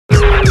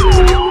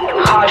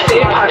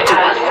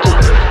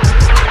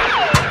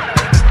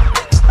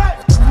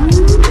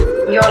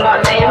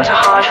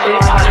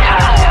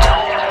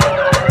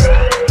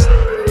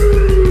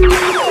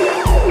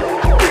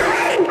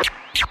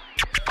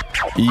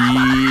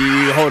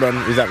Hold on,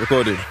 is that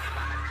recorded?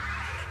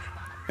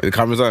 The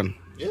camera's on?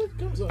 Yeah, the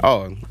camera's on.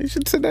 Oh, you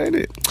should sit down,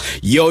 innit?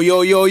 Yo.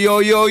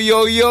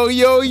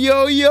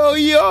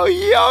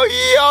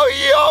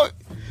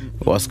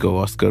 What's good?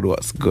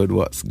 What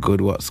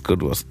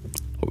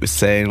we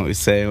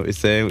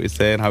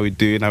saying? How we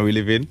doing? How we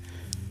living?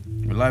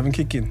 We're live and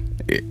kicking.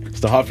 It's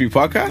the Half View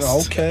Podcast. Oh,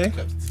 okay.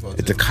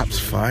 The cap's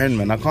fine,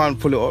 man. I can't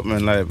pull it up,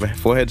 man. Like, my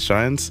forehead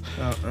shines.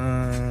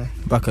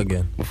 Back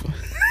again.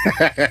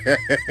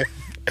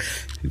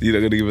 You're not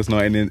going to give us no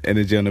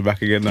energy on the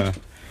back again now?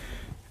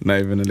 Not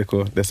even a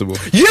little decibel.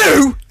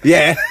 You!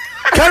 Yeah.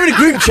 Carry the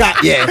group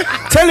chat, yeah.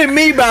 Telling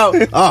me about...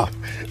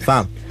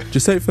 fam.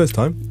 Just say it first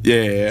time.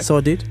 Yeah. So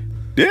I did.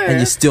 Yeah. And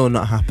you're still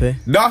not happy.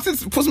 No, I said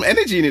put some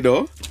energy in it,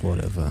 though.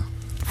 Whatever.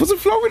 Put some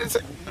flow with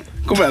it.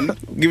 Come on.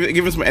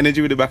 Give us some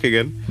energy with it back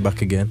again.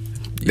 Back again.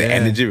 The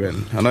energy,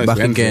 man. I know it's back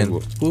Wednesday, again.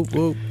 but Whoop,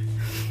 whoop.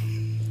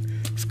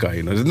 this guy,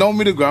 you know. There's no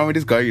middle ground with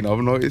this guy, you know. I've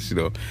noticed, you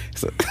know.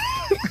 So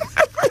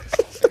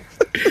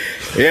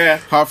yeah,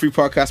 Half View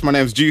Podcast. My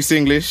name's Juice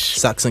English.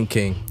 Saxon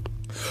King.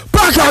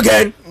 Back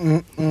again!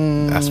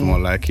 That's more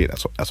like it.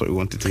 That's what we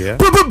wanted to hear.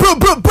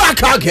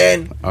 Back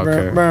again!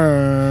 Okay.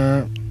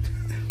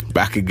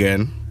 Back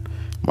again.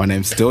 My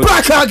name's still...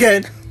 Back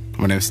again!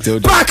 My name's still...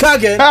 Back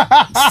again!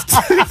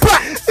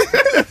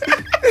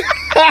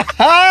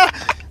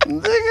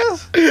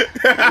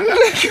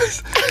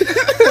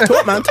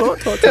 Talk, man. Talk.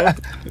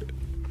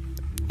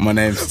 My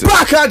name's still...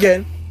 Back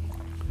again!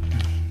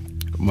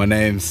 My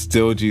name's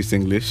still Juice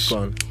English. Go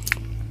on.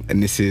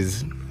 And this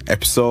is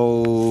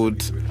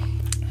episode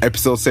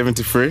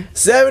 73.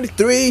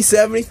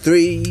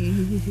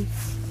 73.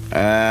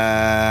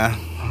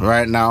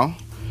 Right now,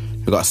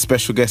 we got a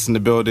special guest in the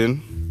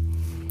building.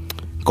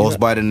 Goes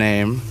by the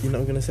name... You're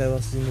not going to say who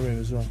else is in the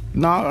room as well?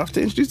 No, I have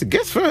to introduce the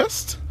guest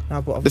first.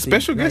 No, but The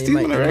special guest, he's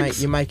one of the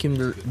regs. You make him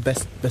the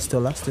best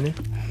till last, innit?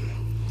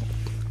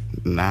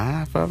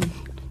 Nah, fam.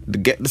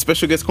 The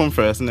special guest come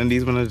first, and then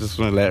these ones are just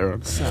later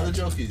on. The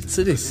joke is,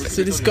 See this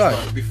we guy.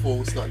 started before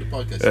we started the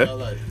podcast, Yeah. you know,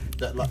 like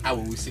that hour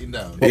we sitting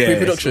down. What, Yeah.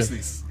 pre-production?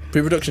 This.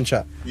 Pre-production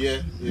chat.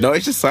 Yeah. No,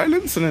 it's just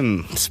silence and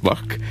then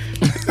Spock.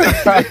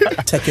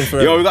 Taking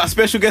forever. Yo, we got a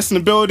special guest in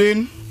the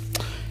building.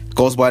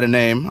 Goes by the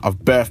name of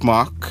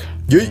Birthmark.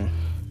 Yeah.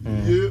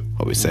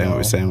 What we saying?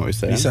 You saying,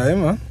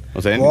 man?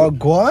 What's saying? Well,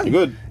 go on. You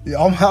good?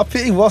 Yeah, I'm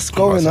happy. What's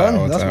going What's on?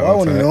 up, That's what's what I up,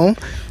 want to what's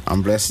know.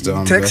 I'm blessed.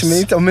 Text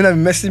me. I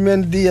mean, message me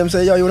in the DM.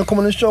 Say, yo, you want to come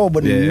on the show?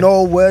 But Yeah.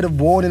 no word of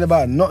warning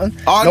about nothing.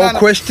 Oh, no no.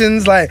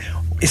 questions. Like,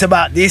 it's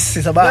about this.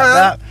 It's about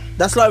that.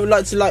 That's like we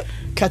like to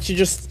catch you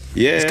just.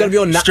 Yeah. It's gotta be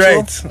on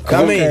natural. Straight.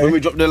 I mean, Okay. When we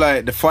drop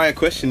the fire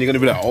question, you're gonna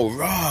be like, oh,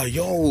 rah,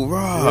 yo,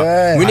 rah.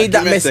 Yeah. we need that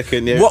Give me a message.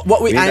 second, yeah.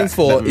 What we need aim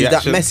for is that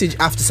reaction. message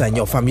after saying,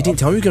 "Yo, fam, you didn't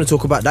tell me we were gonna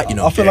talk about that." You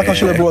know. I feel like I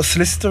should have brought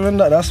Slister and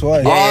that. That's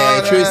why.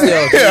 Yeah, true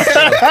still.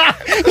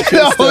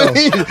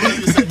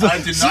 I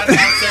did not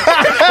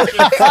have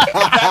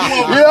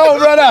Yo,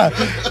 brother.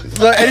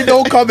 Like,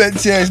 no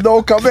comments. Yeah, it's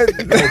no comment.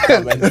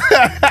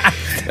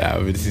 Nah,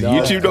 but this is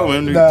YouTube though,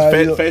 man. Nah,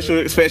 Facial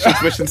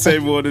expression say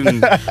more than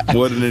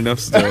enough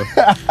still.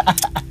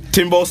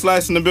 Timbo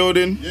Slice in the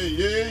building.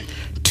 Yeah.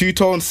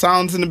 Two-tone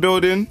sounds in the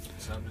building.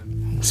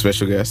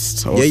 Special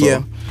guest also.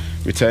 Yeah.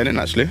 Returning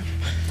actually.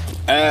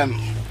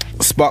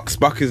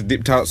 Spock is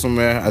dipped out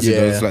somewhere as he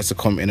does, likes to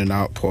come in and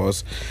out,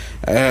 pause.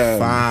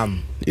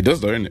 Fam. He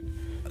does though, innit?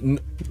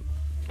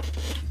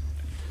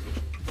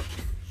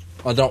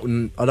 I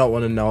don't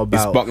want to know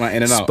about Spock not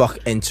in and out? Spock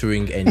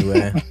entering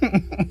anywhere. Okay.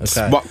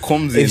 Spock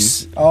comes in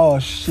It's Oh,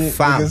 shit.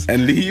 Fam. niggas.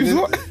 and leaves.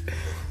 What?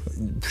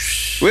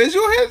 Where's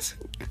your head?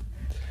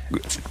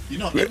 You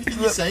know, everything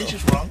you're saying is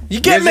just wrong. you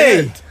get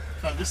Where's me.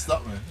 Can't just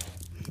stop, man.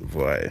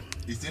 Boy.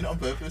 He's doing it on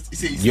purpose.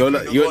 He's No,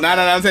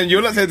 I'm saying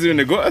you're not saying doing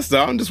the gutter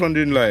stuff. I'm just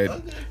wondering, like,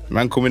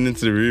 man coming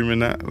into the room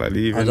and that, like,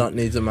 leaving. I don't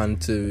need a man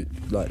to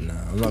I'm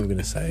not even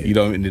gonna say it. You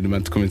don't need the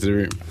man to come into the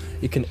room.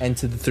 You can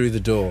enter through the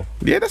door.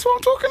 Yeah, that's what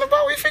I'm talking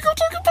about. What do you think I'm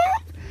talking about?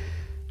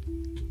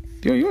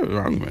 Yo, you're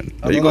wrong, man.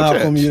 I don't know how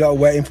come you're not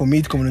waiting for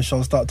me to come on the show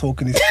and start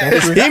talking this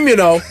It's stuff. him, you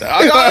know.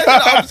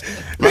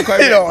 Man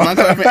can't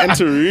even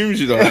enter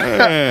rooms, you know.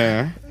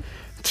 Yeah.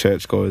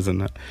 Church goers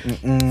and that.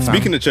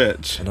 Speaking of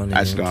church, I don't even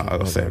actually, want to I'll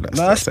talk say about that.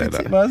 Nah, I'll say spit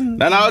that. it, man.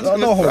 No,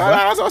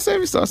 I'll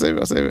save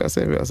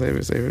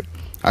it.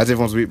 How's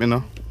everyone's week been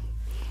now?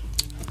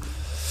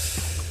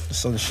 The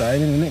sun's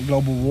shining, innit?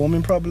 Global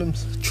warming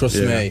problems. Trust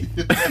Yeah. me.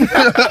 You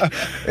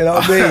know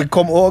what I mean?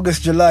 Come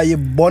August, July, you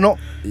burn up.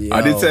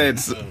 I did say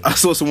I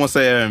saw someone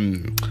say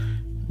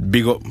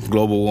big up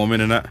global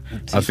warming and that.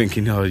 I was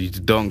thinking, oh, you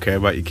don't care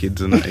about your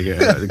kids and that. You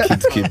get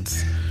the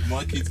kids.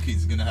 My kids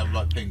are gonna have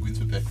like penguins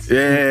for pets.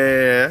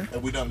 Yeah.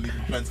 And we don't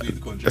plan to leave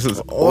the country. This is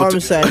All I'm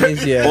saying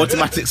is,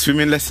 automatic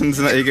swimming lessons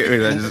and that you get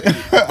rid of.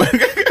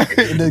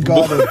 In the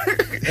garden.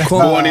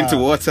 Going into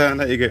water and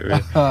that you get rid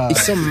of.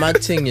 it's some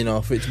mad thing, you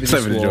know, for it to be It's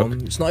this not even a warm.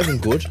 It's not even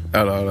good.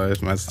 No,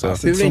 it's mad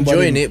stuff. People Somebody-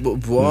 enjoying it,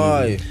 but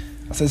why?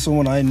 I said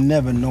someone I ain't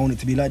never known it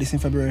to be like this in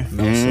February.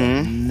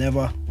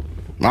 Never.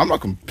 I'm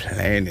not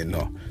complaining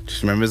though.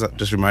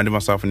 Just reminding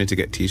myself I need to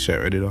get t-shirt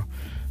ready though.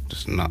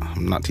 Just not.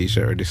 I'm not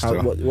t-shirt ready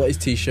still. What is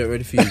t-shirt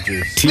ready for you,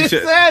 Juice?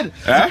 T-shirt. Listen.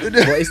 Huh? What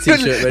is t-shirt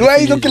ready? The way for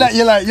he's you, looking at Juice?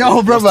 you like, yo,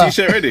 What's brother.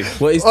 t-shirt ready?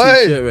 What is Oi.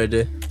 t-shirt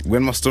ready?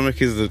 When my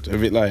stomach is a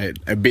bit like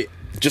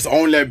just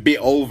only a bit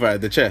over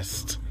the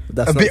chest.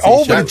 That's A not bit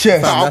over the t-shirt.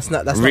 chest. Fam, that's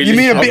not. That's Really? You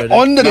mean a not bit t-shirt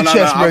ready. under the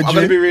chest, I'm gonna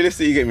Reggie? be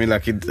realistic. You get me?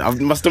 Like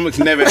my stomach's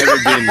never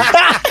ever been.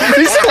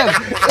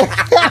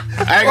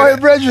 Oi,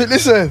 Brethren,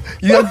 listen.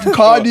 You have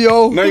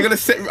cardio. No, you're gonna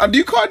set. I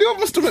do cardio.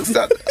 My stomach's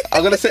that.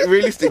 I'm gonna set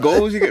realistic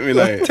goals. You get me?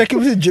 Like Take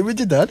him to the gym with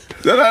your dad.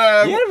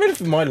 no. You ain't ready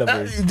for my level.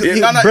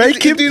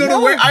 Break him, Do you know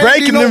the way?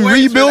 break him, then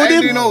rebuild I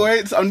him. do no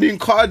weights. I'm doing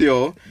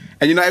cardio.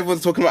 And you know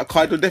everyone's talking about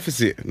cardio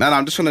deficit. No,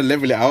 I'm just trying to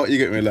level it out. You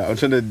get me? Like I'm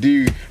trying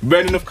to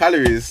burn enough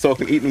calories so I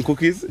can eat them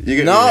cookies. You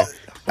get No, me?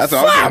 That's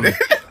what I'm doing.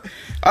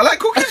 I like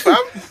cookies, fam.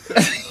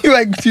 You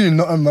ain't doing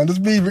nothing, man.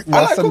 Just be Rick I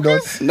Ross like and done.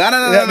 cookies. No.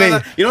 Yeah,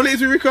 me. You know what it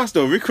is with Rick Ross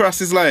though? Rick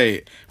Ross is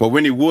like, well,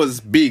 when it was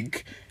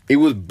big. It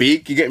was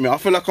big, you get me? I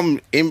feel like I'm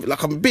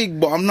big,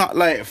 but I'm not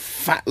like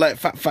fat,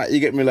 you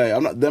get me? Like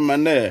I'm not them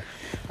man there.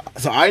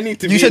 So I need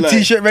to You be said like,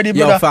 t-shirt ready,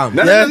 Yo, brother. fam.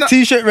 No.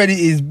 T-shirt ready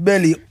is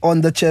belly on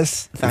the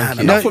chest. Thank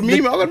Nah, you. not for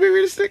me, man. I gotta be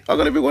realistic. I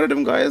gotta be one of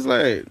them guys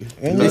like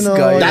This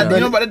guy, dad, yeah.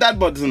 you know about the dad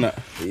bods and that.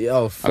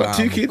 Yo, fam, I got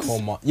 2 kids.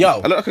 Come on. Yo, I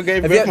look like I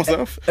gave have birth you-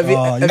 myself. Have you,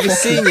 Oh, have you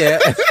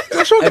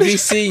you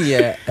seen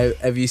yet?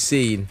 Have you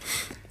seen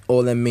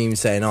all them memes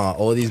saying,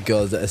 all these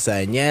girls that are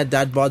saying, yeah,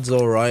 dad bod's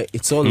alright.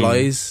 It's all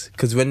lies.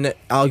 Because when the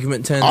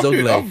argument turns I've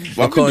been- ugly, I've they're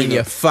been calling doing you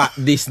that. fat,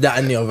 this, that,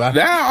 and the other.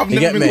 Nah, I've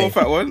You never get been me? called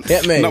fat once.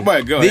 Get me? Not by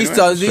a girl. These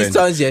anyway.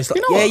 times, yeah, it's like,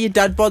 You know yeah, what? your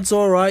dad bod's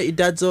alright. Your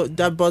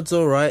dad bod's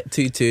alright.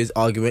 2-2's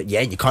argument. Yeah,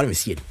 you can't even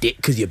see your dick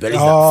because your belly's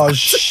not Oh, fat.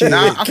 shit.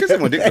 Nah, I can see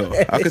my dick though.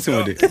 I can see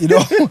my dick. You know?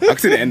 I can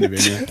see the end of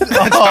it. Yeah.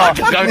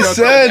 Oh,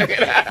 listen. Nah,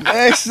 I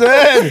can see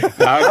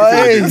my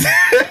Hey.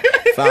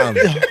 dick. Fam.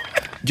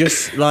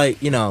 Just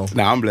like, you know.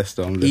 Nah, I'm blessed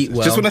though. I'm blessed. Eat It's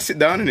well. just when I sit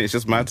down and it's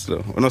just mad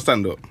still. When I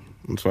stand up,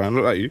 I'm fine. I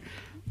look like you.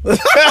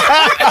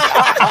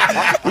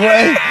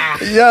 Wait,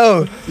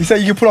 yo, you said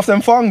you can pull off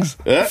them thongs?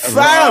 Yeah?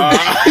 Fam!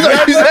 You know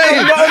what you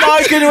saying? No,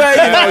 I can wait,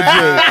 you know,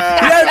 Drew.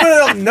 You ain't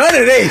putting up none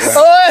of this.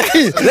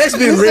 Oi! Let's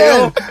be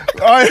real.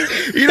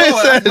 You know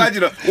what?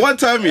 Imagine that. One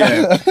time,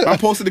 yeah, I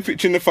posted a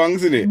picture in the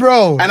fangs in it,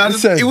 Bro, and I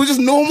just, listen. it was just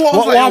normal. I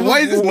was like, why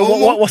is this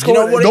normal? What's You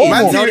know going what on? it is?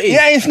 Normal. You know what it is?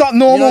 Yeah, it's not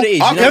normal. You know what it is? You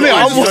know I mean,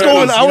 what it is? what's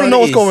going on? I want to know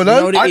what's going You know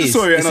on. what it I is? just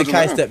saw it and It's I a was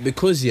like, case that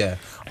because, yeah,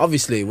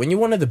 obviously, when you're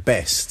one of the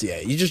best, yeah,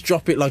 you just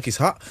drop it like it's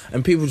hot,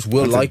 and people just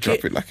will like drop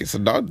it. it like it's a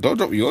dog. Don't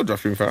drop your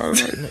dropping fam.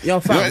 Yo,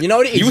 fam, you know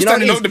what it is? You were You know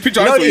what standing it up is? the picture.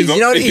 You know I what it saw is?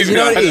 You know what it is? You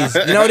know what it is?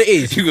 You know what it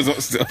is? He was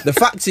up still. The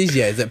fact is,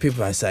 yeah, is that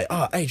people I say,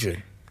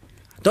 Adrian,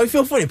 don't you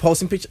feel funny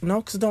posting pictures? No,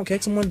 because I don't care.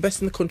 Because I'm one of the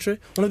best in the country,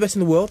 one of the best in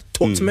the world.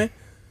 Talk to me.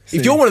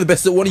 If you're one of the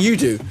best at what do you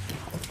do,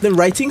 then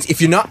ratings. If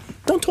you're not,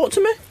 don't talk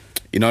to me.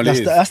 You know what it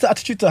is? That's the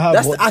attitude to have.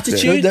 That's the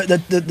attitude.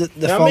 The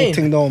You know what I phone mean?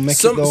 thing don't make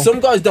some, it go. Some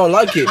guys don't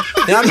like it. You know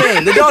what I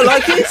mean? They don't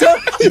like it. So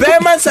bear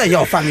man say,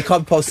 yo, fam, you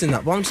can't be posting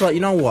that. But I'm just like,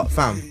 you know what,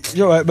 fam?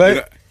 You're right,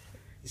 mate.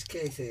 It's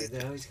Casey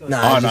now. He's got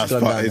Nah, Oh, he's no, just it's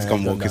gone part- down it's there, gone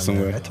he's walking down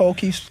somewhere. there. Told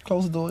Keith,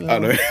 close the door. You I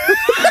know.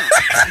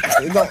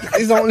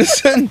 He don't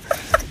listen,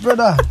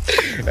 brother.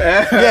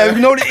 Yeah,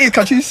 you know what it is?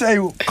 Can't you say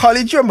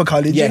college? You remember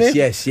college? innit?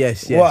 Yes.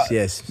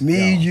 Me,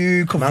 Yeah.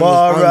 you, Man was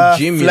Kavara, on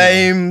gym, you know.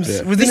 Flames.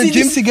 Yeah. Was in the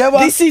gym together.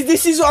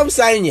 This is what I'm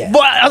saying, yeah.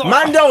 But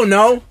Man don't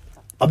know.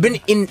 I've been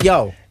in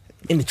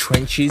the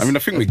trenches. I mean, I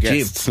think we of gym.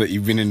 guessed that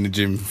you've been in the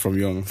gym from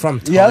young. From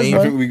time. Yeah, I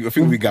man.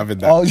 think we gathered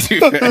that. Oh,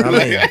 I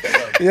mean,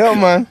 yeah,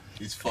 man.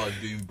 He's 5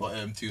 doing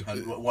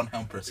 1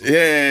 hand press. yeah.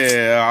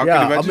 I can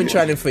yeah, imagine I've been it.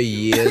 training for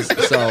years,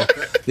 so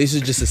this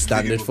is just a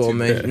standard for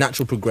me. Yeah.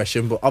 Natural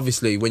progression, but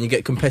obviously when you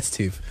get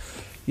competitive,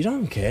 you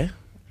don't care.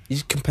 You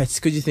just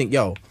competitive because you think,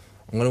 yo,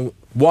 I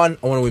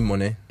want to win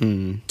money.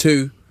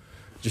 2,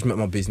 just make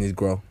my business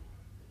grow,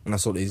 and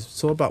that's all it is.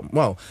 It's all about.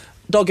 Well,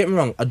 don't get me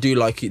wrong, I do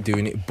like it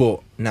doing it,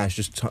 but now it's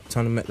just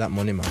trying to make that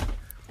money, man.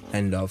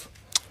 End of.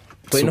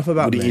 But enough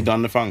about Wouldn't me. you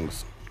done the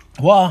fangs?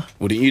 What?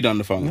 Wouldn't you done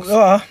the fangs?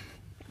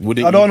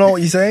 Wouldn't I don't you? know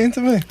what you're saying to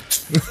me.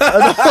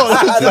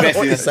 The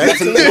best is- that's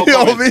a You no know what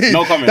I comment. mean?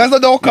 No comment. That's a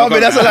no comment.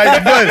 That's a comment.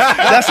 like, good.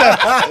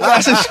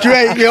 That's a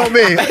straight. You know what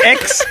I mean?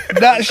 X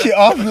that shit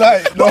off.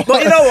 Like, no.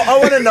 But you know what? I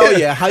want to know,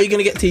 yeah, how you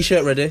gonna get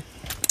t-shirt ready?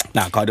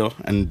 Nah, cardio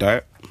and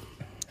diet.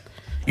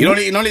 You know what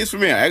it is for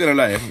me? I ain't gonna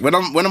lie. When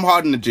I'm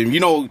hard in the gym, you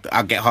know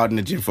I get hard in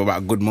the gym for about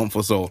a good month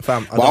or so.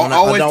 Fam, I But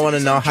don't want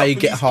to know how you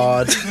get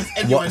hard.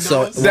 What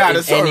so? Nah,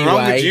 there's something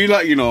wrong with you,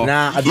 like, you know.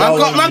 Nah, I man don't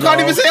wanna can't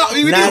know. even say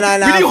we do Nah,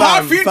 hard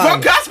fam, food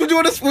fam. podcast. What do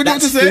you want to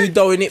That's say? food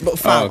though, innit? But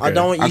fam, Oh, okay. I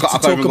don't want you I can't to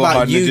talk even go about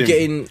hard in the you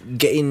gym.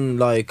 getting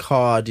like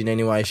hard in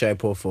any way,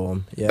 shape or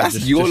form. Yeah, That's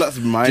that's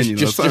mine. You know,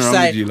 Just something wrong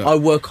say with you. I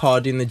Like. work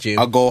hard in the gym.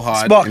 I go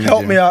hard. Spock, in the help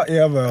gym. me out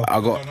here, bro. I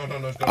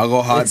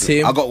go hard. It's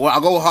him. I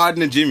go hard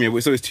in the gym. Yeah,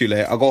 so it's too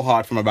late. I go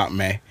hard from about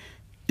May.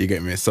 You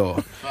get me?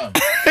 So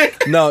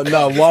No.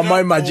 Why am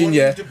I imagine?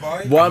 Yeah.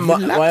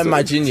 Why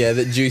imagine? Yeah,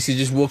 that Juicy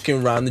just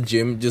walking around the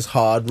gym, just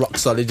hard, rock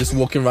solid, just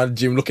walking around the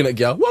gym, looking at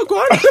girl. What, go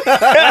on?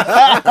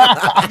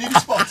 You need a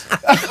spot.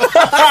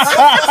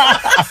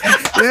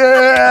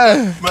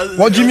 Yeah. Man,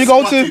 What gym you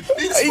go to? Need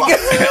a spot.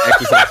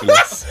 exercise for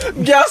less.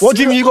 Yes. What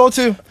gym you go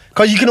to?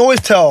 Because you can always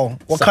tell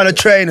what kind of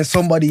trainer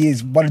somebody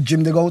is by the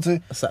gym they go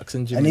to. A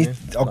Saxon gym. And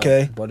he's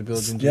okay.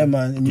 Bodybuilding gym. Yeah,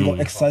 man. And you got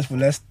exercise for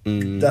less.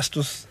 That's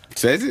just.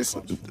 Says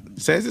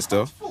it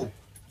still.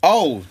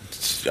 Oh,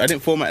 I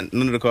didn't format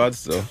none of the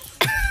cards though.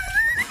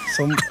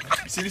 Some.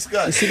 See this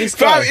guy? See this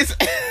Fam, guy?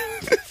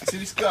 it's, See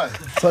this guy?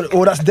 So,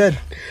 oh, that's dead.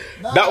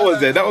 that was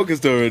there. That one can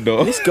still run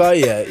though. This guy,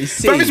 yeah, he's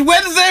sick. Fam, it's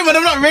Wednesday, man.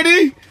 I'm not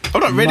ready.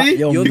 I'm not ready.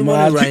 Yo, You're the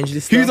one who arranged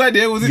this stuff. Whose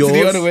idea was it to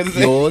do on a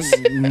Wednesday? Yours.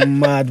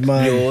 Mad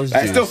man. Yours.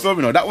 It's still Juice.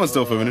 filming though. That one's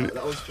still filming, isn't it?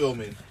 That was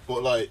filming,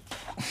 but like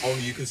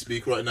only you can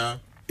speak right now.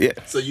 Yeah.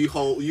 So you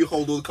hold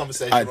all the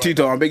conversation. Alright, right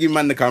Tito, now. I'm begging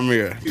man the camera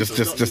here. Just.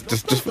 don't No,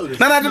 just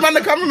man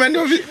the camera, man.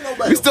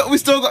 We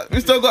still got,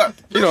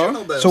 you know.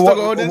 So So still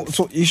what? got this.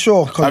 So you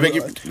sure? 'Cause I beg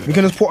you- we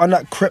can just put on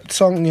that Crept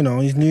song. You know,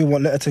 his new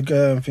one. Letter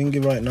to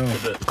thingy right now.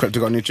 Crap,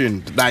 got a new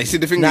tune. Nah, you see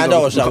the thing. Nah, is, don't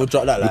though, watch that. We'll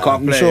drop that We later.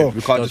 can't play. Sure. We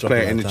can't Don't just drop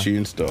play it any later.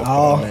 tunes though.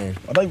 Oh, man.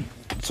 I don't.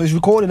 So he's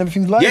recording.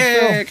 Everything's live.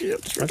 Yeah. still?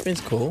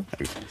 Everything's cool.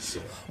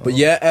 But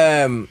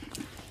yeah,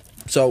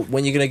 so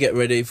when you're gonna get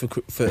ready for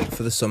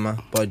the summer,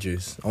 by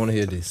Juice? I want to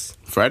hear this.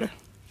 Friday,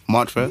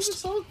 March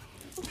 1st.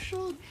 I'm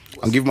sure.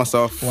 I'm giving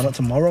myself. Why not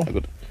tomorrow?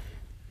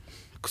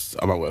 Cause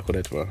I'm at work all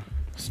day tomorrow.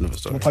 It's another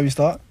story. What time you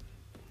start?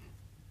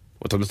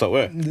 What time to start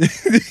work?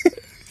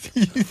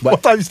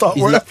 What time you start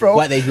He's work, bro?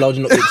 Wait, they've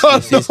loading up the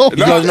excuses. He's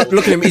loading up,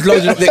 look at him. He's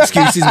loading up the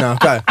excuses now.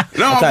 Okay.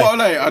 No, Okay. but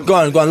like, Go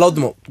on, load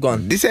them up. Go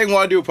on. this ain't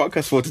what I do a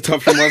podcast for to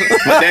top from my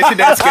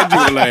day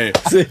schedule. Like,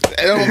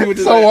 I don't want people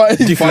to So like, what?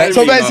 define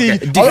So me, basically,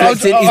 okay.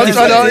 Deflecting, he's I'm trying to-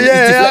 deflecting, yeah, he's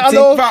yeah, I deflecting.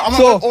 know. Fam, I'm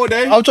So at all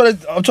day. I'm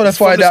trying to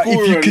find the out if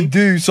school you run. could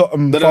do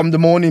something That from the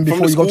morning From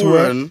before the you go to school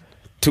work. run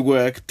to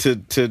work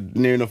to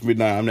near enough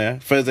midnight. I'm there.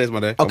 Thursday's my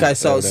day. Okay, I'm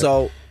so there.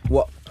 so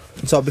what?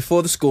 So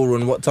before the school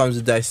run, what times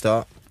does the day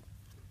start?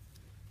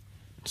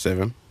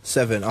 7.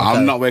 7. Okay.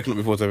 I'm not waking up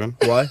before 7.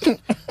 Why?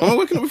 I'm not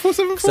waking up before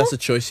 7. Because that's a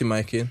choice you're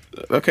making.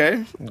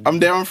 Okay, I'm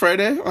there on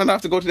Friday. I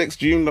have to go to the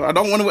extreme. I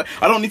don't want to wear.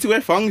 I don't need to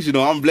wear thongs. You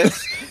know, I'm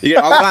blessed.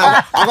 Yeah,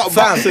 I got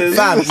boxers.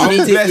 Fam,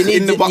 I'm blessed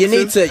in the you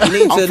need boxers. to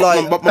I'm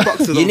like, my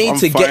boxers, you need I'm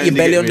to get fine, your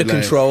belly get under me,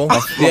 like, control.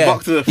 my Yeah,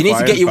 boxers are you need to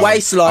fine, get your fam.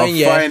 waistline. I'm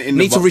Yeah, fine in you the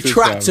need to boxers,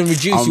 retract fam. and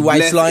reduce I'm your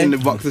blessed waistline. in the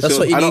boxers, That's so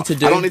what you I need don't- to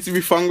do. I don't need to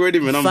be thong ready,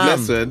 man. I'm Fam,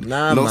 blessed. Man.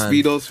 nah, no man.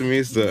 speedos for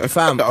me, sir.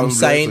 Fam, I'm blessed,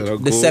 saying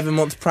I'm the cool. 7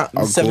 month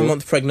I'm cool.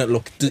 pregnant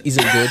look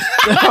isn't good.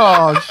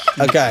 Oh,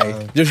 shit.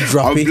 Okay, just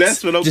drop I'm it.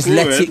 blessed, but I'm Just cool,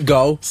 let man. it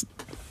go.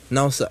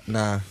 No, sir,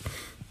 nah.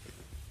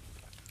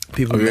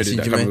 People Are we ready?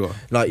 messaging Can we me go?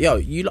 like, "Yo,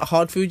 you like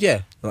hard food?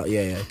 Yeah." Like,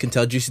 yeah. Can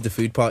tell Juice is the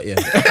food part. Yeah,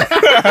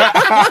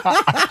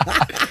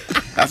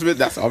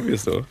 That's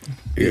obvious though.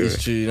 Yeah.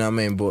 it's true. You know what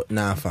I mean? But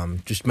nah,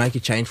 fam, just make a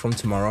change from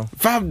tomorrow.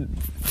 Fam,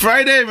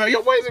 Friday, man.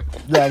 Yo, what is it?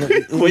 Yeah,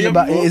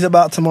 but Well, it is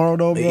about tomorrow,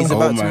 though, bro. It is Oh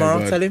about my tomorrow.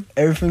 God. Tell him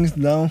Everything's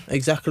down.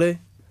 exactly.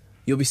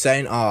 You'll be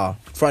saying,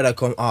 Friday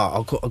come.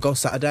 I'll go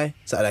Saturday.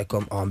 Saturday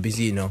come. I'm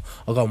busy. You know.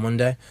 I'll go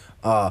Monday.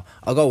 I'll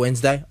go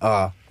Wednesday.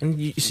 And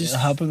it's It just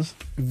happens.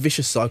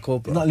 vicious cycle,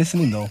 bro. He's not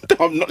listening, though.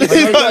 I'm not.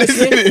 You're not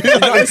listening. You're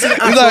not listening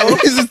at He's all.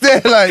 like, he's just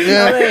there, like,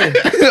 yeah.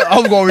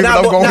 I'm going, Nah,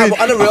 I'm but going.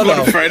 on the real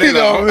though, Friday You know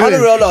now. what I on the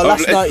real though,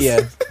 last blessed. night, yeah,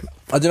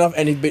 I don't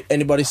know if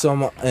anybody saw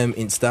my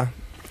Insta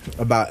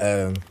about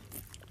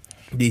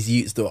these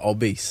youths that are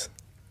obese.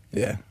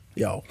 Yeah,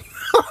 yo,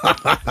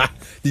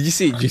 did you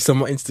see it? Just on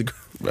my Instagram.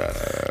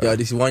 Yeah,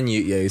 this one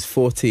youth, yeah, he's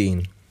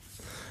 14,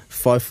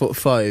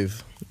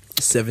 5'5",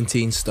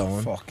 17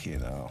 stone,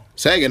 Fucking hell.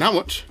 Say again, how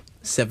much?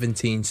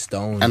 17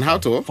 stone, And how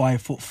tall?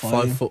 5'5".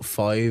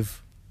 5'5",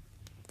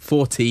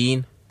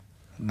 14.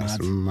 That's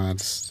Mad.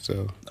 mad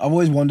still. I've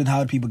always wondered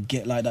how people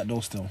get like that, though,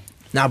 still.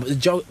 Nah, but the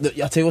joke,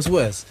 I'll tell you what's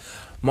worse.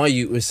 My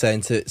youth was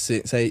saying to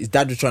say his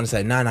dad was trying to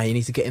say, nah, you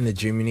need to get in the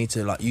gym. You need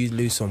to like you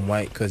lose some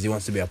weight because he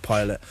wants to be a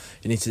pilot.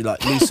 You need to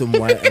like lose some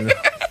weight. And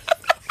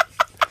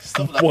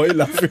boy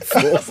laughing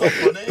for. That's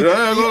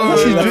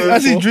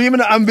his dream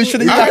and ambition.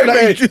 He's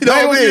like, you know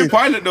I what was I a mean?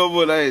 pilot though,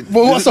 but like.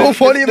 But what's so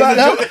funny about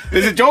that?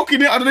 There's a joke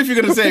in it. I don't know if you're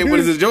gonna say it, but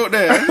there's a joke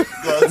there.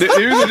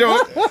 There is a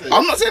joke.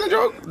 I'm not saying a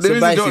joke. There So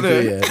is a joke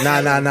basically, there.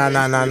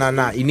 yeah,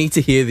 nah. You need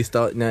to hear this.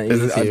 No, you need to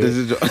hear There's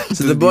it. a joke.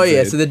 So the boy,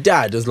 yeah. So the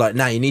dad was like,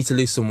 nah, you need to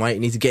lose some weight. You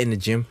need to get in the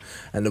gym.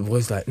 And the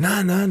boy's like,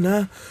 nah,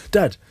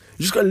 dad.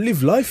 You just gotta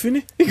live life,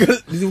 innit?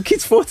 The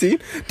kid's 14.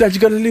 Dad, you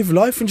gotta live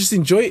life and just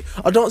enjoy it.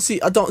 I don't see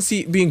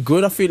it being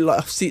good. I feel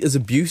like I see it as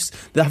abuse.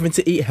 They're having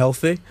to eat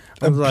healthy.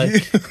 I was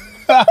like,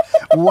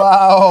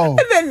 Wow.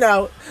 and then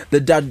now the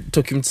dad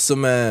took him to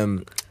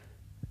some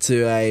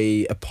to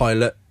a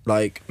pilot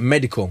like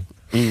medical.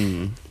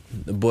 The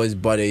boy's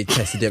body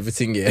tested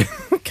everything. Yeah,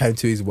 came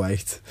to his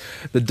weight.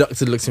 The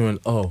doctor looked at him and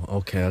went, "Oh,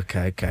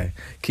 okay."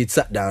 Kid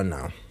sat down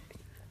now.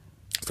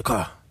 It's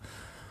like, I'm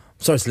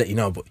sorry to let you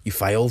know, but you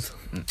failed.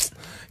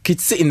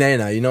 Kid's sitting there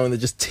now, you know, and they're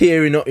just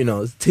tearing up, you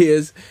know,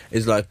 tears.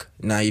 It's like,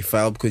 nah, you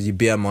failed because your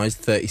BMI is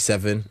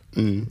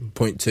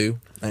 37.2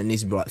 and it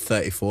needs to be like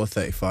 34,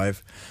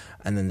 35.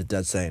 And then the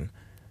dad's saying,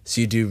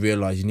 so you do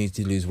realise you need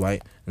to lose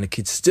weight? And the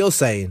kid's still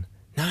saying,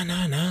 nah,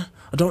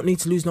 I don't need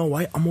to lose no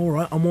weight. I'm all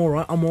right.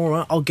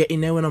 I'll get in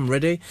there when I'm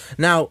ready.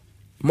 Now,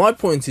 my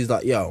point is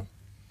like, yo,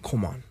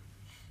 come on.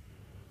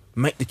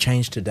 make the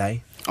change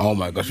today. Oh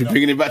my gosh, we're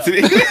bringing it back to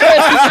this.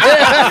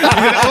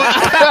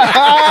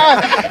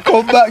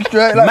 Come back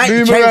straight like Make the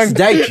change boomerang.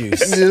 today,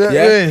 Juice. You know what I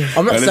Yeah. mean?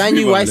 I'm not Let's saying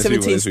move you on, weigh let's move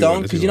on, 17 let's move on,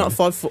 stone let's because you're move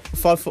not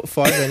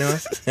 5'5" anyway. You know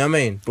what I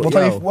mean?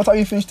 But What time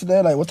you finish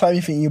today? Like, what time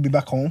you think you'll be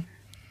back home?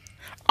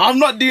 I'm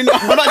not doing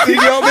that. I'm not doing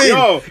You know what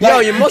I mean? Yo,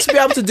 you must be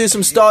able to do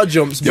some star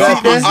jumps, Yo,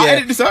 burpees, I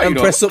edit this out, and you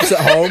know. press ups at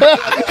home.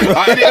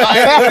 I edit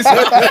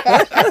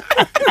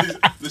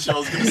this The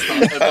show's gonna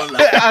start. Everyone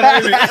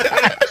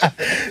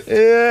like,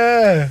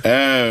 Yeah.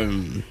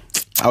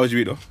 How was your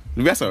week though?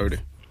 We asked that already.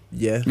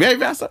 Yeah. We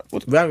asked that.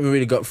 What? We haven't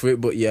really got through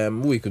it, but yeah,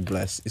 we could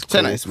bless. It's So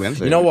cool. nice, man.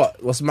 You know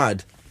what? What's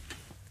mad?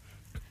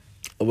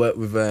 I work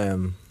with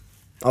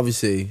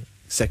obviously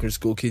secondary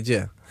school kids,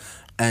 yeah,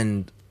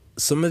 and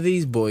some of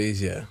these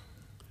boys, yeah,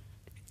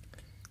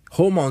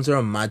 hormones are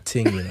a mad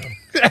thing, you know.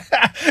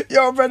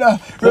 Yo, brother.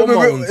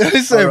 Hormones are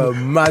a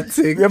Listen, mad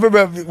thing.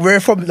 we're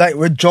from like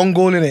we're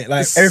jungle in it.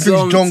 Like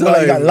everything's jungle.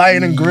 Like you got Sometimes,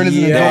 lion and gorillas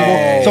in the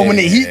yeah. jungle. So when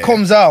the heat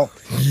comes out,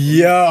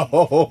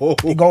 Yo,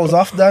 it goes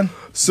off. Then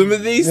some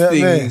of these Yeah,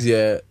 things,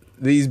 yeah,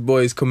 these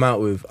boys come out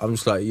with. I'm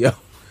just like, yo,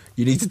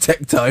 you need to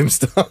take time,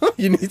 stop.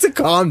 You need to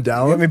calm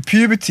down. I mean,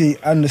 puberty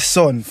and the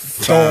sun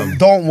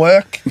don't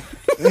work.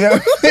 Yeah,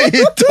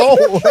 it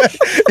don't work.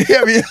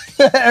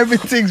 Yeah,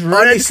 everything's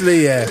red.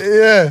 Honestly, yeah.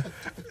 Yeah.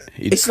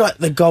 It's like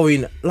they're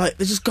going, like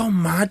they're just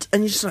going mad,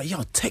 and you're just like,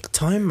 yo, take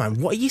time, man.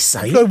 What are you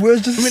saying? No, we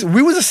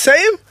was the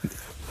same.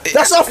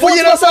 That's what I Well,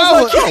 you know, I was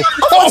like, yo,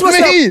 I thought to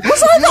myself,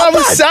 was I I that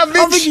was bad? savage.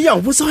 I'm thinking, yo,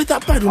 was I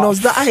that bad when I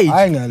was that age?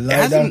 I ain't gonna It lie.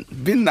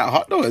 hasn't been that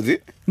hot though, is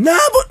it? Nah,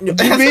 but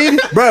You mean,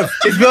 bruv,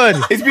 it's good.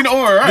 It's been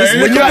alright. This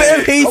When Look at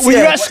it, he's you're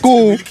here.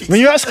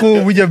 at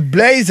school, with your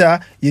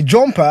blazer, your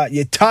jumper,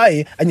 your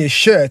tie, and your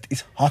shirt,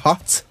 it's hot.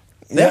 hot.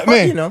 You They're know what I hot,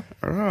 mean? you know.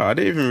 Oh, I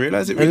didn't even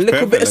realize it. And a reached little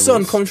pervert bit of sun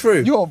levels. come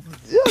through. Yo,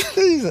 yeah,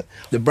 please.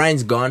 The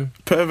brain's gone.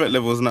 Pervert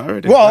levels now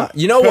already. What?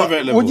 You know what?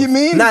 Pervert levels. What do you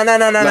mean? Nah. Like-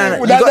 Well,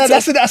 You that, got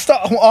that, to- that's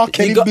not R.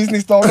 Kelly's got-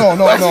 business, though. No.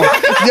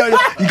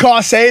 you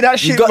can't say that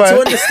shit, You got man. to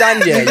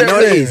understand, yeah. You know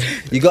what it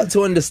is? You got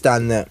to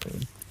understand that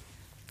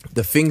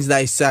the things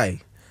they say,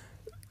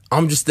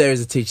 I'm just there as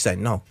a teacher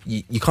saying, no,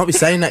 you can't be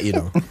saying that, you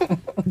know.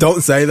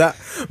 Don't say that.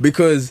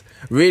 Because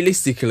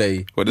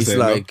realistically, What they it's say,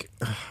 like,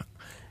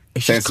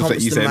 it's Saying just stuff that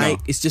comments you to say make.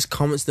 now. It's just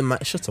comments to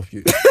make. Shut up,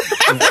 you.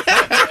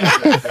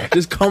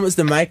 Just comments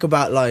to make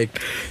about like,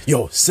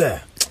 yo,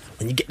 sir,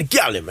 when you get the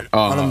gal in, man.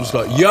 And I'm just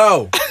like,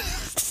 yo,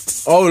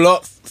 oh,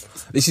 look.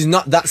 This is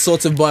not that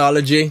sort of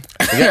biology.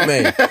 You get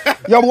me?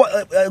 Yo,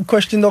 what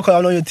question though? Because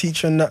I know you're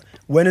teaching that.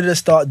 When did they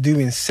start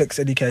doing sex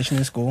education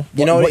in school?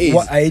 You know what it is?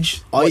 What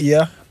age? What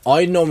year?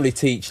 I normally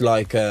teach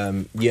like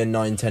year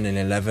 9, 10 and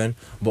 11,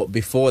 but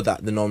before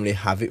that they normally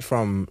have it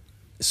from,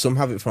 some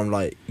have it from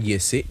like year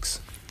 6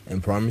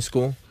 in primary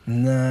school.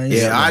 Nah,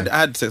 Yeah, I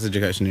had sex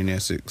education in year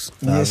 6.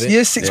 Yes, Have it?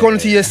 year 6 Yeah, going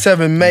into year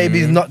 7 maybe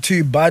Mm-hmm. is not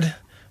too bad.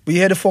 But you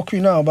hear the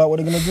fuckery now about what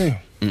they're gonna do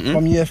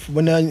from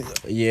when they're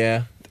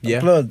Yeah.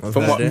 Blood. I've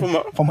From heard what? it. From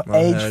what? from I've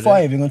age heard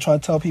 5. You're gonna try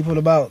to tell people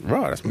about.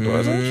 Right, that's my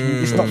brother.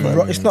 It's not.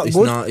 It's not It's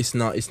good.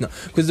 not. It's not.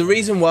 Because the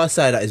reason why I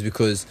say that is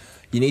because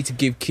you need to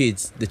give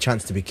kids the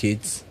chance to be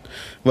kids.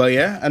 Well,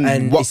 yeah, and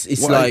it's like- what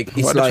it's are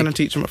they trying like- to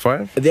teach them at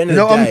 5? At the end You of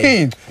know the what I day,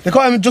 mean? They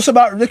can't even just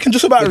about. They can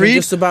just about they can read.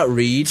 just about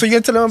read. So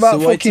you're telling them about So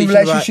why fucking teach them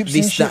about relationships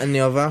this, and shit. that, and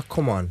the other.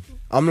 Come on.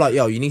 I'm like,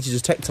 yo, you need to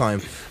just take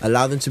time,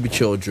 allow them to be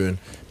children,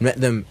 let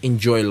them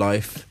enjoy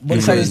life. But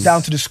it's like it's because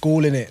down to the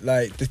school, innit?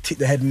 Like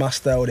the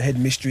headmaster or the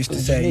headmistress to you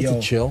say, need "Yo,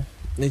 to chill.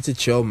 You need to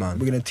chill, man.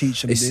 we're gonna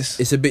teach them It's this."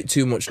 it's a bit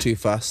too much too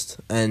fast,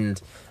 and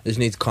they just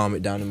need to calm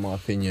it down, in my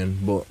opinion.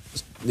 But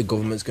the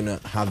government's gonna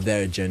have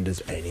their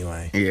agendas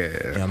anyway. Yeah. You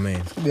know what I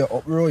mean? Be an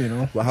uproar, you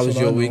know. Well, how was So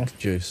I your know. week,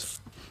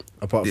 Juice?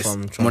 Apart This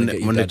from trying Monday- to get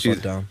your Monday, dad bod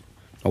Tuesday. down.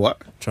 A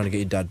what? Trying to get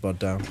your dad bod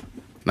down.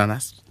 No,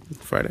 that's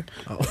Friday.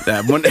 Oh.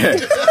 Monday.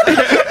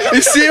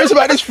 You serious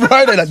about this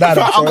Friday? Like that?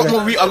 I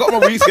got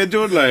my week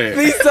scheduled. Like,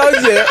 Please told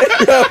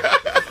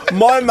you.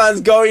 My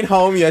man's going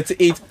home, yeah,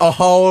 to eat a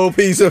whole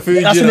piece of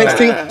food. That's you the know? next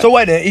thing. So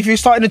wait, there. If you're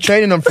starting the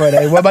training on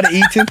Friday, what about the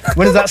eating?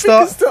 When does that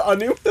start? I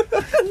know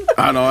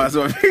that's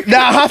what. Nah,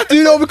 I have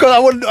to know because I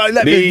want.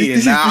 Let me. Me,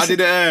 This nah, is,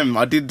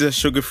 I did the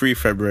sugar-free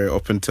February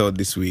up until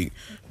this week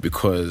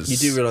because You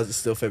do realise it's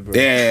still February.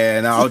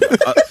 Yeah, now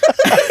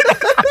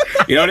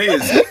you know what it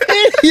is.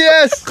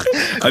 yes.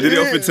 I did it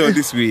up until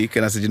this week,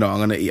 and I said, you know,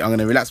 I'm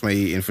gonna relax my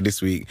eating for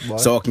this week,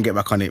 so I can get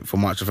back on it for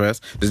March the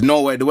 1st. There's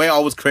no way, the way I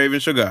was craving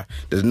sugar,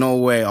 there's no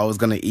way I was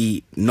gonna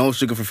eat no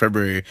sugar for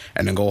February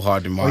and then go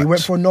hard in March. Oh, you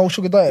went for a no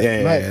sugar diet.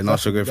 yeah, Right. no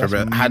That's- sugar for that's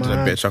February. I had a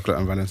mad. bit of chocolate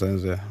on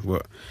Valentine's Day,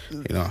 but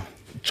you know,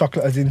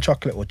 Chocolate as in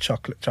chocolate or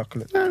chocolate.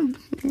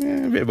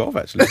 yeah, a bit of both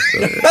actually. So,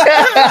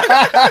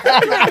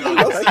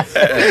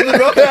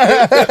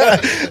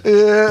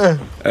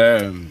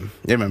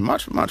 yeah, man,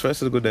 March 1st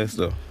is a good day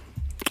still.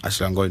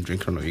 Actually, I'm going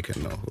drinking on the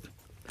weekend now.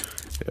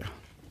 Yeah,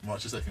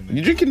 March 2nd.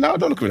 you drinking now?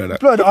 Don't look at me like that.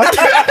 Blood,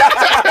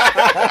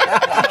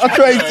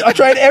 I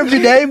train every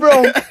day,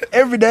 bro.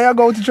 Every day I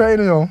go to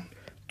training, yo.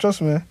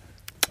 Trust me.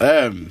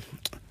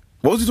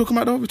 What was he talking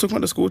about though? We talking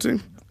about the school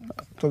team.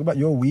 Talk about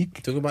your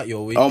week. Talk about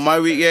your week. Oh, my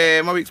week,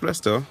 yeah, my week's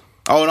blessed though.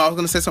 Oh, no, I was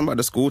going to say something about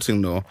the school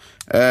thing, though.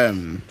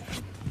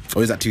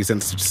 Or is that too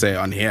sensitive to say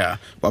on here?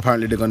 But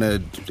apparently they're going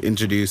to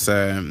introduce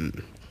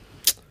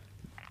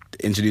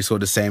all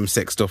the same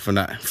sex stuff and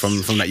that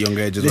from that young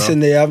age as Listen,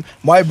 well. they have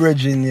my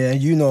brethren, yeah,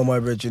 you know my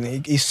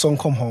brethren. His son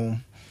come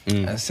home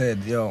and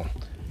said, "Yo,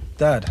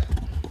 Dad,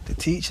 the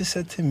teacher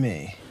said to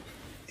me,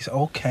 it's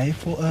okay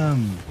for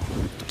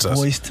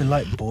boys to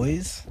like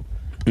boys."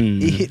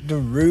 He hit the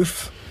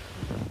roof.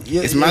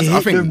 Yeah, It's mad. He I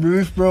hit think- the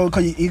roof, bro.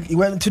 Cause he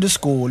went to the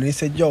school and he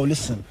said, "Yo,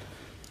 listen,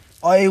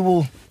 I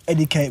will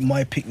educate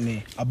my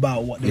pickney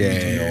about what they need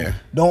to know. Yeah.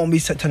 Don't be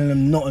telling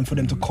them nothing for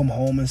them to come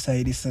home and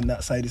say this and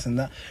that, say this and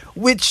that."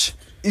 Which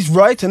is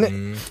right, isn't it?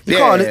 You Yeah,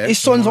 can't. yeah. His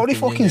son's My only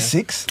opinion, fucking yeah.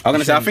 6. I'm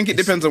gonna say, I think it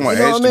depends on what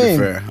You know age. what I To mean?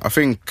 be fair, I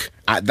think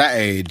at that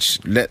age,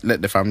 let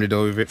the family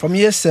deal with it. From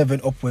year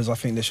 7 upwards, I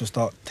think they should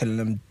start telling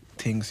them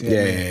things.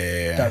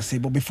 Yeah. That's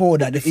it. But before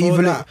that, they're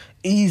Before that-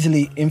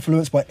 easily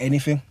influenced by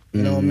anything.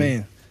 You know what I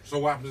mean? So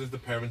what happens if the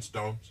parents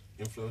don't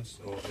influence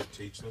or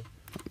teach them?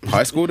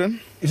 High school then?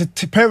 If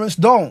the parents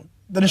don't,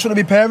 then it shouldn't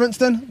be parents.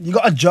 Then you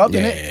got a job,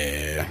 innit?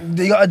 Yeah.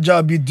 You got a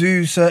job. You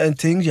do certain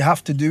things. You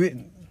have to do it.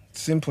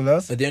 Simple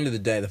as. At the end of the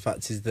day, the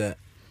fact is that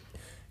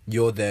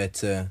you're there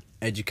to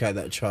educate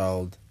that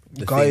child.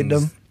 Guide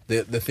them.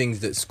 The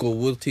things that school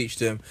will teach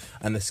them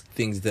and the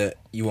things that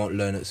you won't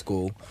learn at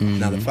school.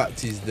 Now, the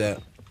fact is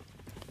that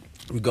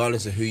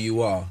regardless of who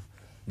you are,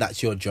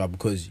 that's your job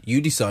because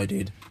you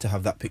decided to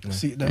have that picnic.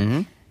 See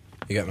them.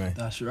 You get me?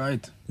 That's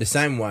right. The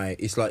same way,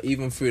 it's like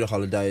even through the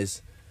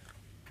holidays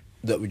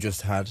that we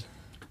just had,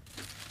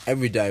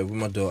 every day with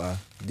my daughter,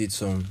 did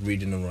some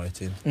reading and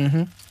writing.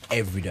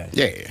 Every day.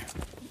 Yeah.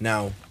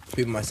 Now,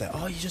 people might say,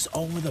 "Oh, you're just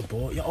over the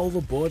board. You're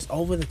overboard. It's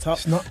over the top."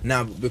 It's not.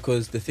 Now,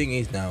 because the thing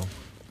is now,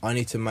 I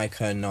need to make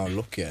her know,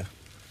 look here,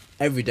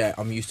 every day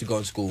I'm used to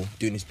going to school,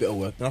 doing this bit of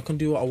work, and I can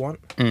do what I want.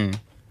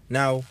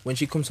 Now, when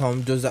she comes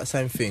home, does that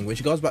same thing. When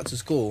she goes back to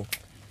school,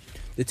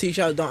 the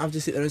teacher don't have to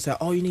sit there and say,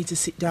 "Oh, you need to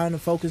sit down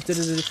and focus."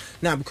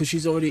 Now, because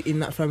she's already in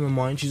that frame of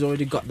mind, she's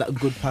already got that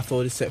good path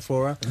already set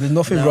for her. There's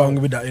nothing Now- wrong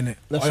with that, innit?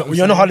 That's what I'm When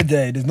you're on a saying.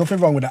 holiday, there's nothing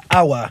wrong with an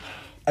hour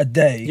a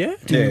day Yeah.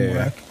 doing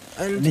Yeah. work.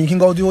 And And then you can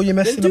go do all your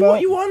then messing do about.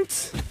 what you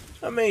want.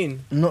 I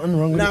mean, Nothing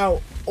wrong with it.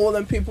 now, all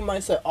them people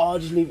might say, "Oh,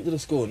 just leave it to the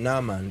school." Nah,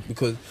 man,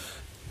 because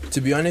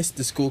to be honest,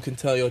 the school can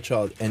tell your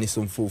child any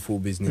some full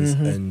business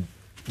and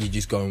you're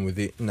just going with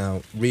it.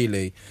 Now,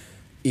 really,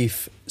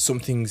 if some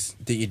things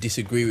that you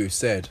disagree with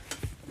said,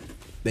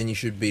 then you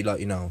should be like,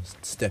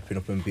 stepping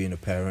up and being a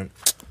parent.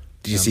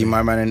 Did you see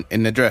my man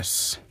in the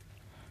dress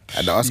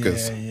at the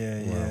Oscars?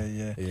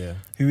 Yeah. Yeah.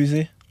 Who is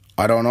he?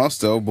 I don't know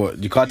still,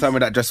 but you can't tell me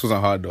that dress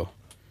wasn't hard though.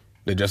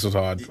 The dress was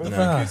hard.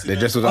 Nah. The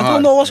dress wasn't I hard.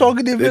 don't know what's wrong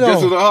with him. The you dress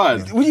know. wasn't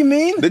hard. What do you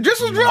mean? The dress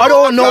was I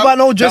don't know about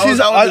no dresses.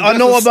 I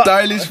know about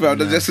stylish, fam.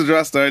 The dress was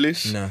real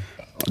stylish. Nah,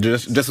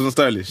 Dress wasn't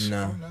stylish.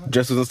 nah,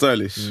 Dress wasn't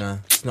stylish. nah.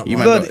 It's not You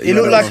my- man Good. don't- It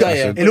looked don't like know a,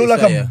 fashion. it looked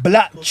like Yeah. a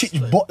black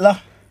Chich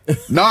Butler.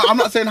 No, I'm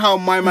not saying how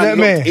my Let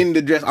man looked me. in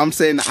the dress. I'm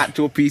saying the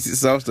actual piece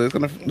itself. So it's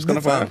gonna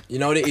Fam, fire. you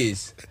know what it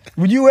is?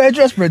 Would you wear a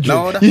dress, Bridget?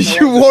 No, that's you not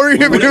should what- worry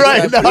me Would it-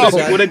 right would now.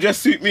 it- Would it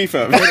just suit me,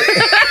 fam?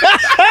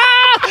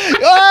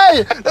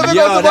 Hey, let me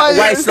Yo, go to that my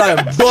waistline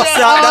bust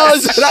out Oh,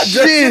 that dress,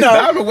 you shit. know.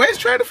 I'm a waist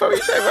trainer, fam.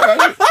 You say, man.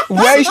 waist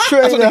That's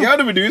what the trainer.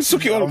 girl be doing.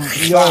 Suck it on.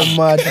 Yo,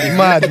 mad,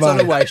 It's on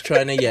the man. waist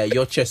trainer, yeah.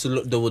 Your chest will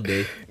look double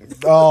D.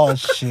 Oh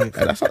shit.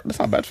 Hey, that's not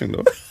a bad thing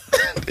though.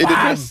 In the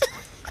dress.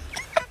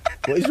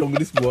 What is wrong with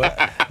this boy?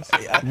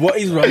 What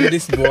is wrong with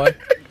this boy?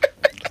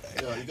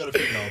 Yeah, you gotta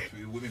think now.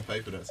 Women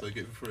pay for that, so you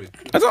get it for free.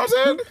 That's what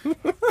I'm saying.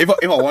 If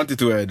I wanted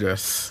to wear a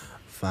dress,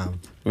 Fam.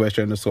 waist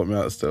trainer sort me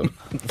out still.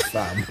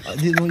 Fam. I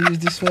didn't know you was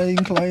this way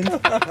inclined.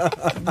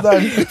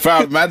 Man,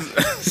 Fam, man's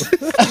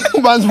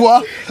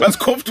what?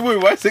 comfortable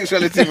with my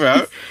sexuality,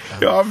 fam.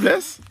 Yo, I'm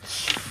blessed.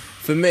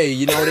 For me,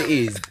 you know what it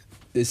is?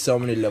 There's so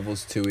many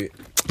levels to it.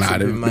 Nah, Some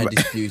the- people might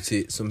dispute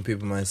it. Some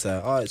people might say,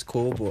 "Oh, it's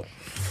cool," but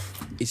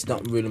it's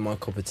not really my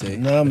cup of tea.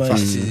 Nah, the man.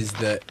 fact is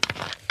that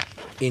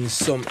in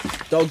some,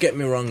 don't get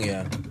me wrong,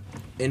 yeah,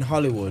 in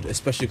Hollywood,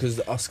 especially because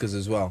the Oscars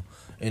as well,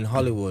 in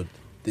Hollywood,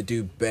 they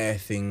do bare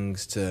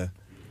things to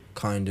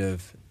kind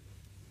of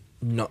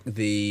knock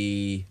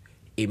the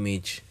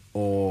image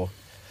or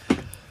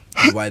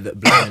the way that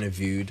black men are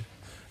viewed,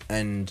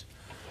 and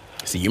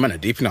See, you man are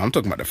deep now. I'm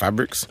talking about the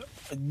fabrics.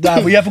 Nah,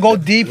 but you have to go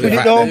deep with it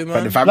Yeah, though. man.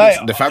 But the fabrics,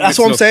 Like, the fabrics. that's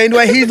what I'm look- saying. The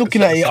way he's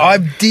looking at it,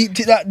 I've deeped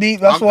it that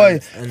deep. That's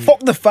why. And- Fuck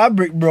the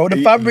fabric, bro.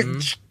 The fabric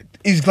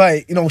is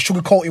like,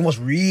 sugarcoating what's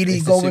really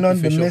It's the going on.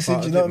 The superficial message,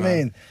 part you of know it, what I man.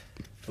 mean?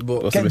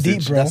 but What's Get the deep,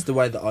 message? bro. that's the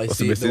way that I What's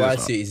see the it. The way I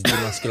message, see it is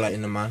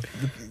demasculating the man.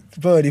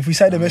 But if we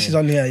say the message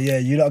on here, yeah,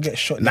 you don't get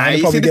shot. Nah, down. you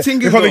You probably see, the get,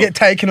 thing you is, probably though, get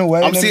taken away.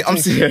 I'm and seeing.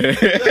 everything. You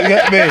You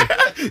get me?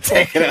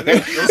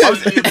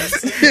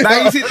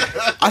 Nah, you see,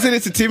 I said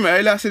it to Tim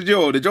earlier. I said,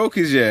 yo, the joke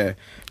is, yeah,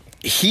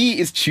 he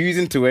is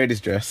choosing to wear this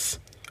dress.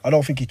 I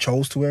don't think he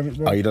chose to wear it,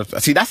 bro. Oh, you don't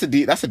see? That's a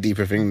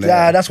deeper thing. There.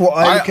 Yeah, that's what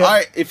I look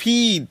at. If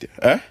he,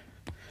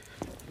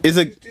 is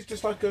a, It's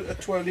just like a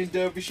twirling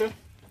dervisher.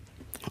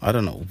 I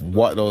don't know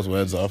what those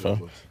words are,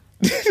 fam.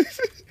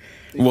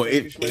 Well,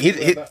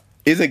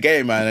 is a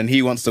gay man and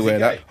he wants to wear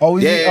that. Oh,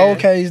 is he? Oh,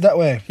 okay, he's that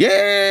way.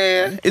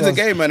 Yeah. He's a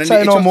gay man and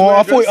Say he no wants to more. wear a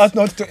I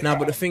thought. dress. No,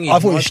 but the thing is, I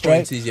thought my he was straight.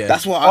 point is, yeah.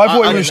 That's what I thought he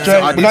was didn't straight, say-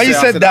 I but didn't now you say-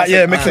 I said that,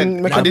 yeah, I making- said-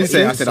 making I didn't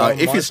say. I sense. said, So if my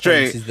he's point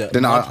straight, is that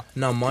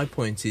then my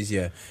point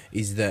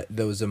is that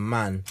there was a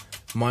man,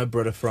 my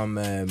brother from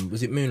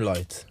was it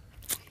Moonlight?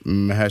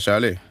 Mahershala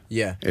Ali.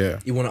 Yeah. Yeah.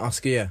 He won an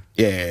Oscar, yeah.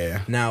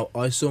 Yeah. Now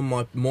I saw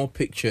more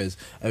pictures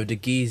of the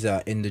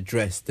geezer in the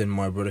dress than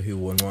my brother who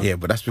won one. Yeah,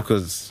 but that's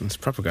because it's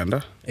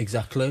propaganda.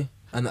 Exactly.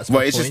 And that's Well,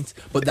 my it's point.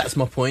 But that's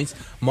my point.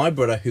 My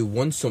brother who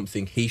won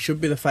something, he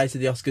should be the face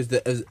of the Oscars,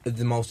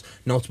 the most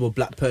notable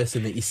black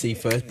person that you see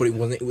first, but it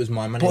wasn't. It was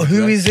my man. But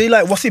who is he?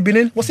 Like, what's he been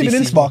in? What's he This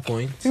been in, is my Spark?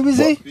 point. Who is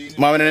he?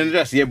 My man in the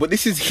dress. Yeah, but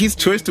this is his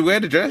choice to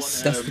wear the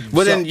dress. That's-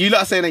 But then so- you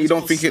lot are saying that you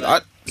don't think it.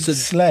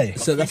 Slay.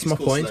 So that's my it's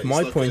called point. Slay. My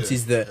It's like point a-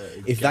 is that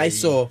if gay- they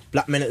saw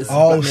black men at the,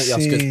 Oh, black men at the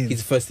Oscars, see. he's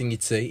the first thing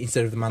you'd see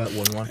instead of the man that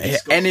won one. Yeah,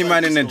 any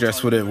man in a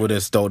dress would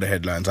have stole the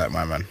headlines like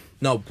my man.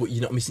 No, but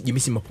you're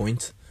missing my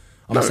point.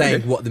 I'm Not saying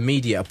really. what the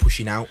media are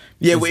pushing out.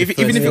 Yeah, is but the even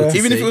first if thing to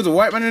even if see. it was a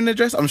white man in a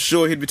dress, I'm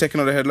sure he'd be taking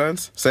all the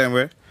headlines. Same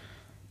way.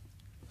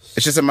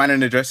 It's just a man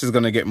in a dress is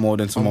gonna get more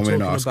than I'm someone winning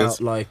the talking Oscars.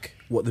 about like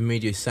what the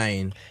media is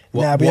saying.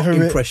 Nah, What, but you what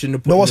haven't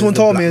impression? No, what someone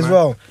told me as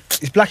well.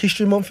 It's Black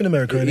History Month in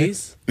America, It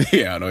isn't it? is.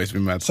 Yeah, I know it's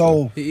been mad.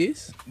 So, It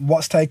is.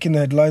 what's taking the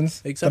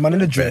headlines? Exactly. The man in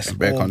the dress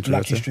Bare or Black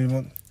controversy. History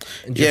Month?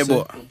 And Yeah, just,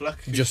 but Well, Black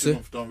Just History it.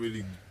 Month don't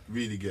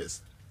really get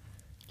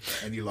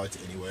any light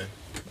anywhere.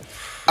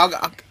 I, You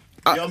know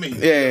what I mean?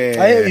 yeah,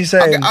 I hear what you're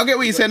saying. I get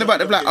what you're saying about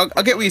the black.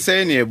 I get what you're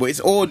saying here, but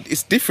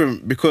it's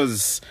different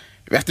because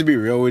we have to be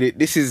real with it.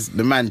 This is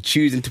the man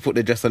choosing to put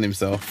the dress on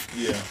himself.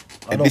 Yeah.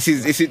 And this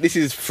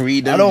is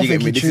freedom. I don't you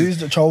get think me? he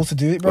This is- chose to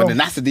do it, bro. Well, then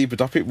that's a deeper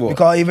topic, but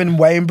Because even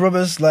Wayne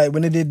Brothers, like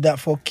when they did that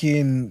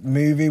fucking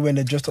movie when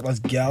they dressed up as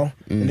gal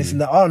and this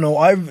and that, I don't know.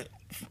 I've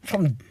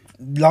from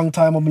long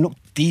time I've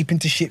looked deep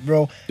into shit,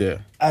 bro. Yeah.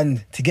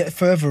 And to get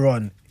further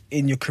on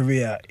in your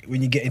career,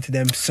 when you get into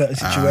them certain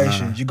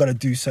situations, you gotta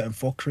do certain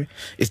fuckery.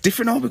 it's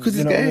different now because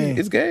You it's know what I gay. mean?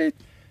 It's gay.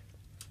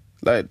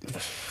 Like,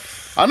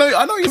 I know you're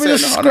Can we saying.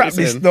 just that, I know scrap what this?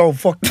 you're saying. No,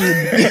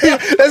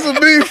 fucking. Let's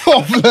move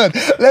on, man.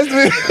 Let's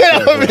move. You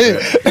know what I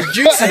mean?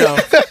 Juicy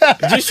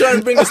now. Just trying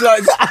to bring us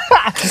like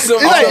some.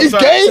 He's like, he's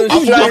gay. some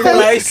He's flag gay.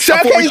 race.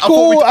 Shaq ain't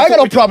cool. I ain't got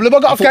no problem. I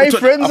got gay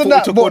friends and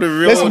that. But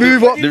let's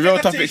move on. The real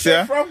topics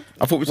here.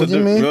 I thought we What took do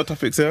you the mean? real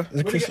topics here.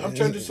 I'm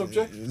changing the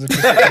subject.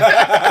 It's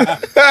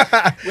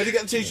Where did you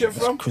get the t-shirt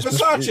from? a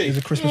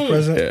Versace. Christmas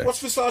present. Yeah.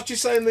 What's Versace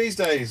saying these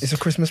days? It's a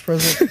Christmas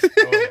present.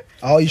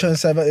 Oh, you trying to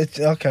say about it?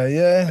 Okay,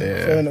 yeah.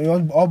 Fair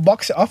enough. I'll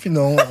box it off, you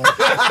know.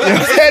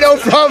 Yeah, no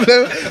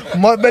problem.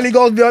 My belly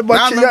goes behind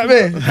my chin, you know what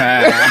I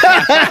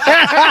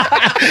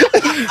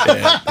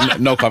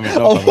mean? No comment.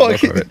 Oh, No comment.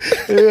 fuck it.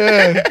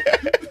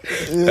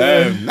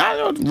 Yeah.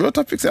 No, real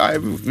topics.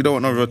 Alright, we don't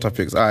want no real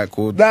topics. All right,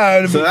 cool.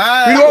 Nah, So, we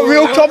want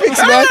real topics,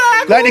 man.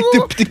 Like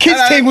the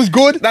kids thing was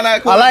good. Cool.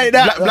 I like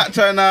that. Black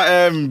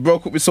China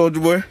broke up with Soldier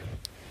Boy.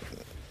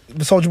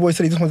 The Soldier Boy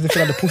said he just wanted to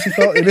feel like the pussy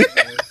felt, innit?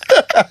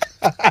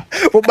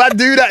 But man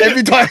do that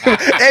every time.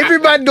 Every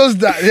man does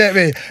that, you know what I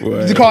mean?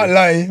 Word. You can't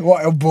lie.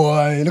 What a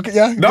boy. Look at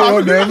you. No,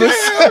 You're nervous.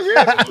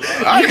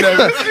 I'm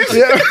nervous.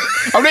 Yeah.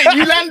 I'm letting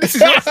you land. This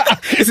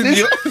is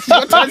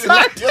your time to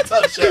land. Your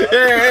time, shut up.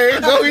 Yeah,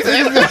 go with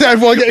it.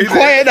 Everyone getting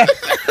quiet now.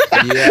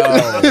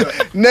 Yo.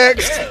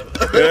 Next.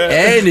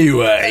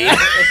 Anyway,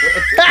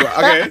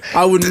 Okay.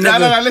 I would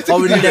never. let's I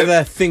would take it.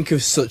 never think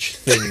of such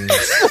things.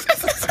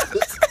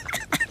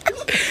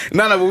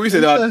 No, but we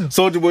said that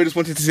Soldier Boy just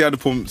wanted to see how the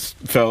pumps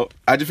felt.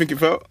 How do you think it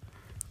felt?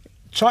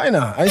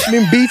 China. Ain't she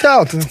been beat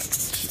out?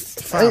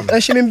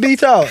 Ain't she been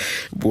beat out?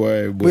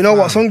 Boy. But you know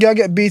what? Some girl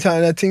get beat out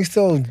and that thing's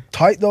still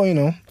tight though, you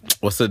know?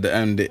 What's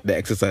the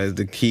exercise,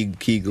 the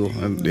Kegel?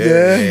 And,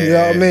 Yeah, you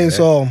know what I mean?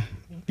 So,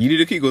 You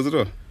do the Kegels as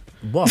well?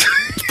 What?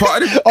 It's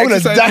part of the I'm gonna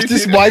exercise dash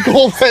this routine. mic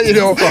over, you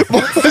know?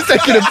 He's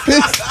taking a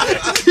piss.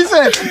 He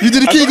said, you do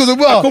the Kegels as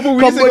well. a couple Come,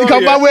 weeks when you ago,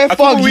 come yeah. back, wear A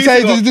couple fog. You weeks say,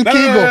 ago. you do No,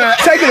 Kegel. no.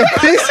 Taking a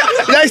piss?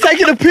 Yeah, he's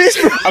taking a piss,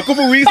 bro. A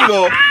couple weeks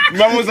ago,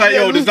 man was like,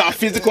 yo, there's not a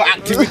physical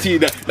activity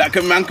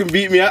that man can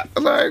beat me at. I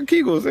was like,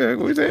 Kegels, yeah,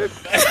 what you saying?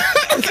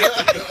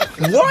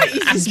 Why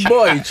is this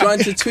boy trying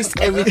to twist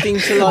everything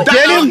to like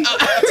Get him.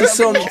 to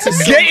some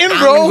Get him,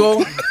 bro. angle?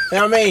 You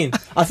know what I mean?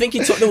 I think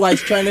he took the weight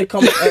trying to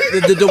come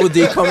the double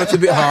D comment a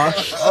bit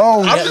harsh.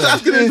 Oh, I'm just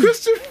asking a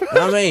question. You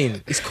know what I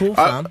mean? It's cool,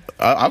 fam.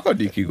 I've got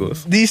D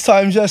Kegels. these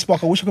times, yeah,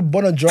 Spock, I wish I could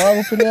burn a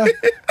drive up in there.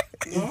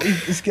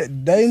 It's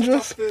getting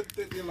dangerous. The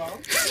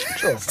alarm.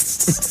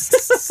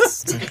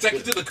 Take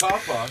it to the car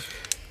park.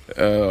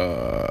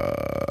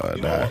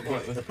 You know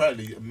what?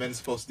 Apparently, men's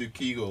supposed to do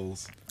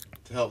Kegels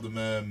to help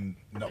them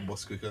not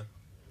bust quicker.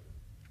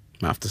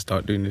 I have to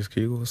start doing this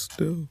Kegels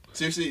still.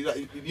 Seriously,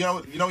 like, you know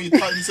when you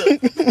tighten yourself.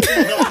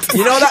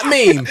 You know that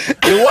meme?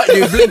 The what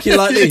dude blinking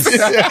like this?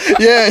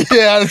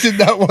 Yeah, I did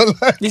that one.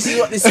 This is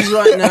what this is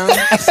right now.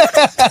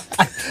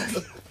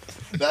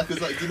 That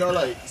because like you know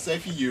like say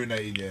if you're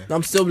urinating, yeah.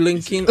 I'm still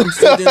blinking. I'm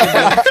still doing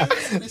the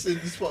blink. Listen,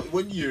 this is what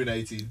when you're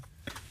urinating,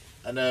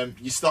 and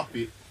you stop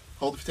it,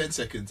 hold it for 10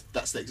 seconds.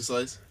 That's the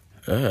exercise.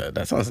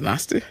 That sounds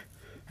nasty.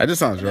 That just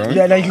sounds wrong.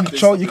 Yeah, then you can There's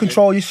control. something You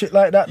control your shit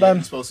like that, Yeah, man.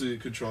 you're supposed to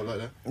control it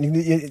like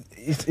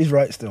that. He's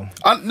right still.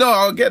 No,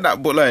 I'll get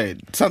that, but like,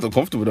 it sounds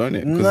uncomfortable, don't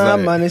it? 'Cause, Nah,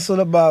 like, man, it's all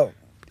about.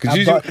 'cause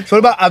usually- It's all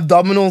about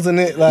abdominals, isn't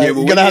it? Like, Yeah, but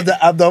you're when gonna you- have the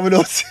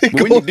abdominals.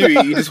 But when you do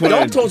it, you just want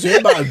Don't talk to me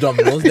about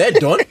abdominals. They're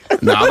done.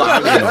 Nah, I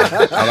got abs, you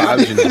know. I got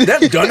abs, you know.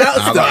 They're done out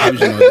I got abs,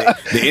 you know.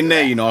 They're in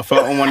there, you know. I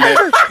felt one day.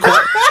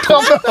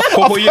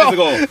 Couple years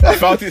ago, I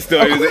felt it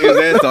still. It was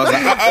there, so I was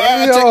like,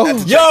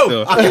 check Yo,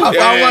 still. I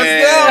found one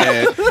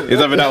still. Is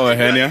that that or a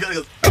hernia?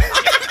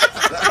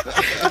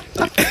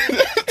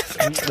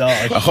 No, I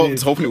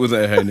was hoping it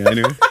wasn't a hernia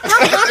anyway.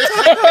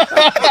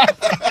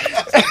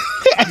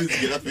 You need to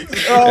get that fixed.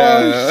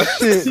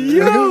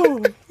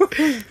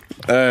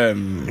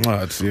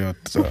 shit.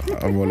 So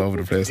I'm all over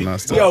the place now.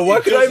 Still. Yo, why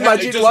could I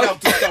imagine? It does Why, help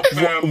to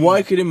stop,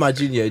 why could I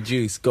imagine? Yeah,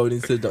 Juice going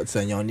into the doctor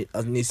saying, "Yo, I need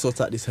to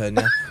sort out this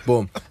hernia."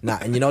 Boom. Nah,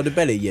 and you know the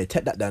belly. Yeah,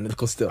 take that down.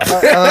 It'll still.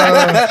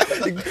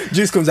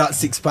 Juice comes out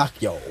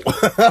 6-pack. Yo,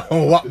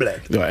 what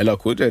black? Yo, LL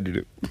Cool J did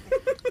it.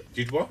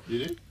 Did what? You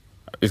did?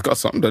 It's got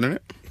something done in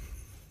it.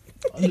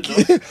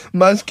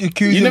 Man's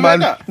accusing You never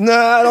man. had that?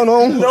 Nah, I don't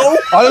know. No.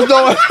 I just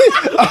don't.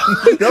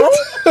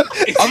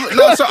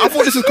 No, so I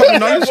thought this was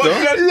common knowledge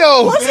though.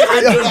 Yo,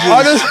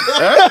 I just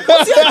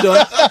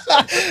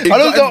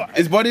don't.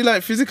 Is body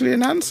like physically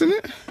enhancing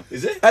it?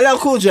 Is it? LL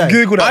Cool J.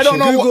 Google that. I don't shit.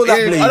 know Google what. that,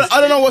 yeah, please. I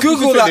don't know what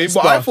Google specifically, that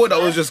but I stuff. thought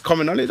that was just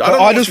common knowledge. I don't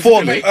know just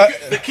what thought.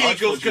 specifically. The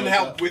Kegels can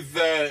help with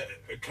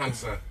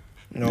cancer.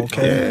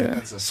 Okay.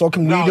 Yeah. So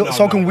can weed.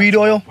 So can weed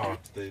oil.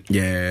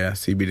 Yeah,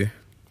 CBD.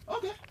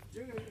 Okay.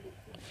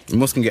 You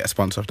must can get a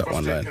sponsor off that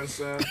one line.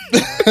 Cancer.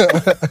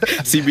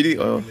 CBD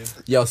oil.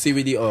 Yo,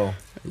 CBD oil.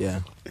 Yeah.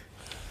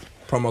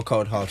 Promo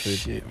code Hartford.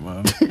 Shit,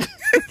 man. If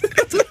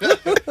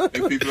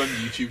people on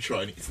YouTube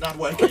trying it, it's not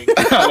working.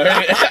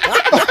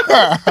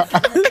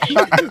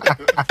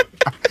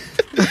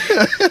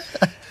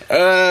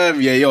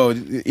 Yeah, yo,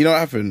 you know what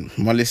happened?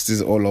 My list is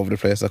all over the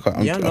place. I can't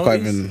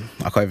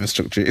even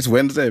structure it. It's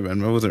Wednesday,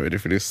 man. I wasn't ready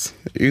for this.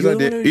 Whose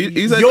idea?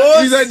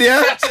 Whose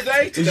idea?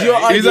 Saturday Is your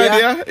Whose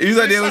idea? idea? Whose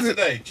idea was it?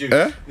 Saturday, Juice.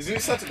 Huh? Isn't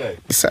it Saturday?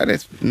 It's Saturday.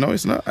 No,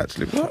 it's not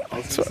actually. What? I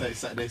was going to say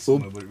Saturday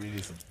summer, but it really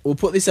isn't. We'll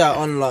put this out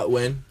on like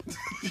when?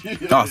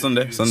 Oh,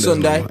 Sunday.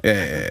 Sunday?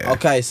 Yeah.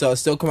 Okay, so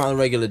it's still come out on a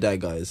regular day,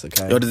 guys.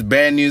 Okay. Yo, there's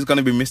bare news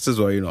gonna be missed as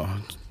well. You know.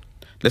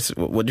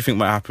 What do you think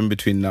might happen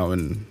between now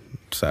and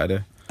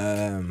Saturday?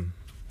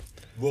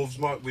 Wolves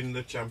might win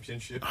the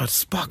championship. Oh,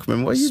 Spock,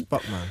 man. What are you?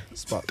 Spock, man.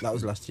 Spock. That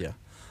was last year.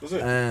 Was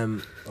it?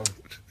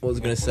 What was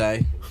I gonna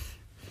say?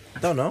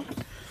 Don't know.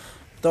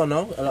 Can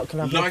I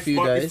have a Life few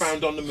might days? be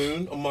found on the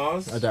moon, on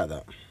Mars. I doubt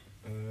that.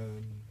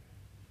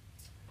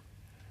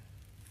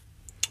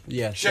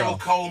 Yeah. Cheryl So,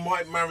 Cole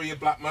might marry a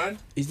black man.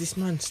 is this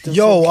man still?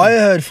 Yo, talking? I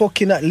heard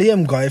fucking that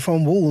Liam guy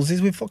from Wolves.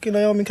 He's with fucking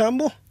Naomi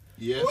Campbell.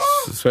 Yes.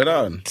 Swear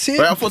down. See,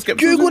 Wait, I thought Skepta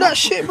Google was that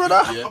shit,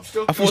 brother. Yeah. I'm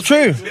still I thought- It's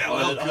true.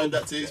 I heard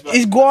that too. It's about-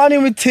 He's going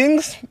in with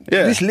things.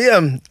 Yeah. This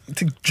Liam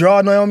to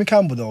draw Naomi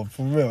Campbell though,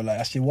 for real. Like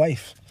that's your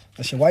wife.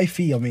 That's your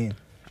wifey. I mean,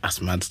 That's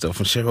mad stuff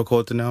from Cheryl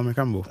Cole to Naomi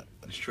Campbell.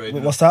 straight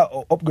what's that?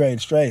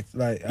 Upgrade straight.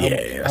 Like how,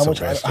 Yeah, that's how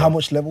much? upgrade How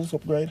much levels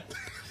upgrade?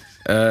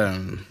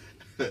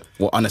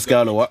 What on a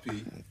scale or what?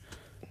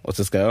 What's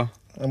the scale?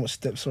 How much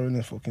steps are in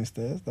the fucking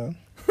stairs, Dan?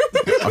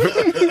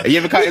 You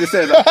ever counted the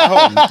stairs at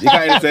home? You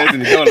counted the stairs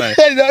and you go like.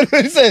 That's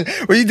what I'm saying.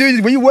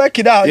 When you work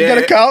it out, you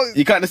gotta count.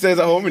 You count the stairs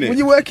at home, innit? When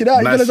you work it out,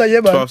 you gotta say, yeah,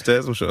 man. 12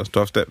 stairs, I'm sure.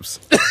 12 steps.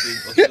 I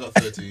think I got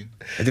 13.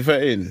 Is it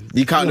 13?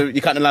 You count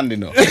the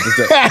landing though. You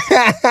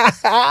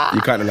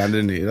count the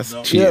landing, innit? That's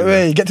cheating. Yeah, man.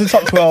 wait, get to the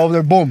top 12,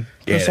 then boom.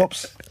 Press Yeah.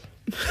 ups.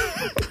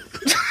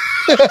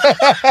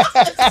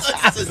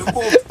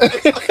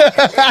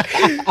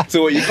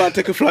 So what, you can't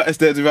take a flight of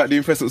stairs without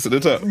doing press ups at the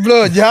top?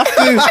 Blood, you have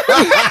to.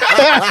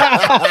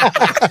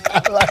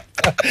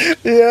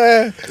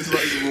 Yeah. It's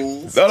like the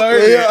rules. No, no,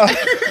 Yeah.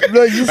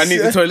 Blood, you I need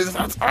the toilet.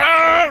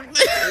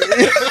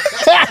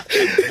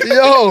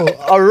 Yo,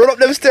 I run up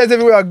them stairs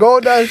everywhere I go,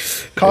 Dan.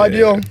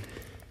 Cardio.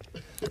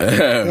 You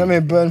know what I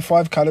mean? Burn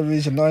 5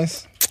 calories, you're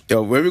nice.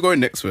 Yo, where are we going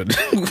next, man?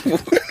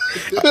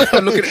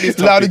 I'm looking at these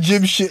Loud topics.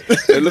 gym shit.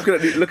 Looking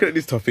at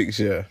these topics,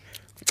 yeah.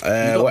 You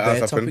got What bare else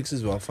happened? topics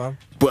as well, fam.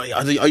 But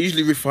I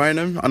usually refine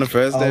them on a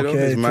Thursday, though. Okay,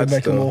 It's to mad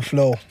make them stuff. more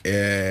flow.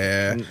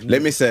 Yeah.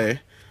 Let me say,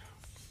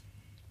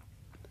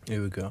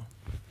 Here we go.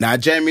 now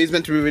Jamie's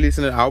meant to be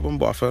releasing an album,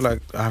 but I feel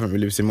like I haven't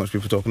really seen much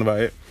people talking about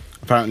it.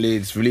 Apparently,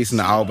 it's releasing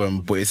the album,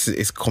 but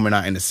it's coming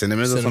out in the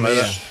cinemas or something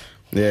like that.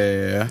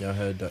 Yeah. Yeah, I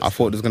heard that. I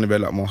thought there's gonna be a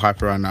lot more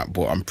hype around that,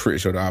 but I'm pretty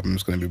sure the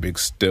album's gonna be big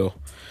still.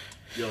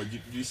 Yo, do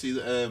you see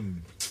the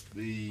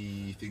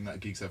thing that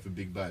gigs have for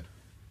Big Bad?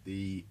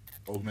 The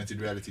augmented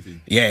reality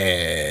thing?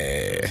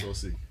 Yeah. So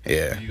sick.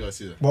 Yeah. Did you guys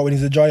see that? What when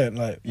he's a giant,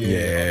 like?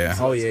 Yeah.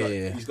 Oh, He's yeah, got-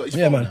 yeah. He's got his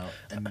Yeah, phone man. out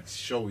and it's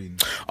showing.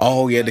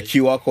 Oh yeah, the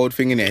QR code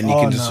thing in it, and you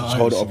Oh, can just no,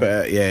 hold it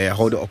I up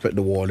hold it up at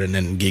the wall, and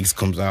then gigs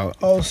comes out.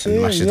 Oh, and see,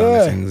 mashes yeah. on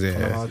the things.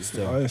 Yeah. Hard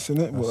still. I ain't seen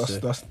it, but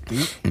that's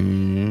deep.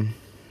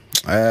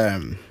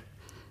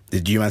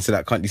 Did you man see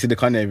that? You see the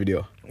Kanye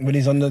video? When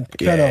he's on the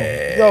piano.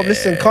 Yeah. Yo,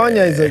 listen,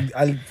 Kanye is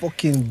a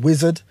fucking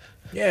wizard.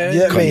 Yeah.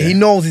 Yeah, Kanye. mate, he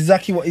knows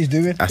exactly what he's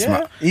doing. That's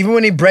Yeah. my. Even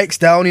when he breaks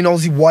down, he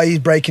knows why he's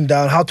breaking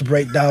down, how to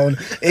break down.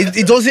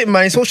 He does it,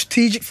 man. It's so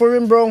strategic for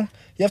him, bro.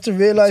 You have to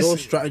realize. It's all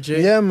strategy.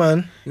 Yeah,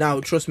 man. Now,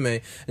 trust me,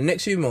 in the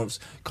next few months,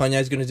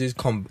 Kanye's going to do his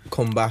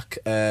comeback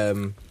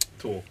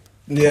Tour.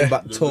 Yeah.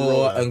 comeback The tour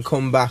rollout. and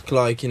come back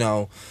like, you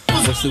know,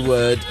 what's the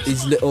word?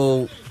 His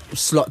little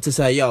slot to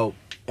say, yo,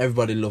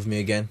 everybody love me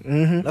again.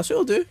 Mm-hmm. That's what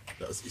he'll do.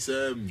 It's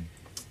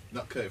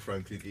not Kurt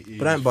Franklin.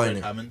 But I ain't buying Fred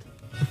it. Hammond.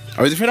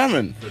 Oh, is it Fred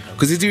Hammond?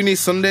 Because he's doing these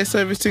Sunday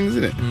service things,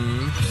 isn't it?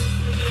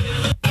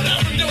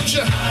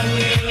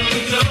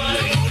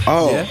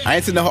 Oh, Yeah. I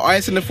ain't seen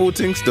the full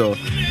thing still.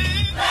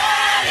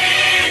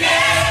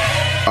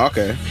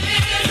 Okay.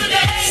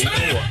 You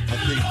know what? I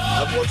think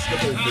I've watched the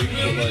whole thing,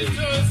 but like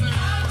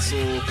I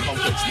saw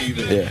Complex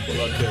Steven, Yeah. but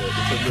like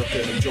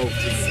the joke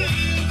thing.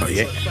 Oh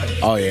yeah.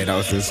 Oh yeah, that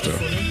was this stuff.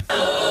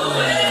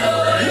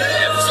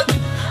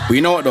 But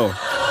you know what though?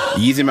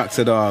 Yeezy Max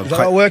said, Is that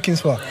our working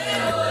spot?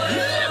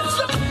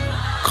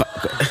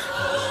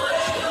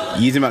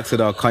 Yeezy Max said,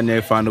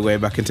 Kanye found a way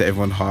back into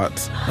everyone's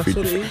hearts through,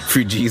 what it is.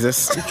 through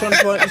Jesus. He's trying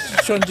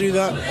to do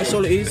that. That's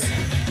all it is.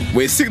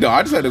 But it's sick though.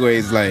 I just like the way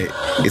he's like,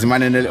 he's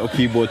manning a little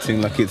keyboard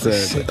thing like it's a,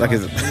 Sick, like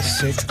man. it's, He's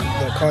sick.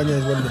 Like, Kanye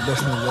is one of the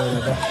best in the world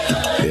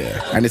ever.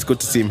 yeah. And it's good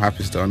to see him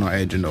happy still. I'm not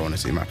aging, don't want to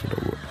see him happy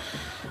though.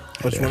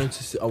 I just wanted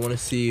to. I want to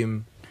see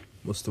him.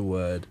 What's the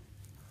word?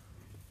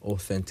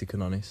 Authentic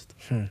and honest.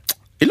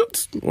 He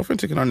looked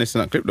authentic and honest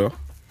in that clip though.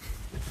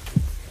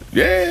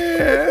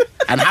 Yeah.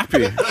 And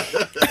happy.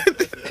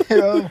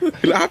 Yo, He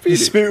looked happy.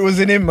 his spirit was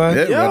in him, man.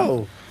 Yeah.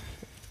 Yo,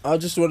 I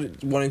just want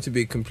him to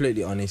be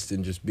completely honest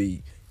and just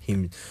be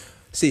him.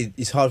 See,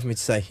 it's hard for me to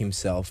say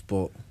himself,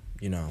 but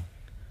you know,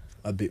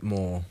 a bit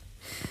more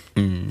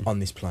on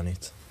this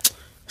planet.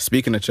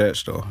 Speaking of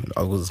church though,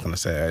 I was just gonna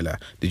say earlier,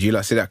 did you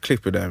like see that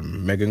clip of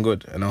Megan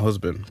Good and her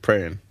husband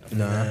praying?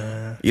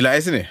 Nah. You like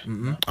isn't it?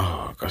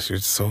 Oh gosh,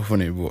 it's so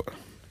funny, but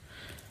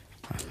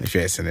if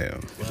you ain't seen it,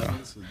 What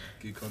happens?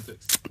 Give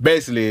context.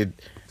 basically,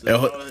 So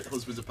her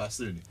husband's a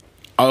pastor, isn't he?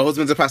 our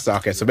husband's a pastor.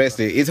 Okay, so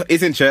basically,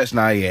 he's in church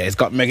now. Yeah, he's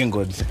got Megan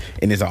Good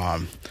in his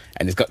arm,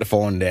 and he's got the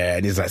phone there,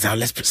 and he's like, so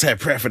let's say a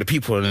prayer for the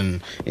people,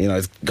 and you know,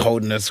 he's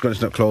holding her,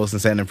 scrunching up close,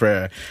 and saying a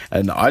prayer.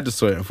 And I just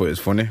saw it and thought it was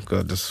funny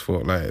because I just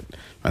thought like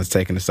man's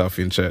taking a selfie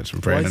in church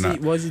and praying and that.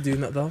 Why is he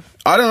doing that though?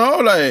 I don't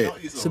know,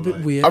 like. It's a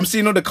bit weird. I'm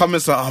seeing all the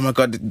comments like, oh my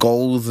god, the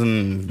goals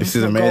and this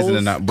is not amazing goals.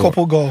 and that. But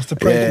Couple goals to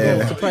pray Yeah.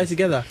 together. To pray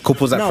together.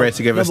 Couples that pray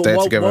together, but stay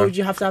why, together. Why would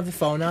you have to have the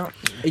phone out?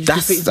 It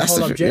just defeats the that's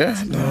whole the object.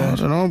 yeah. No, I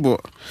don't know,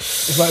 but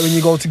It's like when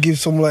you go to give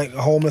some like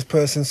a homeless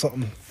person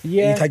something.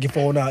 Yeah. You take your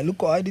phone out.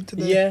 Look what I did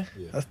today. Yeah.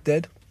 That's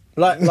dead.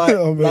 Like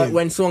Oh, man. like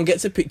when someone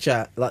gets a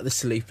picture, like they're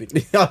sleeping.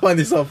 I find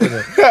this so funny.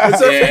 When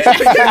someone gets a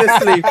picture and they're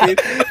sleeping,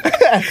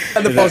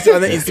 and they post it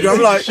on their Instagram,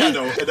 I'm like,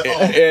 Shadow.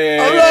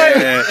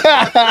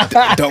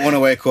 don't want to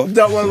wake up.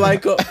 don't want to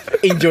wake up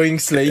enjoying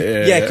sleep.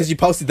 Yeah. Yeah, because you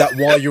posted that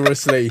while you were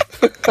asleep.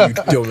 You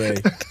dummy.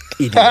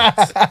 Idiot.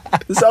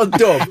 It's so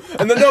dumb.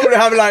 And then nobody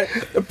have like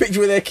a picture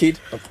with their kid.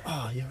 Like,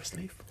 oh, you're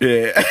asleep.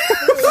 Yeah,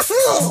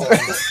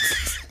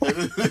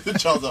 The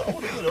child's like, I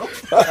want to get up.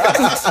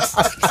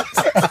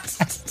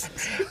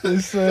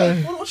 It's, I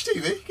want to watch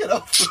TV. Get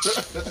up.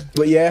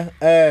 But yeah,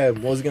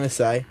 what was I going to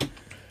say?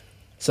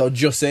 So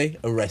Jussie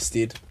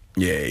arrested.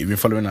 yeah. You've been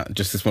following that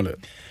just this morning.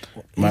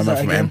 My Who's man that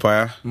from again?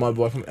 Empire. My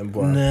boy from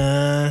Empire.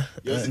 nah.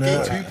 Yo, is it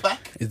nah. game 2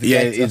 pack? Is the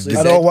Yeah, gate- it's that's I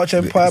what don't watch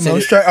Empire, man.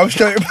 I'm straight.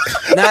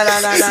 No.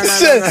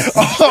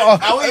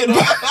 How are you?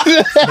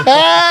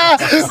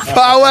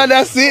 Power,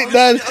 that's it,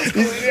 man.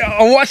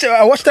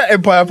 I watched that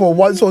Empire for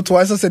once or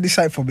twice. I said this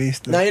ain't for me.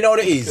 Still. Now you know what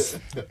it is.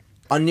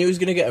 I knew he was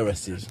gonna get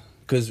arrested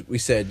because we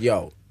said,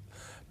 "Yo,"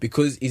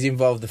 because he's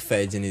involved the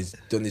feds and he's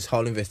done this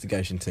whole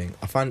investigation thing.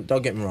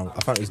 Don't get me wrong,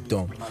 I found it was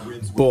dumb,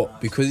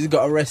 but because he's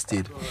got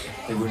arrested,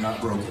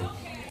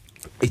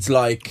 it's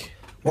like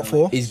What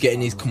for? he's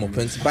getting his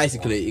comeuppance.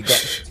 Basically,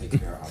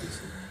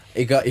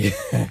 he got.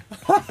 Yeah.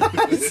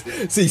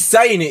 See,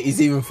 saying it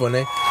is even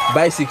funny.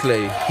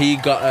 Basically, he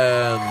got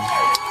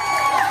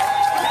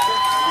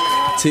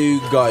two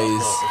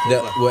guys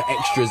that were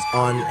extras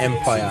on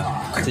Empire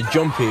to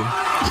jump him,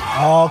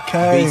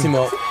 Okay. beat him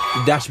up,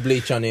 dash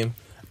bleach on him,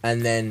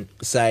 and then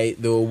say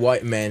there were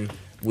white men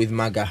with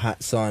MAGA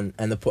hats on,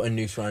 and they put a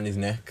noose around his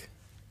neck.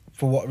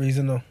 For what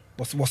reason though?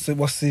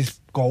 What's his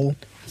goal?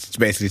 It's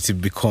basically to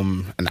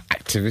become an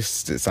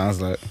activist. It sounds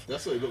like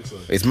That's what it looks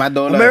like. it's mad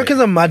though. Like, Americans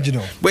are mad, you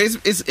know. but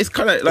it's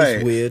kind of like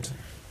It's weird.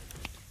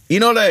 you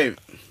know, like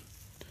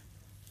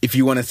if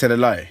you want to tell a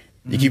lie,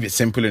 you keep it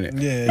simple in it.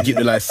 Yeah, you keep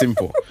the lie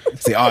simple.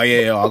 Say, oh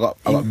yeah, I got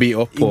beat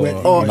up. he Or,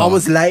 went- Oh, you know. I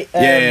was late.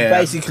 Yeah.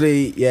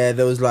 Basically, yeah,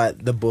 there was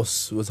like the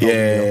bus was holding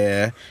me up.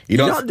 Yeah, You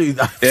don't do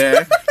that.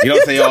 Yeah, you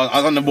don't say, "Oh, I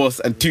was on the bus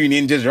and two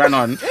ninjas ran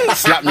on,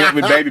 slapped me up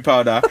with baby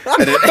powder."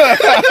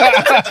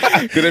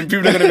 Because then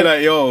people are gonna be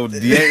like, "Yo,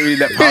 you ain't really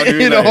that powder.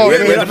 You Like, know,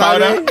 where's the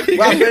powder?"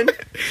 What happened?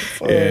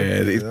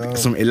 Yeah,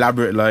 some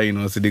elaborate lie, you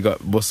know. So they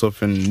got bust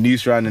up and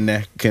noose around the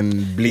neck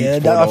and bleach. Yeah,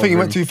 poured I think he over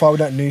went him. too far with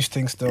that news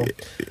thing. Still,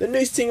 The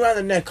noose thing around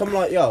the neck, I'm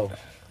like, yo,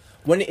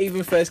 when it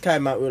even first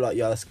came out, we were like,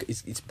 yo,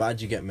 it's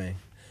bad, you get me?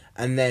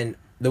 And then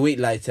the week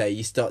later,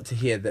 you start to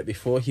hear that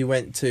before he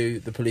went to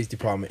the police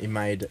department,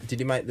 did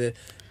he make the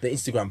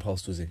Instagram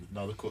post, was he?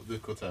 No, the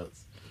cutouts.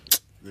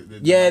 The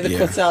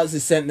Cutouts, they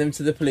sent them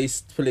to the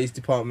police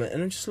department,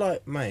 and I'm just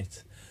like,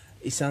 mate,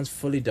 it sounds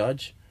fully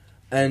dodge.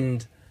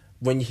 And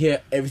when you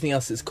hear everything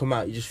else that's come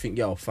out, you just think,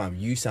 yo, fam,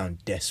 you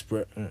sound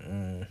desperate.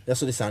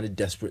 That's what it sounded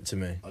desperate to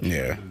me.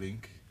 The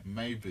link.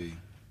 Maybe.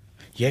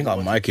 You ain't got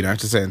a mic, you don't have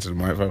to say into the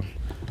microphone.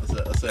 I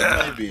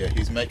said maybe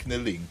he's making a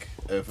link.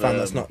 Fam,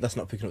 that's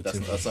not picking up. That's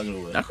not gonna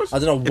work. I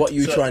don't know what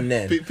you were trying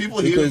then. People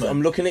hear because me, man.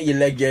 I'm looking at your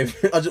leg, Gabe.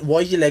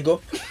 Why is your leg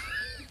up?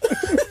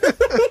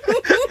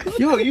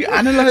 Yo, you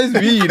analyse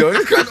me, you know.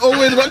 You can't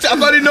always watch it. I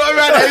got to know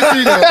around here,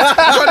 you know. I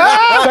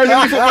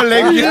got to put my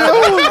leg, you know.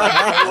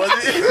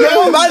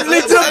 No, man's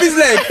lifted up his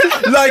leg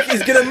like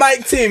it's gonna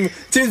make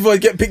Tim's voice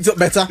get picked up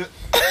better.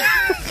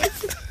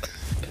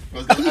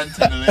 Was the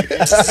antenna link?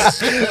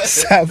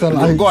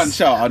 Satellite. Go on,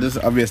 shout.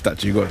 I'll be a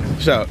statue. Go on,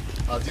 shout.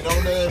 Do you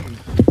know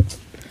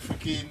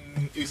fucking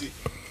was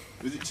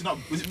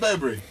it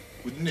Burberry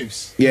with the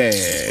noose?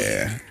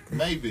 Yeah.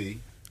 Maybe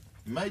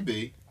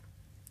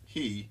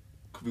he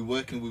could be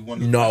working with one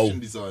of the No. fashion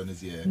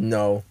designers. Yeah.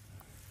 No.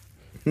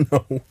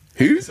 Who?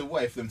 It's a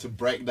way for them to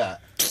break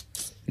that.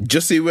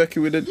 Just see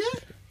working with it. Yeah.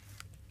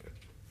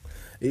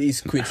 It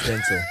is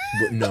coincidental,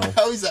 but no.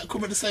 How is that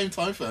coming at the same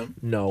time, fam?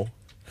 No.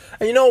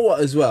 And you know what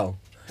as well?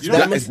 You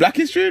know, It's Black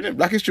History, isn't it?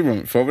 Black History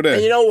Month for over there.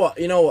 And you know what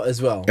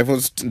as well?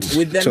 Everyone's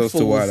With them chose to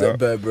fools wild at out.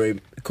 Burberry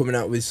coming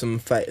out with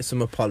some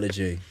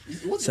apology.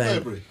 was it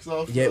saying- Burberry?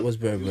 'Cause I Yeah, it was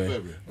thought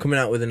Burberry. Coming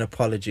out with an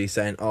apology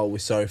saying, "Oh, we're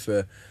sorry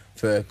for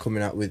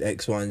coming out with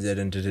X, Y, and Z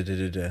and da da da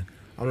da da."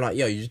 I'm like,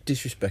 yo, you're just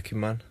disrespecting,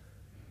 man.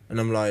 And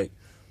I'm like,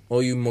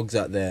 all you mugs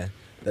out there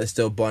that are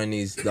still buying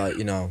these, like,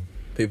 you know,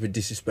 people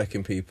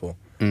disrespecting people.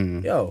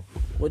 Yo,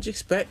 what do you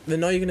expect? They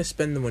know you're gonna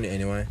spend the money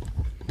anyway.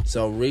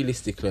 So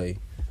realistically,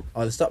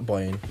 either stop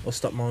buying or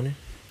stop moaning.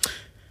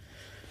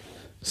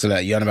 So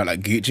like you're on about like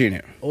Gucci,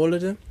 innit? All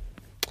of them.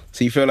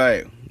 So you feel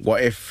like,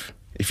 what if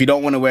you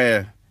don't want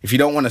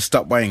to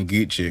stop buying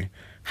Gucci,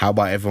 how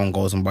about everyone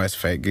goes and buys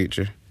fake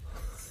Gucci?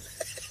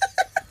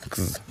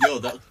 'Cause, Yo,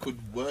 that could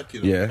work.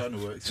 You know, yeah. kind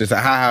of works. So it's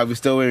like, haha, we're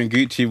still wearing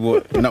Gucci,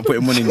 but we're not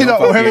putting money in You're your not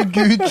pocket. wearing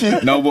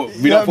Gucci. No, but we're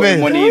You know not what I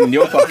putting mean? money in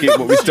your pocket,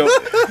 but we still.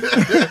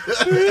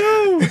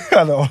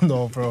 I don't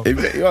know, bro. It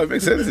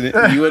makes sense,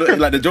 innit? You would,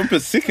 like the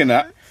jumper's sick in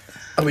that.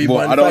 Are you But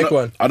buying I the don't fake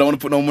wanna, one? I don't want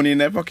to put no money in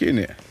their pocket,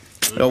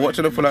 innit? Yo, what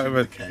should I pull out of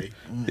it? Okay.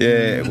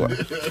 Yeah, what?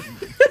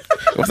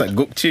 What's that,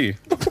 Gucci?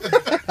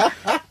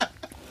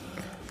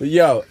 But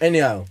yo,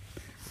 anyhow,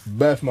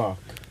 birthmark.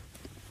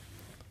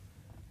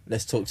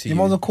 Let's talk to You you.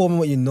 might as well call me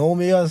what you know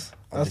me as. That's,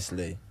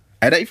 Honestly,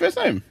 Hey, that your first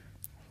name?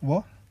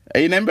 what?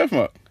 Hey, your name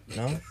Birthmark?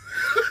 no.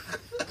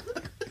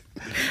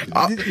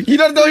 You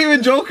don't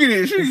even joking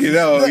it, you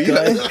know. You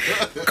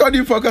can't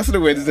do podcast on the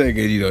Wednesday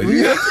again, you know.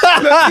 You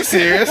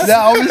serious? Yeah,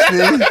 obviously.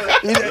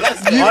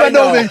 You I might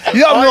know me.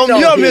 You don't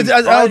know me him.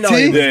 as I know LT.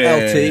 him. Yeah.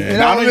 LT. You know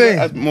Nah, what I I know mean?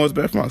 as Moore's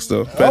Birthmark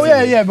still. Oh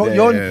yeah, but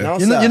you're No,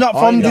 you're not sir.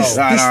 from I this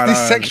know. Nah, this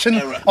nah. section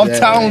of Yeah,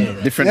 town.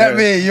 yeah. Different Yeah, era.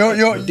 me.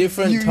 You're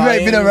Different You ain't been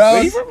times. Where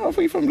around. you from? I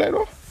thought you from Blake,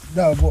 though.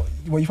 No, but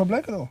were you from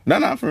Blake though? No,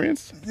 I'm from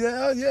Riens.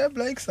 Yeah,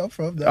 Blake's up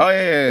from there. Oh,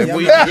 yeah. Yeah,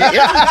 Well,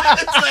 yeah.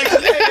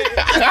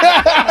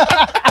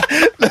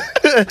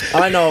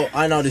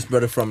 I know this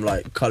brother from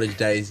like college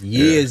days,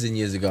 years and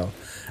years ago,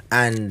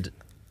 and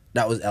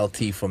that was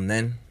LT from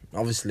then.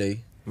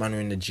 Obviously, man,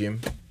 we're in the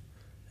gym.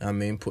 I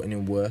mean, putting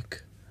in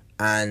work,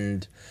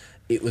 and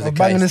it was I'm a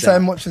banging the case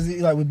same that, much as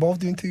like we're both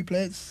doing 2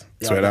 plates.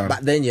 Swear down.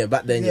 back then, Yeah,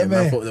 man,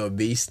 man. thought they were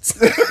beasts.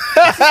 Man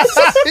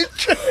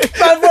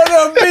thought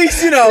they were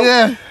beasts, you know.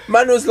 Yeah.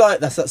 Man was like,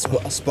 that's what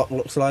Spock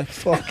looks like.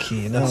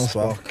 Fucking That's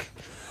hell, Spock.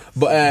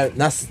 But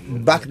that's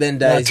back then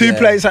days. 2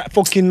 plates at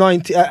fucking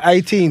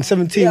 18,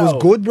 17 Yo, was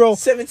good, bro.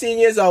 17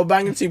 years old,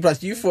 banging 2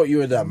 plus. You thought you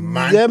were the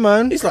man. Yeah,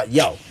 man. It's like,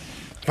 yo,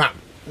 fam,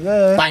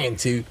 Yeah. banging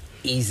 2,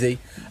 easy.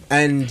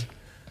 And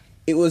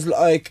it was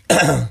like,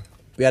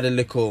 we had a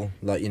little,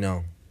 like, you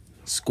know,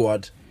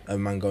 squad of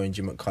man going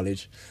gym at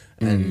college.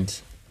 And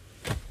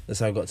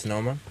that's how I got to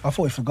know, man. I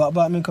thought he forgot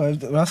about me because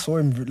when I saw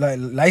him like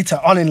later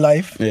on in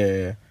life,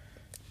 Yeah.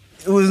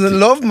 it was in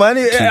love, man.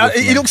 He man.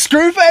 looked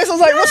screw face. I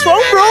was like, "What's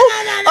wrong, bro?"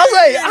 I was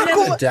like, "I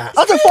that.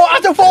 had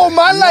to fall,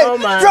 man. Like, No,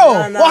 man.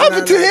 bro, No, what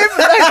happened to him?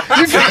 Like,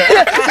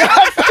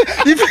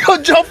 you think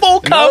on John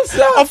full No, cab?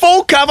 sir. A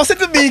full cab. I said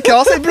to Mika,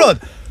 I said, "Blood,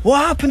 what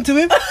happened to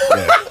him?"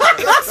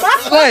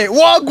 Like,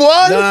 what, Nah,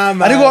 what?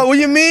 man. I didn't go, what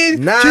you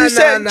mean? Nah, you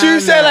said, nah, you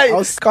said nah. like, I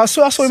was- 'cause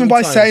I saw him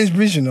by sometimes-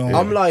 Sainsbury's, you know.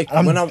 I'm like,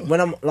 when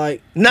I'm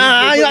like,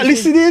 Nah, you're not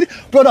listening,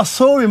 bro. I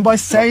saw him by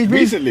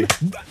Sainsbury's. Recently.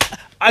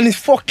 And he's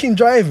fucking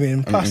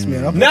driving past me.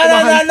 And I put No, my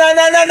hand-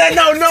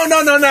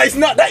 no, it's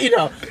not that, you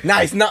know. No,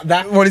 it's not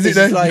that. What is it It's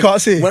then? just You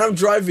can't see? When I'm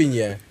driving,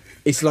 yeah,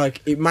 it's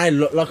like, it might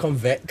look like I'm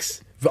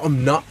vexed, but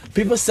I'm not.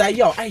 People say,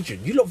 yo,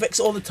 Adrian, you look vexed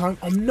all the time.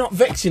 I'm not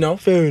vexed, you know.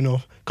 Fair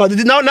enough. Cause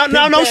now I'm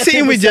Bare sitting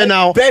people with say- you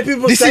now. bare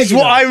people This say, is you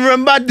what know. I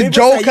remember. The People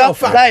say, Joker, yo,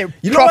 fam, like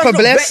you look proper like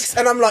you're bless. vexed,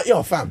 and I'm like,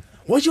 yo, fam,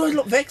 Why do you always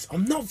look vexed?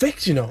 I'm not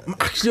vexed, you know. I'm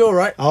actually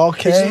alright.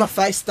 Okay. It's just my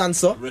face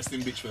stands up. Resting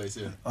bitch face,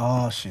 yeah.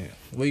 Oh shit.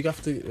 Well, you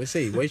have to, let's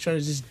see, why are you trying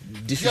to just Yeah,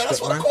 disrespect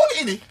that's what I man? call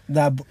it, innit?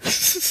 Nah,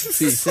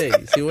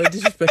 See, what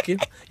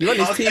disrespecting? You're on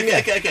his team, yeah.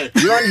 Okay.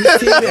 You're on his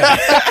team, yeah.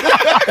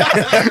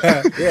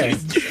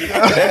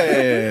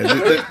 Yeah.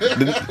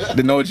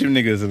 The no gym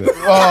niggas, isn't it?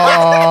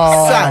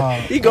 oh.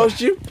 Sad. He goes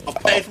to you. I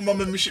paid for my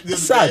membership the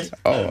other Sad. day.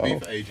 Oh. Been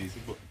for ages.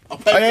 But I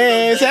paid Oh, for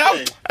yeah, it the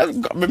other day.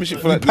 I've got membership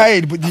for You like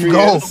paid, but you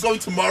go. I'm going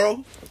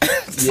tomorrow.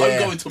 Yeah. I'm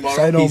going tomorrow.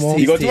 Say no more.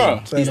 You go team.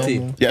 tomorrow? Say His no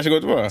team. more. You actually go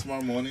tomorrow?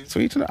 Tomorrow morning. So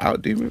you trying to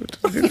outdo me?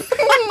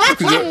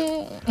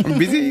 I'm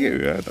busy. You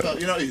get me? So,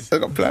 you know what it is? I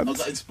got plans. I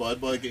got inspired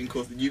by getting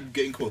cussed. You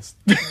getting cussed.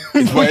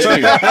 It's my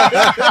nigga.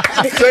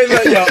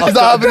 It's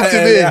not happening to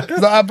me.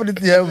 It's not happening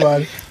to you,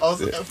 man. At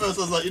first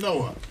I was like, you know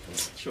what?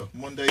 Sure,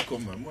 Monday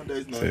come, man.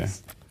 Monday's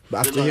nice. But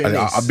after Like- hearing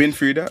I've this, been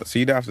through that, so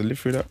you don't have to live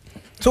through that.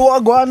 So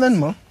what I go on then,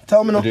 man?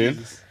 Tell me now.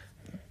 Dude.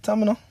 Tell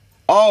me now.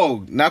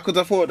 Oh, now because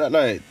I thought that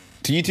like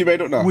to YouTube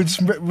made up now. We're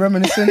just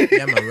reminiscing.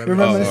 yeah, man, We're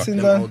reminiscing,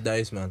 them man. old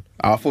days, man.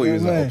 I thought he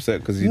was like, Man. upset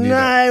because you knew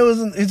that. Nah, it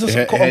wasn't. It's just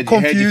He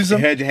confused he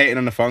him. heard you hating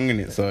on the phone in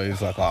it, so he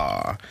was like,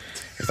 ah.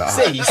 He's like,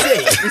 See, you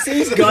see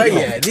this guy,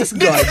 yeah. This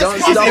guy don't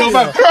stop. You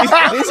know.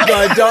 This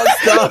guy don't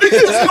stop.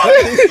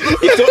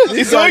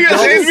 He saw you at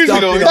Sainsbury's,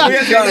 you know.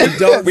 This guy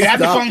don't We had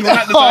the stop. phones on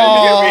at the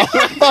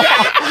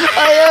time.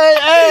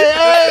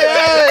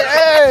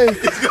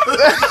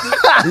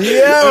 You get me?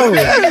 Yo,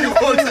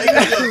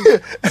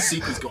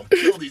 Secret's gonna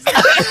kill these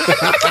guys.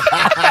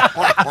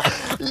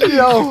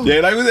 yo. Yeah,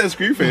 like with that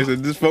screen face,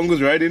 and this phone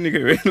goes right in. You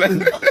get me? Like,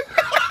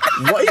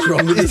 What is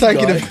wrong with He's this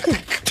taking guy?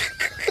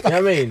 You know what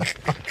I mean?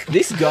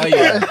 This guy,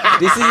 yeah.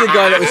 This is the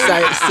guy that was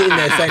sitting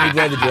there saying he'd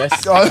wear the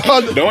dress.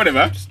 no one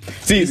ever.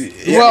 See,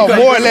 Well, This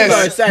more or guy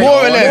less. saying- More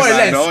or less. More or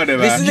less. No one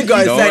ever. This is the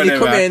guy No saying one he'd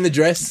come ever. here in the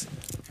dress.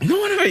 no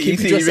one ever. You Keep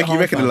see, your you dress at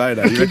reckon the home, lie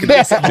now. You reckon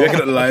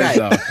the lies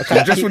now.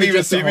 You just wouldn't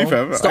even see me,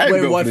 fam. Stop I ain't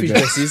wearing built for the wifey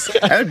dress. dresses.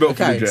 I ain't built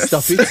for the Okay, dress.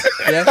 stop it.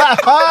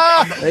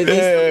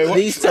 Yeah.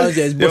 These times,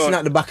 yeah, it's busting Yo.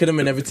 out the back of them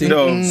and everything.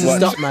 No,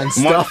 Stop, man.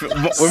 Stop.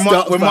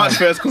 When March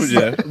first comes,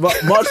 yeah,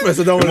 March 1st,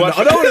 I don't want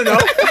to know.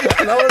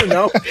 I don't want to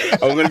know.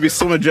 I'm gonna be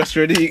summer dressed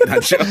ready.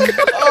 That joke.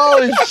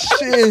 Oh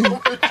shit.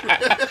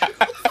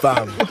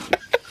 Fam.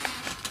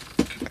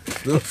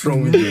 What's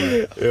wrong with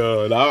you?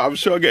 Yeah, nah, I'm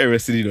sure I get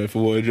arrested, you know,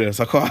 for wearing a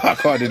dress. I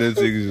can't do those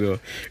things, you know.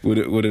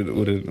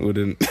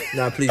 Wouldn't.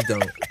 Nah, please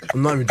don't.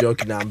 I'm not even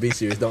joking now. I'm being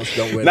serious. Don't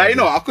wear Nah, that. you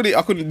know, I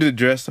couldn't do the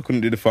dress. I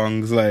couldn't do the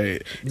thongs.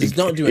 Like, Just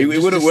don't do it. It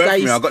Just wouldn't work for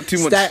stay- me. I got too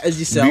much stay as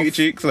yourself. beauty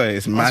cheeks. Like,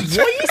 it's mad. What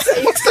are you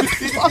saying?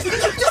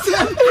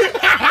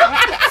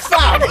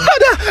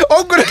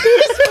 I'm gonna.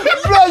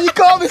 Bro, you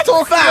can't be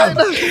talking like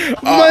that.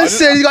 Man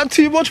said you got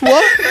too much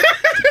what?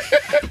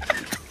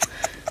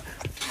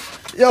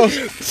 Yo,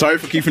 Sorry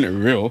for keeping it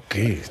real.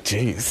 Okay,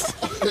 jeez.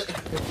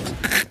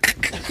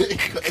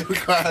 We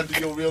can't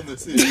handle your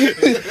realness here.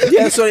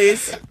 Yeah, that's what it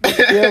is.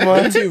 yeah,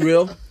 man. You're too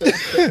real.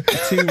 You're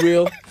too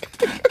real.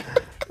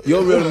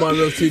 Your real and my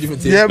real, two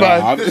different things. Yeah,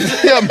 man. I'm,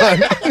 Yeah, man.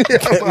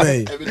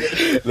 Get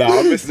me. nah,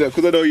 I missed it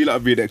because I know you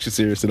like being extra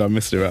serious, and I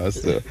missed it out.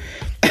 So.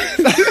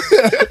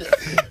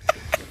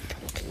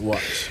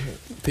 Watch.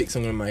 Pics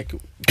I'm gonna make. Put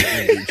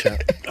in the group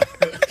chat.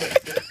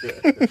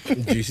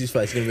 Juicy's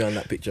face is gonna be on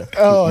that picture.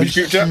 Oh, Which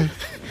group chat?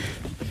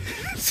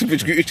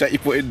 Which group chat you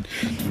put in?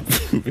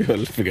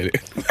 Forget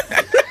it.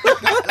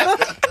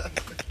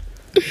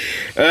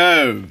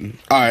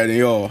 Alright,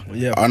 yo.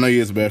 Yeah. I know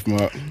you as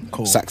Birthmark.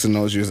 Cool. Saxon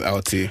knows you as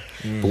LT.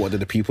 But what do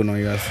the people know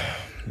you as?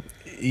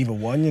 either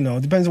one, you know.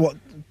 Depends on what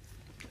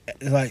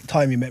like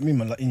time you met me in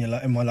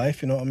my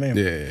life, you know what I mean?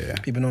 Yeah.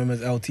 People know him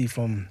as LT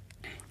from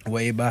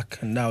way back,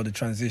 and now the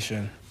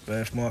transition,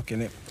 Birthmark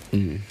in it.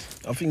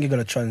 I think you're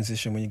gonna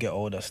transition when you get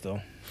older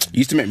still. You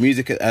used to make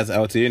music as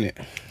LT,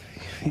 innit?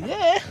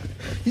 Yeah.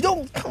 You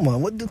don't come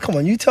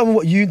on, you tell me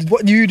what you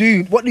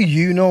do. What do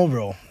you know,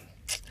 bro?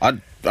 I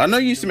know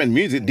you used to make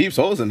music, Deep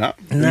Souls and that.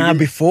 Nah,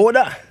 before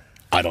that.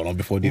 I don't know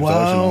before Deep Wow.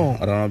 Souls, you know.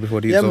 I don't know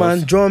before Deep Yeah, Souls.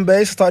 man, drum and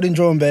bass, started in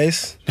drum and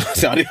bass.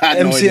 See, I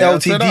had no idea.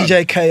 MCLT, So that-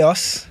 DJ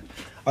Chaos.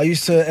 I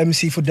used to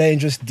MC for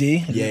Dangerous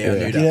D. Yeah, I knew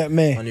that. You get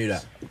me? I knew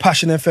that.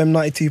 Passion FM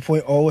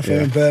 92.0 FM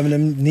Yeah. in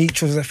Birmingham,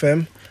 Neutrals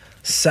FM.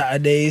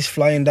 Saturdays,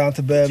 flying down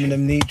to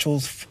Birmingham,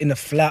 Neutrals in the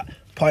flat,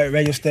 pirate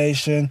radio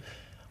station.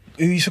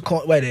 Who used to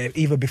call,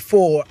 either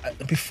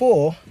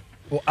before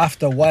or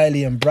after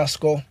Wiley and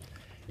Brasco.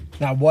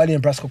 Now, Wiley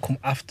and Brasco come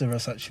after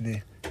us,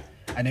 actually.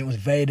 And it was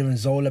Vader and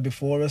Zola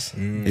before us.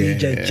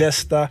 DJ Yeah.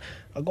 Jester.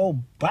 I go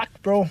back,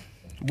 bro.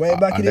 Way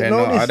back, you didn't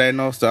know I this. didn't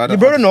know. So I Your don't-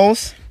 brother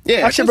knows. Yeah,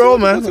 Actually, go bro,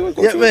 to it, man. go to it,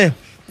 go Yeah, to man.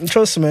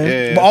 Trust me, man.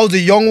 Yeah. But I was the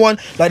young one.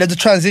 Like, there's a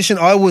transition.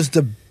 I was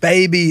the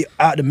baby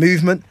at the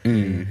movement.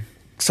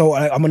 So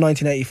I'm a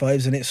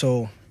 1985s in it.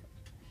 So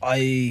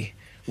I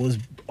was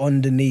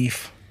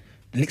underneath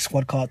Lick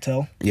Squad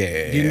Cartel.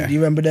 Yeah. Do you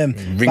remember them?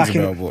 Rings Back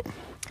a in- bell, but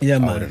Yeah, I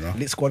man. wouldn't know.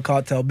 Lit Squad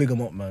Cartel, big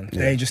 'em up, man. Yeah.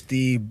 Dangerous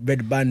D,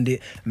 Red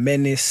Bandit,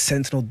 Menace,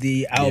 Sentinel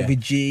D,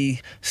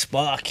 LBG,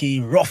 Sparky,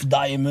 Rough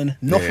Diamond.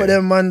 Enough Yeah. of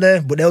them, man,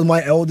 there. But they were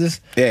my elders.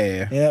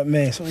 yeah. Yeah,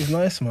 man. So it's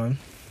nice, man.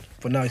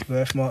 But now it's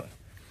Birthmark,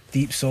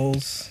 Deep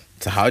Souls.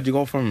 So how'd you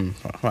go from?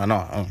 I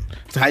know.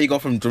 So how you go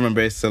from drum and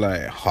bass to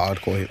like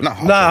hardcore? Not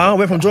hardcore. Nah, I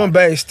went from drum and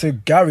bass to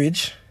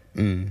garage,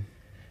 Mm.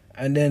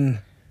 and then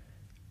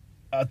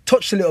I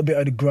touched a little bit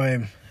of the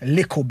grime, a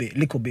little bit.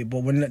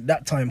 But when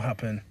that time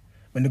happened,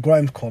 when the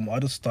grime come, I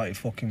just started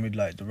fucking with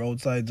like the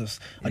roadside.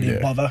 I didn't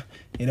Yeah. bother,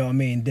 you know what I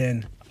mean.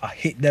 Then I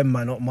hit them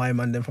man, not my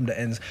man, them from the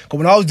ends. Cause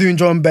when I was doing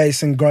drum and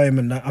bass and grime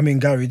and that,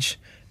 garage,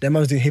 them I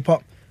was doing hip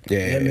hop.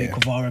 Yeah.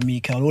 Kavara,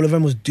 Mikael, all of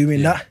them was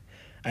doing that,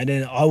 and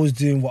then I was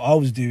doing what I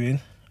was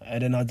doing,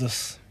 and then I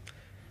just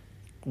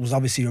was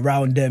obviously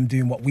around them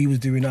doing what we was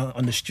doing out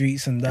on the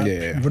streets and that,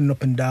 Yeah. running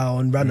up and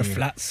down, around the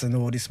flats and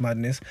all this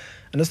madness.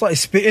 And I started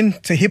spitting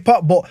to hip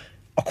hop, but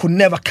I could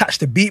never catch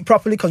the beat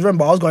properly because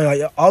remember I was going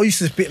like I used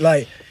to spit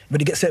like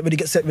ready get set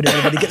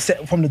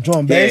from the drum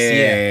and bass,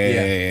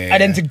 Yeah.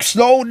 and then to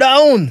slow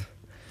down.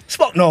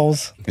 Spock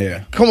knows.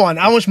 Yeah. Come on,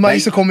 how much money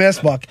used to come here,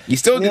 Spock? You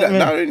still do You know that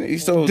what I mean? now, innit? You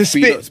still The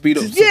speed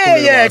up.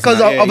 Yeah, because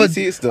you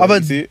see it still, I've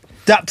you see it.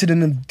 adapted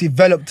and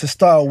developed a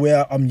style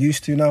where I'm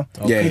used to now.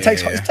 Yeah, it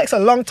takes a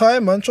long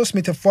time, man. Trust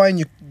me to find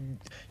you.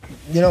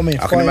 You know what I mean?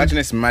 I can imagine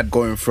it's mad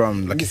going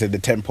from, like you said, the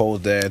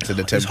tempos there to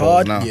the It's tempos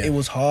hard. now. It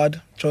was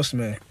hard. Trust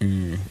me.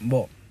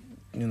 But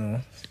you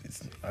know,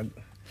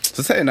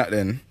 So saying that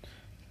then,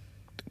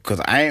 because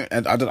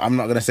I'm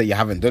not gonna say you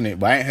haven't done it,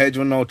 but I ain't heard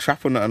you on no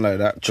trap or nothing like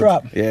that.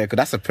 Trap? Yeah, because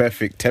that's a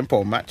perfect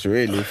tempo match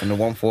really, from the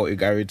 140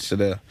 garage to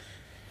the.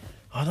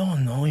 I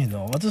don't know. You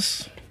know, I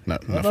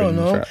Nothing don't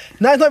know. trap.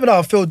 No, it's not even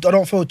that I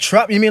don't feel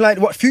trapped. You mean like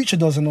what Future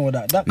does and all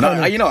that? That kind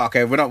No, of. you know,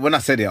 okay. When I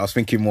said it, I was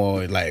thinking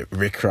more like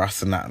Rick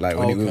Ross and that. Like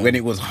when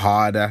it was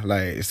harder,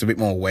 like it's a bit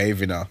more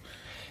wave, you know.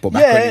 But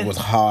back when Yeah. it was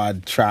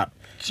hard trap.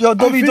 Yo,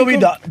 think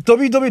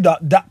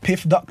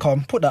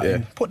www.thatpiff.com. Put that Yeah.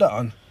 in. Put that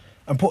on,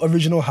 and put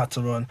Original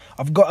Hatter on.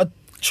 I've got a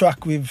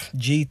track with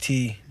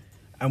GT,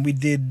 and we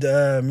did.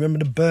 Remember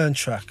the Burn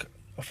track?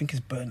 I think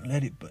it's Burn.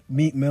 Let it.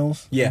 Meat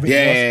Mills. Yeah. Rick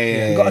Yeah, Ross.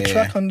 yeah, We got a yeah,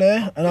 track on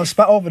there, and I'll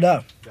spat over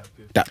that.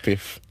 That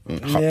piff,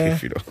 hot Yeah.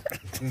 piff, you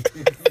know.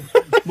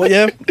 But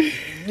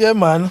yeah,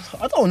 man.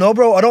 I don't know,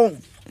 bro. I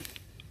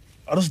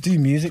just do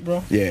music,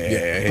 bro.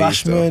 Yeah.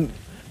 Bashment,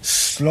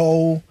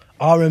 slow,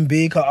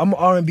 R&B. 'Cause I'm an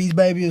R&B's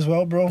baby as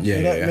well, bro. Yeah,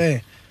 you know yeah. what I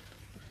mean?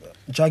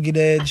 Jagged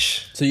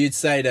Edge. So you'd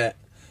say that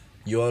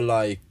you're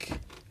like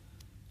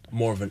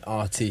more of an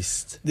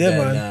artist Yeah, than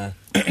man.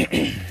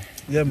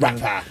 Yeah, man.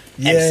 rapper,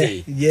 Yeah,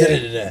 MC, yeah,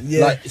 da-da-da-da.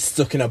 yeah. like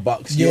stuck in a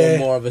box. Yeah. You're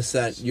more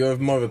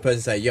of a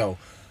person say, yo,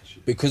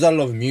 because I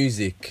love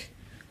music,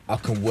 I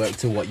can work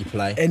to what you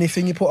play.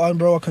 Anything you put on,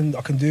 bro, I can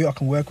do. I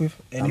can work with.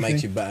 That Anything.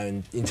 makes you better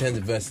in terms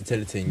of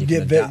versatility, and you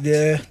Yeah, can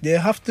adapt. you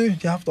have to.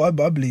 You have to. I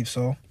believe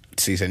so.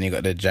 See, then you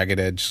got the Jagged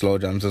Edge slow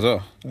jams as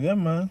well. Yeah,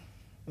 man.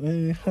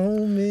 Hey,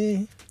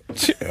 homie,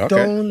 Okay.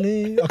 don't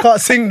leave. I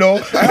can't sing though.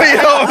 You know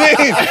what I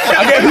mean?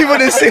 I get people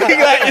to sing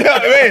like, you know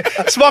what I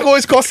mean? Smock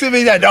always costing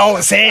me that.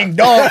 Don't sing.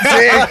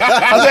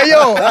 I say,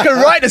 yo, I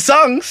can write the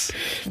songs,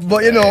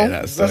 but you know, Yeah,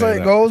 that's that's how like it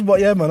that. goes. But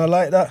yeah, man, I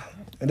like that.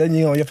 And then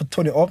you know, you have to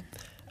turn it up.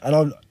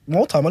 And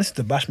more time, I listen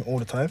to Bashment all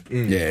the time. Yeah,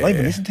 I don't even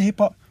yeah. listen to hip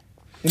hop.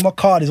 In my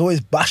car, there's always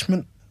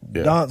Bashment.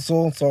 Yeah.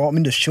 Dancehall, so I'm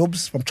in the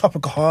shubs from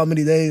Tropical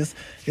Harmony days.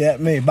 Yeah,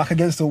 me back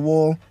against the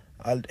wall,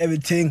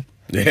 everything.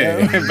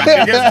 Yeah,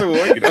 back against the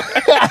wall, you know.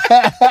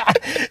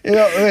 You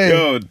know what I mean?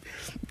 Yo,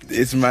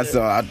 it's mad.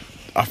 So I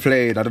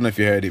played. I don't know if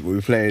you heard it, but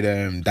we played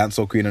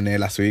Dancehall Queen on there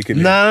last week.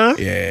 innit? Nah.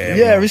 Yeah.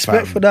 Yeah, man,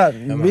 respect fam. for that.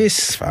 man.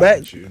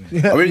 Respect. I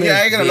mean, yeah,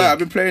 I ain't gonna lie. I've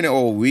been playing it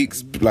all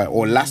weeks,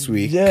 or last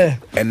week. Yeah.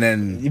 And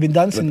then You been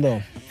dancing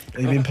though?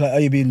 Have you been playing?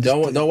 Have you been?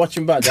 Don't watch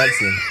him back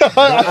dancing.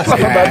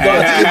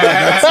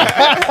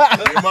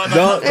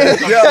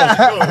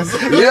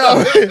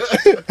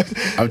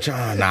 I'm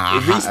trying. Nah.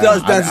 If he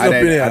starts dancing up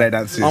in here, I don't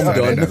dance to it, I'm I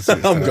don't gone. dance to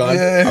it, I'm gone.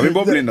 Yeah. I've been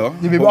bubbling though.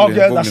 You been Bubbling,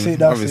 okay? That's bubbling, it.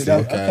 That's obviously.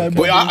 it. Okay.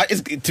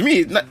 But to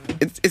me,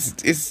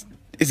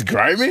 it's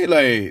grimy.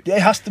 Like Yeah,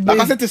 it has to be. Like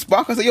I said to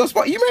Spark, I said, "Yo,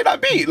 Spark, you made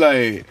that beat."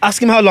 Like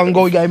Ask him how long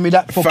ago he gave me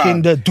that fucking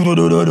Fam. the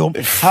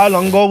do. How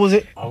long ago was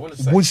it? I wanna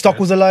say Woodstock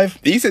was alive.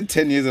 he said,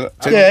 10 years. 10 years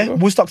Yeah, ago.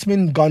 Woodstock's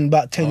been gone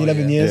back 10,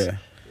 11 yeah. years. Yeah.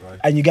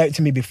 And you gave it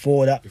to me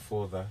before that.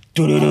 before that.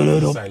 Do. Say longer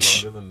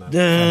than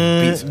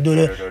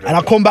that. And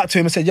I come back to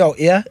him and said, yo,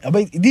 yeah. I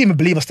mean, he didn't even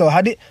believe I still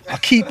had it. I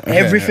keep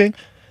everything.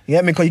 You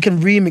get me? Because you can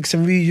remix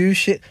and reuse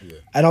shit.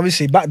 And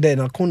obviously back then,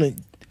 I couldn't,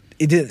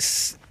 it didn't,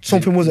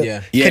 something wasn't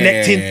Yeah.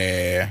 connecting.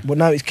 Yeah. But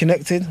now it's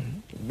connected.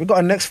 We got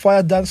a next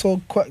Fire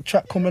Dancehall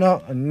track coming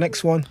out. And the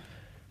next one,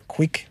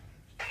 quick.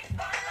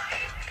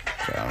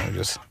 I'm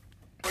just.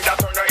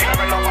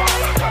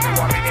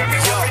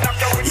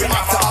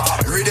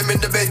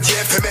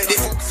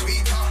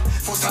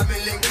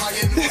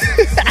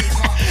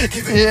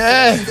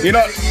 Yeah. You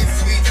know.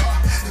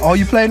 Oh,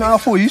 you playing it? I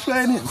thought you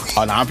playing it.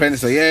 Oh no, I'm playing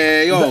this. So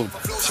yeah, yo,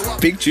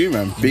 big tune,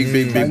 man. Big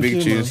Thank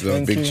you, tunes, man. though.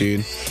 Thank Big you. tune.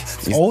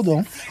 It's old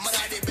though.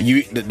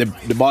 You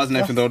the bars and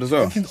everything old as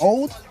well. It's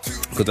old.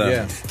 Cause,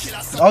 Yeah.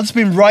 I've just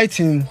been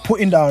writing,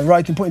 putting down.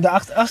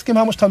 Ask him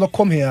how much time I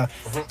come here,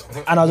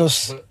 and I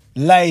just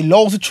lay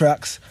loads of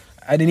tracks,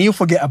 and then he'll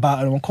forget about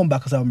it, and I'll come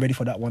back and say I'm ready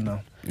for that one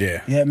now.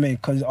 yeah. Yeah, I mean,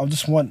 because I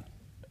just want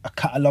a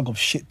catalogue of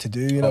shit to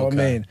do. You know what I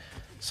Okay. mean?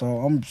 So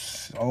I'm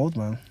old,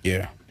 man.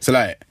 Yeah. So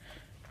like,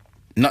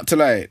 not to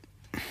like.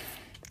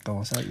 Go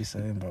on, say what you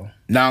saying, bro.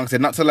 Now,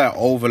 not to like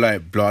over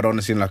like blood. I don't want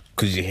to seem like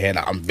because you hear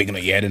like I'm big on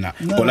your head and that.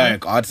 No. But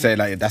like I'd say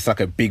like that's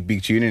like a big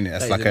tune in it.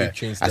 That's That like is a big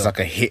tune that's still. like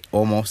a hit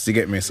almost. You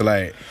get me? So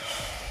like,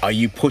 are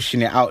you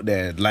pushing it out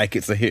there like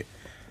it's a hit?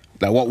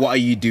 Like what are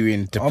you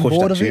doing to I'm push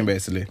bored that of tune it.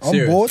 basically? I'm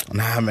Serious? bored.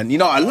 Nah, man. You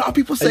know a lot of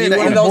people Are say you that.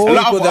 one of you know? those A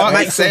lot people of that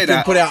artists make say something,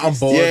 that. put it out on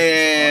board?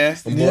 Yeah.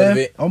 I'm bored of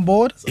it. I'm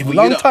bored. Yeah, but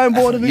Long you're the- time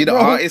bored of it, You're the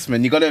bro. artist,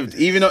 man. You gotta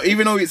even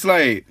though it's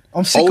like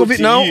I'm sick old of it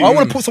to now. you. I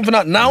want to put something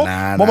out now.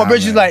 Nah, but my nah,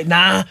 brother's man. like,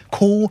 nah,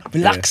 cool,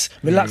 relax.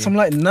 I'm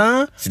like,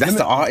 nah. See, that's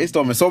the artist,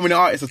 though, man. So many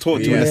artists I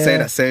talk to and they say Yeah.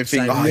 that same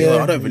thing. Same, Oh, yeah. yo,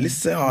 I don't even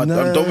listen. I'm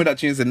Nah. done with that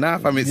tune. Nah,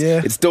 fam,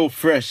 Yeah. it's still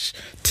fresh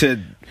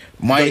to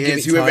my Gotta give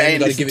ears. it Whoever time, ain't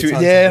gotta listening give to it it.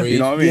 time to Yeah, breathe. You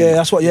know what I mean? yeah,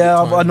 that's what.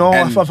 Yeah, I know.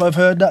 And- I've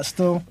heard that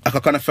still. Like, I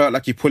kind of felt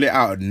like you pull it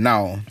out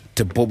now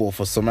to bubble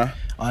for summer.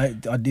 I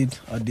did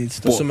For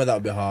still. some of that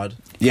would be hard.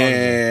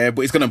 Yeah,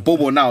 but it's gonna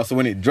bubble now. So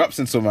when it drops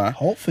in summer,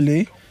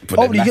 Hopefully, But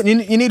hopefully then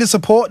you need the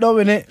support though,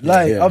 innit?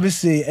 Like Yeah.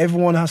 obviously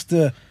everyone has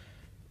to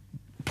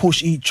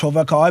push each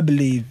other. Cause I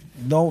believe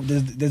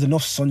there's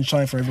enough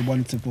sunshine for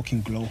everyone to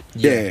fucking glow.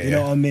 Yeah. You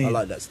know what I mean? I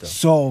like that stuff.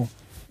 So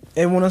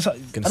everyone else,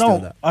 Can steal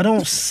that. I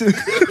don't. s-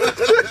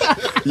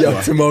 Yo,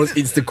 tomorrow's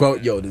Insta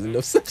quote. Yo, there's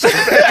enough such.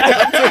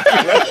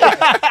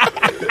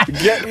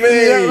 Get me.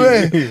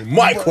 Get me.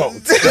 My quote.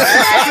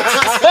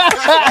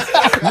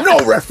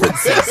 No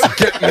references.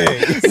 Get me.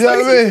 You know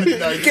what I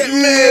mean? Get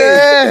me.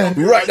 Yeah.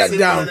 Write that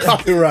down.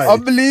 Copyright. I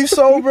believe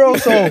so, bro.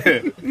 So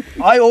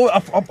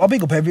I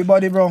big up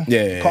everybody, bro.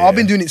 Yeah. 'Cause I've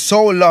been doing it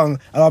so long,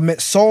 and I've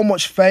met so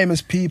much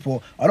famous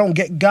people. I don't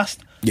get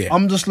gassed. Yeah.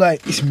 I'm just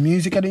like, it's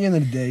music at the end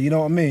of the day. You know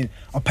what I mean?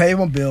 I pay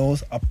my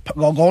bills.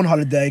 I'll go on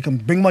holiday. Can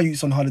bring my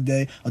youths on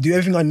holiday. I do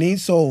everything I need.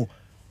 So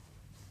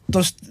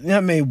just, you know what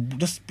I mean?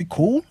 Just be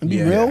cool and be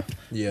Yeah. real.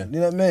 Yeah. You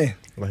know what I mean?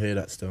 I hear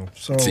that still.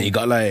 So, so you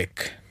got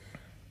like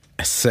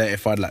a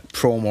certified like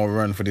promo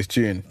run for this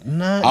tune.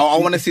 Nah, I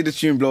want to see the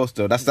tune blow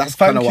still. That's Thank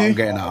kind of what you. I'm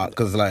getting at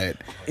because like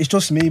it's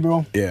just me,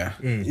 bro. yeah.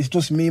 It's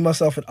just me,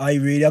 myself, and I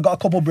really. I got a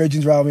couple of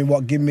bridges around me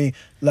what give me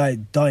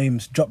like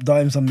dimes, drop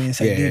dimes on me and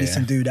say Yeah, do this yeah.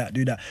 and do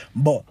that.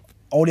 But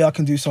only I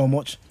can do so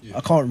much. I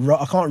can't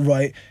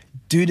write.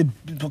 Do the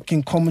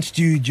fucking common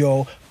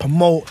studio,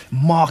 promote,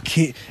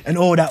 market, and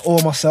all that all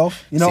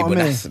myself. You know See, what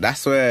I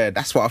mean?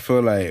 That's what I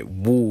feel like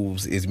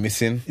Wolves is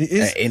missing. It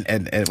is.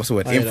 And what's the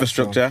word? I hear that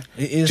Infrastructure.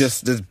 It is.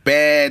 Just there's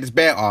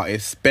bare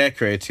artists, bare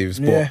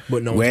creatives, Yeah.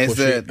 But no one's where's push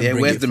the it and bring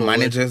where's it the forward.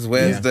 managers?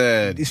 Where's Yeah.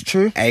 the It's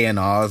true.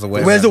 A&Rs or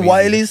Where's the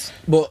Wileys?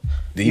 But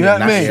You know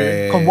what I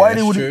mean? Because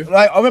Wiley would true.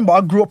 like. I remember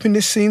I grew up in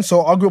this scene,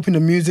 so I grew up in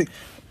the music.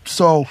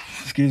 So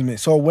excuse me.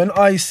 So when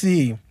I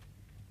see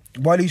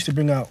Wiley used to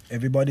bring out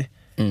everybody.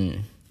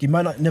 You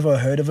might not never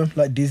heard of him,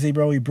 like Dizzy,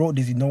 bro. He brought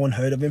Dizzy, no one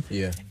heard of him.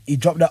 Yeah. He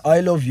dropped that I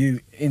Love You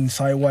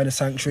inside Wider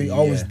Sanctuary. I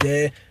was Yeah.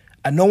 there,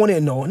 and no one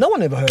didn't know. No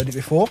one ever heard it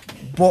before.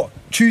 But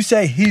true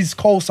say, he's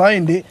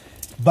co-signed it,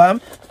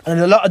 bam. And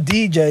a lot of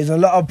DJs and a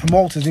lot of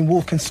promoters in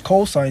Wolf can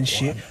co-sign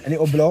shit, and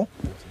it'll blow.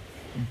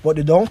 But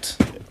they don't.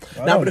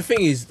 now, but the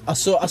thing is, I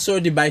saw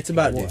a debate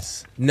about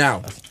this.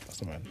 Now,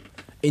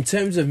 in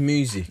terms of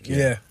music,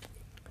 Yeah.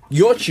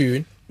 your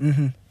tune,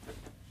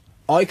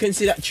 I can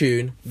see that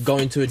tune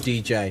going to a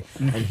DJ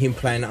and him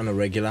playing it on a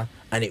regular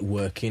and it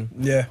working.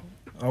 Yeah.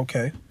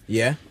 Okay.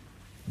 Yeah,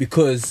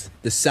 because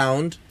the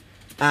sound,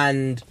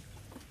 and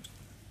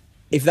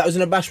if that was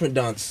an abashment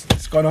dance,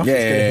 It's gone off. Yeah,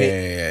 It's gonna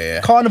hit.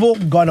 yeah. Carnival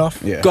gone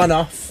off. Yeah. gone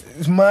off.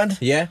 It's mad.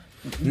 Yeah.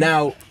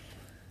 Now,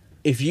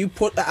 if you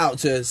put that out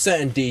to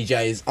certain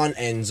DJs on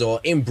ends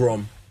or in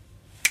Brum,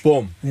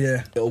 boom,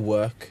 Yeah. it'll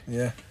work.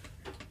 Yeah.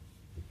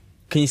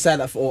 Can you say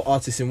that for all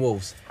artists in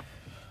Wolves?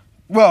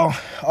 Well,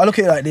 I look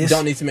at it like You this.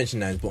 don't need to mention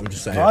names, but I'm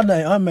just saying.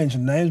 I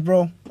mention names,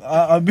 bro.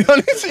 I'll be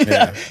honest. Yeah.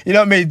 Yeah. You know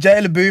what I mean?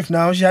 Jay LaBeouf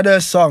now, she had her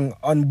song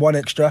on One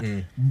Extra,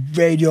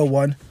 Radio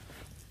 1.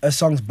 Her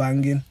song's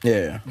banging.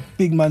 Yeah.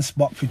 Big Man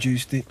Spot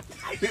produced it.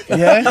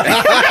 Yeah? You know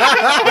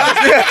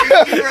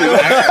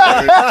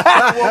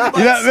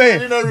what I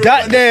mean?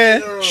 That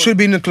there should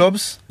be in the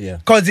clubs. Yeah.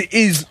 Because it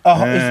is.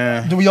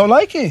 Do we all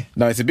like it?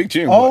 No, it's a big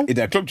tune. Oh. But it's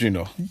a club tune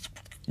though.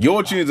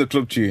 Your tune is a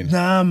club tune.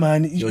 Nah,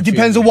 man. Your It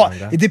depends on tune's what.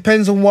 banger. It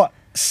depends on what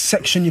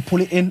section you pull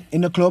it in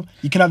the club.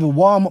 You can have a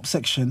warm up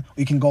section, or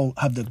you can go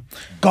have the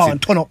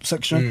turn up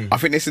section. I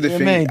think this is the You know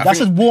thing. what I mean? I That's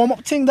think- a warm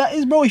up thing, that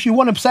is, bro. If you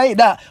want to say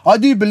that, I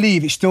do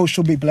believe it still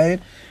should be played.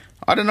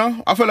 I don't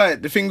know. I feel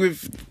like the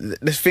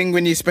thing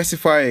when you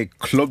specify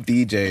club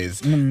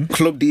DJs,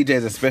 club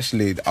DJs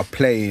especially are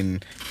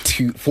playing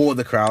for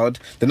the crowd.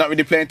 They're not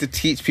really playing to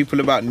teach people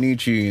about new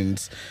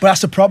tunes. But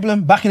that's the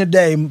problem. Back in the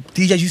day,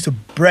 DJs used to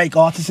break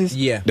artists.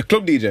 Yeah. The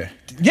club DJ.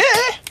 Yeah.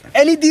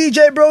 Any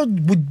DJ, bro,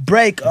 would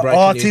break an Break a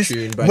new artist.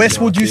 tune, break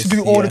Westwood an used to do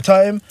it artist, all the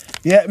time.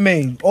 Yeah,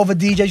 man. Other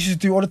DJs used to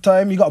do it all the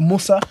time. You got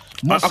Musa.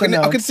 I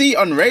now. can see it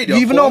on radio.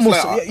 You even of know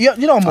course, Musa. like,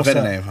 You know I've heard Musa.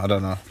 the name. I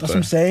don't know. That's what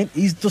I'm saying.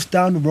 He's just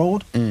down the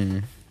road.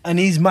 And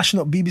he's mashing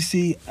up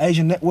BBC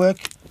Asian Network.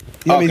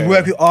 You know what I mean? Okay. He's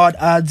working with hard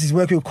ads. He's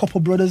working with a couple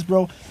brothers,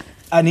 bro.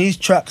 And his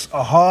tracks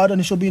are hard and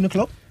they should be in the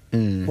club.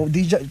 But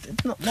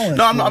DJ, no one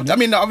No, I'm not. I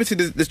mean, obviously,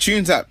 there's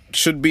tunes that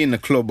should be in the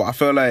club, but I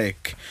feel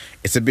like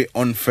it's a bit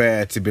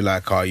unfair to be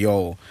like, oh,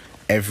 yo,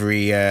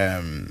 every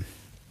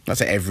not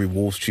say every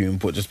Wolves tune,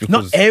 but just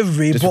because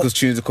because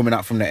tunes are coming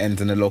out from the ends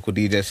and the local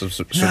DJs should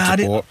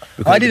support.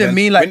 I didn't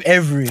mean like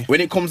every.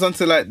 When it comes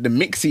onto like the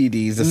mix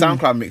CDs, the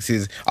SoundCloud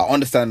mixes, I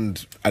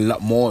understand a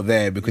lot more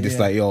there because it's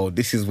like, yo,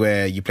 this is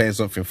where you're playing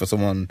something for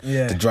someone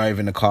to drive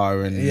in the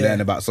car and learn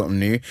about something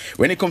new.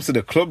 When it comes to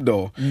the club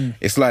though,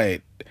 it's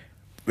like,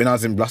 when I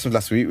was in Blossoms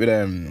last week with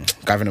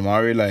Gavin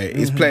Amari, like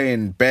he's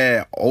playing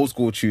bare old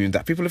school tunes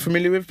that people are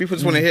familiar with. People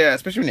just want to hear,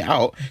 especially when you're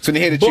out. So when they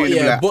hear the tune,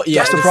 they'll be like,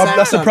 that's the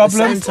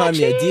problem. At the same time,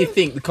 do you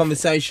think the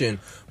conversation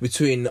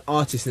between the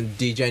artist and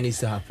the DJ needs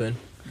to happen?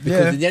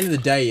 Because at the end of the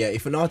day,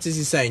 if an artist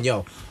is saying,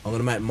 yo, I'm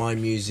gonna make my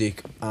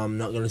music, I'm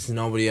not gonna listen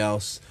to nobody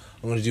else,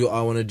 I'm gonna do what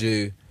I want to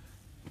do,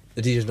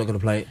 the DJ's not gonna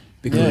play it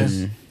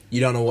because you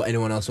don't know what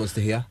anyone else wants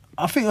to hear.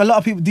 I think a lot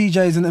of people,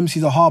 DJs and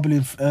MCs,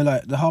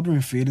 are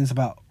harboring feelings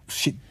about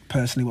shit.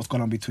 Personally, what's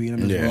going on between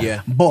them as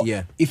well.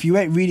 But if you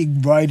ain't really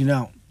riding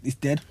out, it's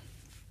dead.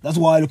 That's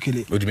why I look at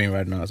it. What do you mean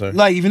riding out? Sorry.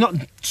 Like if you're not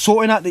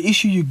sorting out the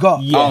issue you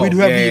got with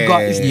whoever you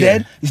got, it's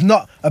dead. It's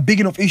not a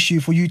big enough issue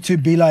for you to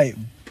be like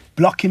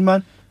blocking,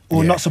 man,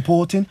 or not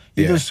supporting.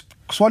 You just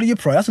swallow your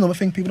pride. That's another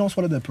thing. People don't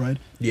swallow their pride.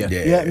 Yeah.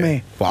 You get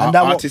me? But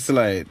artists are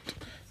like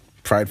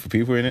pride for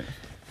people, innit?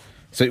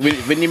 So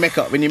when you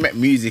make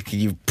music,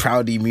 you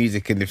proud of your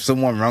music, and if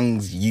someone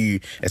wrongs you,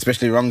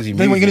 especially wrongs you,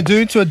 then what you're gonna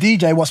do to a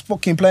DJ what's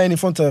fucking playing in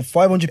front of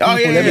 500 people?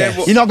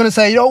 But you're not gonna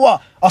say, you know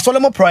what? I swallow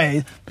my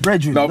pride,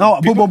 brethren. People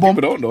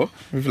don't know.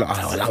 People are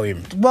like, oh, allow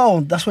him.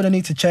 Well, that's what they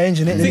need to change,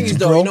 innit? The thing is,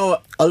 though, you know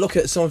what? I look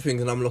at something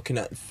and I'm looking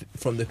at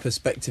from the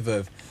perspective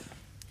of,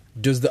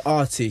 does the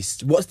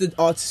artist, what's the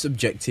artist's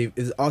objective?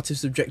 Is the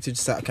artist's objective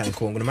to say, okay,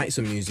 cool, I'm gonna make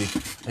some music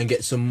and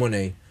get some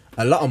money,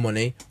 a lot of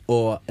money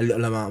or a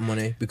little amount of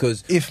money,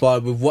 because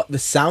with what the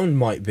sound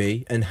might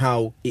be and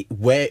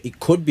where it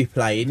could be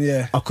played,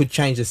 I could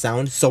change the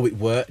sound so it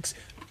works.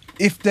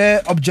 If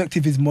their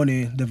objective is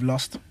money, they've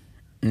lost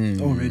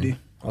already.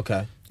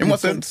 Okay. In what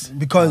sense?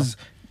 Because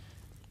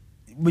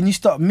when you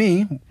start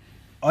me,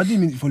 I did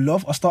music for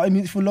love. I started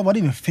music for love. I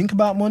didn't even think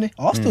about money.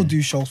 I still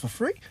do shows for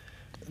free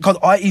because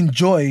I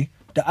enjoy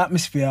the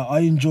atmosphere.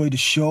 I enjoy the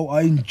show.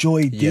 I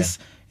enjoy this.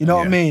 You know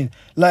what I mean?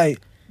 Like,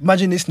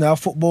 imagine this now,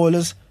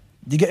 footballers.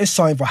 You get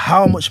signed for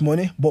how much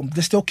money, but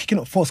they're still kicking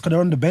up fuss because they're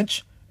on the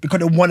bench because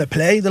they want to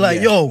play. They're like,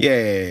 yo.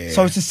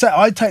 So it's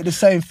I take the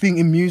same thing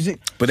in music.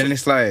 But then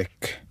it's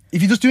like,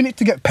 if you're just doing it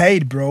to get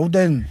paid, bro,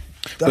 then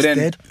that's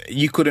dead.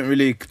 You couldn't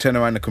really turn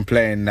around and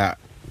complain that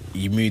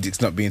your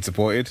music's not being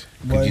supported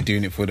because you're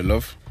doing it for the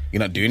love. You're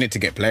not doing it to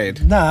get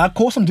played. Nah, of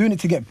course I'm doing it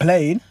to get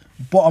played,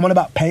 but I'm on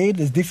about paid.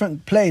 There's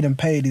different. Played and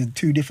paid is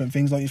two different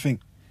things, don't you think?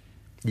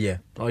 Yeah,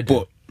 I do.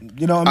 But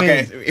you know what I mean?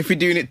 Okay, if we're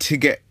doing it to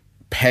get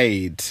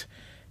paid,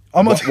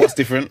 what's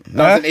different?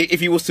 No, if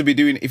he was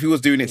doing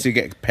it to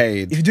get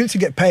paid, if you do it to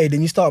get paid,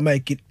 then you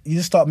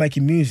just start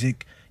making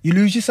music. You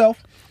lose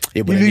yourself.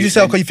 Yeah, you lose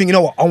yourself because you think, you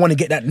know what, I want to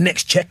get that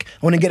next check.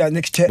 I want to get that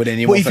next check. But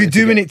if you're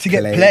doing it to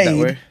get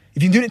played,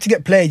 if you're doing it to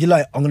get played, you're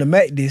like, I'm gonna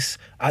make this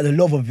out of the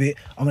love of it.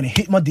 I'm gonna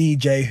hit my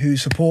DJ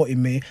who's supporting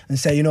me and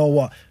say, you know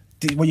what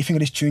do you think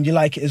of this tune? Do you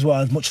like it as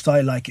well as much as I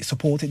like it?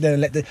 Support it then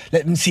and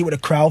let them see what the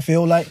crowd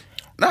feel like.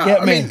 No,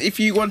 I mean, if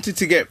you wanted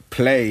to get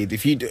played,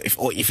 if you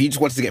just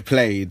wanted to get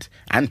played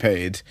and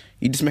paid,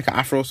 you just make an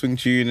Afro swing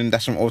tune and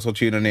dash some auto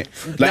tune on it.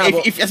 Like,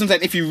 if that's what I'm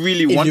saying, if you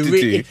really wanted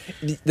to.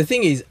 The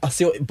thing is, I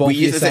see what both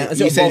you're saying.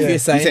 You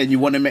said you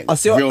want to make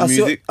real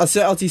music. I see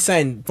what you're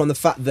saying from the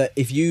fact that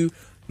if you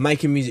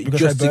making music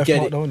just to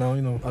get it. No,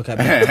 you know. Okay.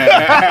 But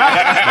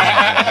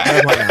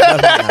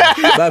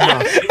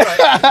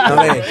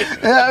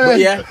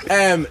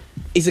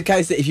it's a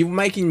case that if you're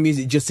making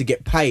music just to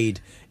get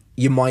paid,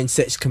 your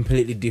mindset's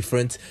completely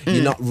different.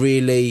 You're not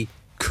really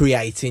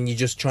creating, you're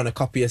just trying to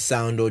copy a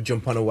sound or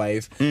jump on a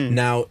wave.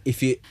 Now,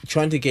 if you're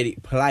trying to get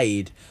it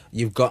played,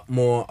 you've got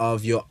more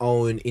of your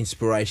own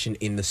inspiration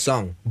in the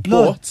song.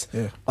 But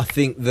I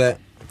think that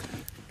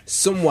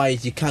some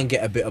ways you can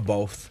get a bit of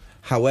both.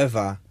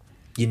 However,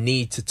 you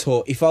need to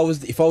talk. If I was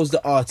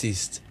the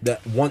artist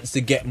that wants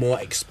to get more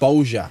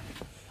exposure,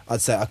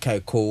 I'd say,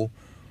 okay, cool.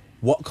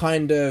 What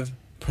kind of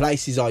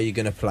places are you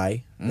going to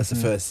play? That's the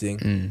first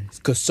thing.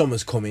 Because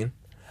summer's coming.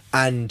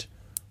 And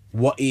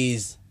what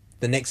is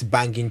the next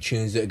banging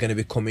tunes that are going to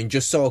be coming?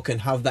 Just so I can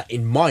have that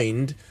in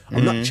mind.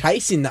 I'm not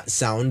chasing that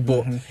sound,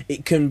 but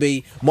it can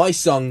be... My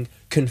song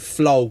can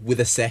flow with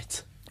a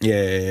set. Yeah.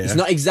 It's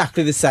not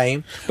exactly the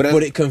same,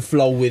 but it can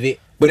flow with it.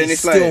 But then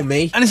it's still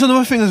me. And it's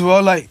another thing as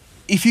well, like,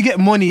 if you get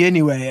money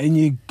anyway and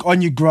you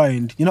on your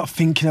grind, you're not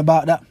thinking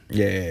about that.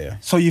 Yeah.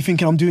 So you're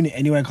thinking, I'm doing it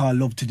anyway because I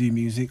love to do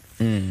music.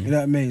 You know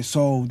what I mean?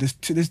 So there's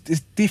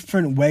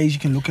different ways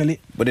you can look at it.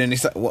 But then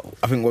it's like,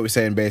 I think what we're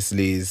saying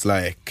basically is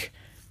like,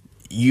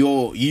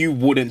 you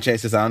wouldn't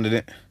chase the sound in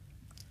it.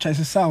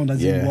 chasing sound,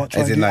 as in what,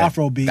 trying as to in do like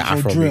Afro beats the or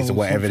Afro drill beats or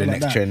whatever the something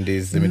like next that. trend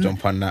is. Let me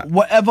jump on that.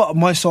 Whatever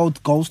my soul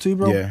goes to,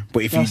 bro. Yeah,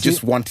 but if you That's just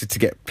it. wanted to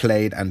get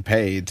played and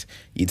paid,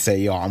 you'd say,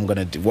 "Yo, I'm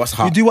gonna do what's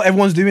hot." You do what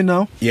everyone's doing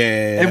now.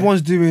 Yeah.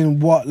 Everyone's doing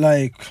what,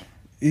 like,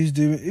 who's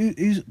doing,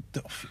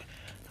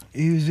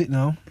 who's it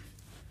now?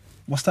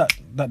 What's that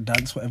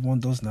dance what everyone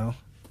does now?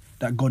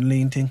 That gun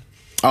lean thing.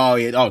 Oh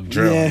yeah. Oh,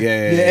 drill. Yeah.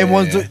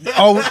 Everyone's doing,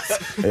 oh,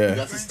 Yeah.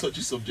 That's a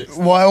touchy subject.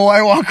 why,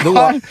 The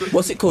what?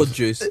 What's it called,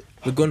 Juice?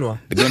 The gun one.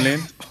 The gun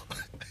lane.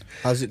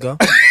 How's it go?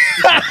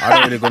 I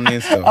don't really gun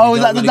lane stuff. Oh,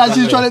 is that the really dance got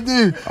you're it. trying to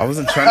do? I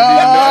wasn't trying to do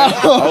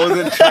nothing. I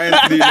wasn't trying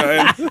to do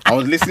nothing. I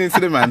was listening to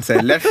the man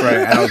say left, right,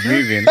 and I was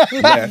moving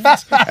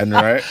left and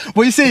right.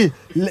 Well, you see,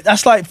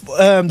 that's like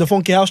the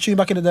funky house tune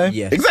back in the day.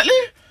 Yeah. Exactly.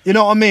 You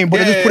know what I mean? But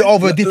they just put it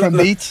over a different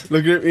beat.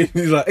 Look at me.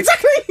 He's like,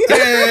 exactly.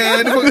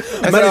 Yeah. Man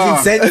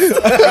is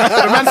incensed.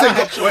 The man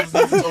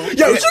said,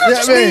 Yo, it's not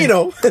just me, you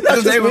know. I That's just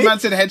just say when me. man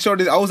said head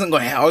shoulders, I wasn't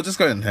going. I was just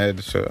going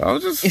head. I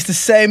was just. It's the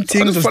same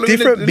thing, I just followed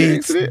different the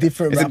lyrics beats, to it.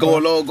 different It's a rapper.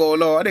 go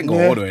low. I didn't go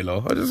Yeah. all the way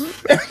low. I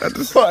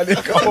just. What, they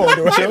go all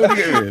the way Chill, low?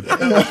 you get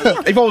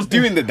me? If I was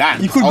doing the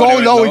dance, You could I go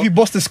would've low went if you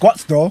bust the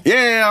squats, though.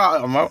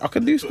 Yeah, I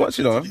can do squats,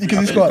 you know. You can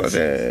do squats?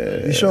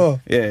 Yeah. You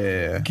sure?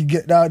 Yeah. You can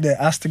get down there,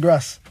 ass to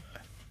grass.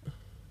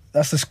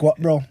 That's the squat,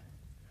 bro.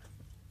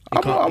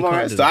 I'm can't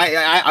alright. do So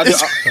I You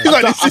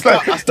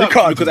stopped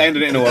can't. because I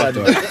ended it in the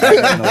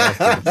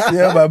water.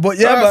 Yeah, man. But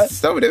yeah, man.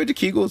 Start with the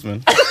Kegels,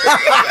 man.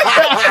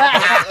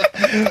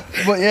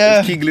 But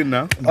yeah. Kegling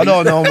now. I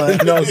don't know, man.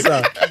 No,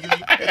 sir.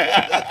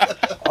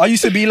 I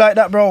used to be like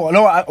that, bro.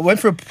 No, I went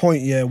through a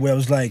point, yeah, where I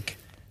was like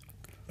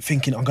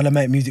thinking, I'm gonna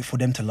make music for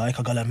them to like.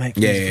 I gotta make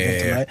music for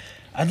them to like.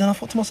 And then I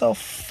thought to myself,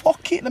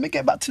 fuck it, let me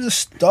get back to the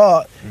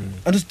start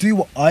and just do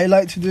what I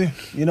like to do.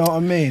 You know what I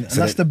mean? And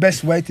So that's that- the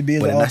best way to be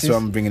as But an then that's artist. why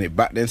I'm bringing it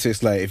back then. So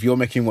it's like, if you're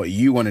making what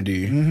you want to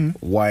do,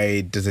 why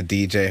does a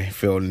DJ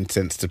feel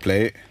incensed to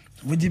play it?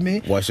 What do you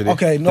mean? Why should it?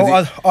 Okay,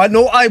 no, I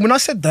know. When I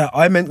said that,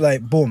 I meant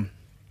like, boom.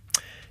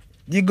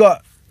 You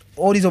got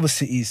all these other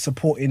cities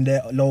supporting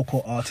their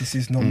local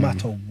artists, no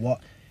matter what.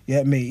 You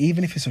get me?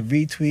 Even if it's a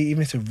retweet,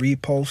 even if it's a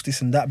repost,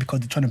 this and that, because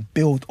they're trying to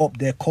build up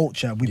their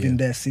culture within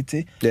their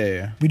city.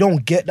 Yeah. We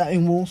don't get that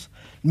in Wolves.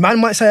 Man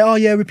might say, "Oh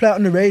yeah, we play it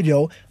on the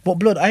radio," but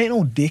blood, I ain't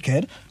no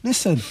dickhead.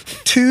 Listen,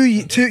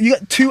 you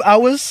got 2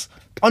 hours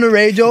on the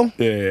radio.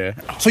 Yeah.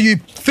 So you're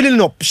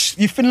filling up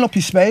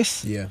your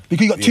space. Yeah.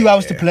 Because you got 2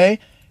 hours to play.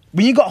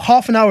 When you got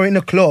half an hour in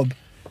the club,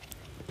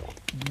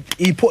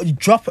 you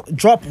drop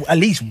at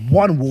least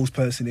one Wolves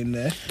person in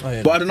there. Oh,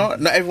 yeah. But I don't know.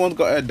 Not everyone's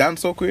got a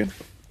dancehall queen.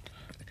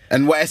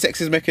 And what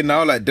SX is making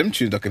now, like them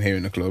tunes I can hear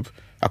in the club.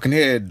 I can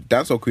hear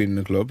dancehall queen in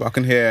the club. I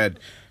can hear,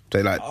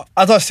 say like,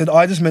 As I said,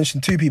 I just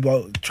mentioned two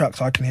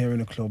tracks I can hear in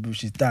the club,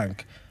 which is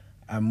Dank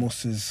and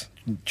Mussa's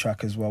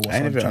track as well. What's I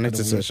on need track to of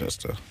the search week. that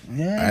stuff.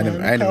 Yeah, I man,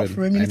 never- look out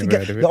for him. You I need to never get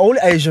heard of it. the old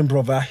Asian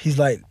brother. He's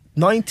like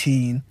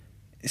 19,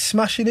 he's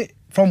smashing it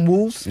from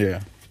Wolves, Yeah.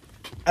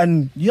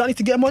 and you don't need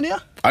to get him on here.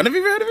 I never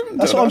even heard of him.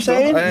 That's No, what I'm no,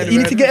 saying. I never You need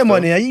heard to of get him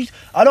on stuff. here.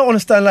 I don't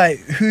understand like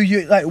who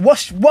you like.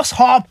 What's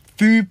Hard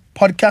Food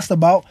podcast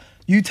about?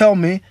 You tell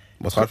me.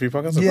 What's hard for you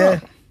podcast Yeah.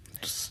 about?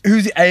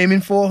 Who's it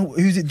aiming for?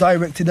 Who's it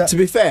directed at? To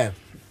be fair,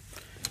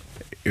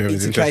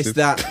 Whoever's it's a case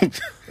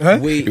interested. that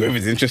we.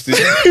 Whoever's interested.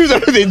 Who's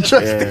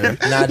interested?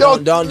 Nah,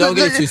 don't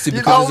get it twisted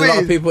because there's a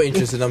lot of people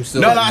interested. I'm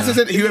still. No, like, no, as I nah.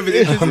 said, whoever's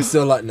interested. I'm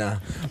still like nah.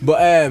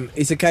 But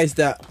it's a case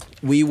that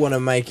we want to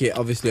make it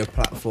obviously a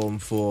platform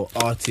for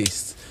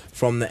artists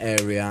from the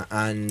area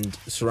and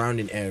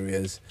surrounding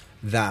areas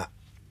that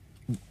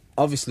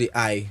obviously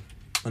I'm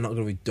not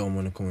going to be dumb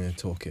when I come here and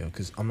talk here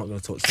because I'm not going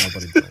to talk to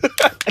nobody dumb.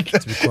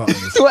 To be quite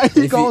honest. Where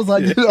he If goes you-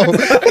 on, you know.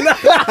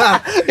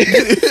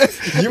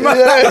 You might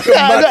like a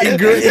mad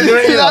ignorant,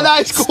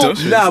 That's cool.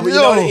 Nah, but you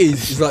know what Yo. it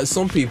is? It's like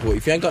some people,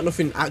 if you ain't got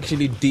nothing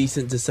actually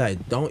decent to say,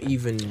 don't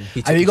even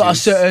hit Have up you got a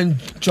juice. certain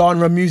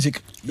genre of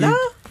music? Nah,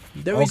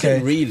 there Okay.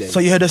 isn't really. So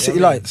you heard the know City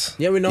what I mean? Lights?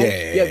 Yeah, we know.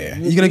 Yeah.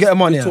 You gonna get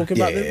them on we're here? Talking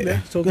about Yeah. them, yeah.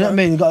 Talking You know what I about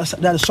mean?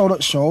 They had a sold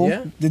out show.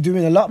 Yeah. They're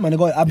doing a lot, man. They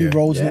got Abbey Yeah.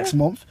 Road Yeah. next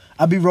month.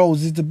 Abbey Road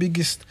is the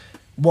biggest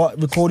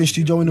recording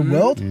studio in the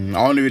world. I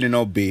only really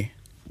know B.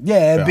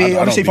 Yeah, Yeah, be I don't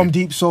obviously be- from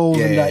Deep Souls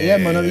and Yeah, that. Yeah,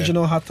 man. yeah.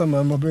 Original Hatter,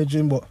 man. My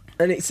brethren, but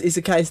And it's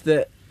a case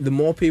that the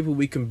more people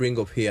we can bring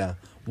up here,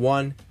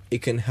 one,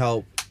 it can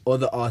help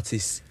other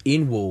artists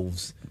in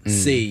Wolves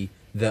see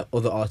that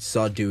other artists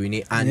are doing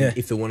it, and Yeah.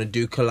 if they want to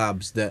do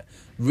collabs, that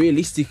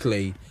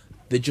realistically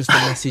they're just a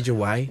message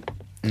away.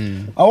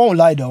 I won't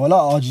lie though. A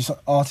lot of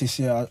artists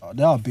here,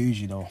 they are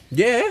bougie though.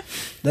 Yeah,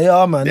 They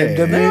are, man. Yeah.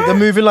 They're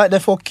moving like they're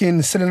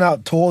fucking selling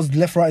out tours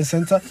left, right, and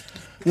centre.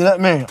 You know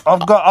what I mean?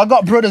 I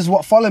got brothers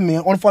what follow me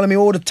all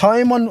the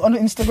time on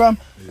Instagram.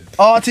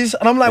 Artists,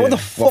 and I'm like, what the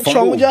Yeah. What, fuck's from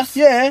wrong with you? Wolves?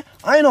 Yeah,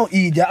 I ain't no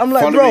idiot. I'm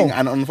like, Following bro,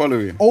 and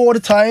unfollowing. all the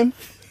time,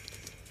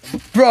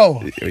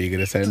 bro. Are you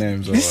gonna say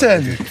names? Or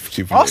Listen,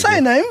 Stupid I'll little say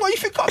a name. What you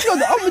think I'm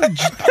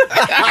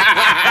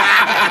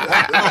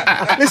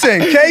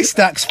Listen, K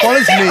Stacks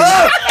follows me,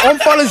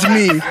 unfollows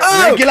me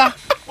regular.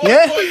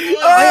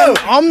 Yeah,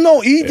 I'm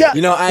no idiot.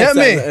 You know, I Get ain't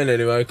me? saying nothing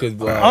anyway, because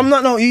I'm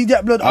not no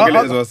idiot, blood. I'll get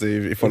it as well. See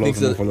if he follows think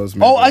me, so? follows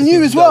me. Oh, and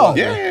you as well.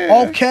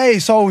 Yeah. Okay,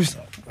 so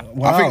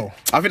wow.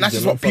 I think that's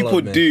just You're what not people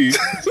followed me. do.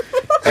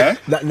 Eh?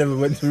 that never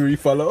went to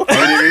refollow.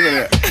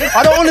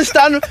 I don't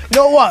understand. You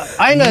know what?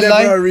 I ain't gonna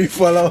lie. Never a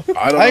refollow.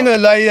 I ain't gonna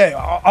lie,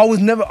 yeah. I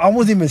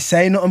wasn't even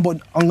saying nothing, but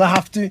I'm gonna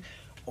have to.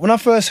 When I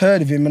first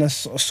heard of him and I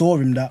saw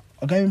him, that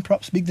I gave him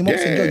props, bigged him up,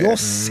 said, "Yo, Yeah. you're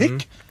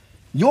sick.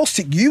 You're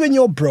sick. You and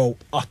your bro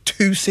are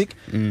too sick."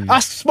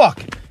 Ask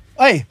Spock.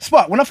 Hey,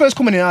 Spock. When I first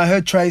come in here, I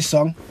heard Trey's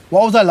song.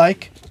 What was I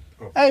like?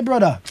 Hey,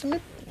 brother. Okay,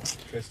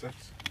 stats.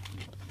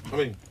 I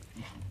mean,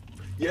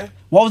 yeah.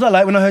 What was I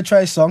like when I heard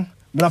Trey's song?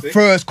 When I Sick.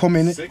 first come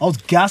in, Sick. I was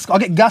gassed. I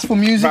get gassed for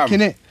music, Fam.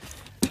 innit?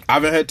 I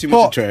haven't heard too But-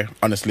 much of Trey,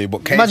 honestly.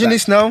 But Imagine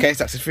this now.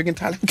 K-Stax is freaking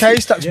talented.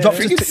 K-Stax dropped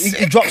Freaking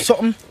he dropped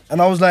something,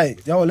 and I was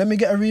like, "Yo, let me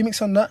get a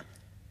remix on that."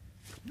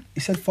 He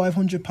said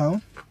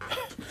 £500.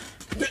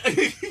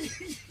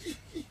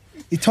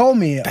 He told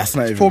me That's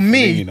not even for me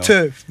funny, you know.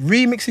 to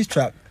remix his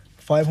track,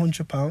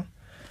 £500.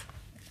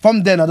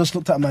 From then, I just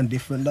looked at man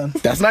different. Then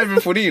That's not even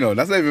funny, you know.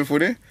 That's not even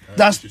funny.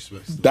 that's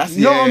Disrespect. That's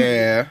You know what I'm-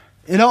 yeah.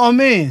 you know what I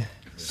mean.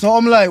 So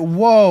I'm like,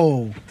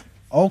 whoa,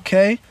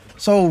 okay.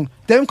 So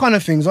them kind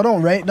of things I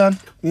don't rate. Then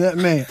you know what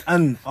I mean.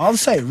 And I'll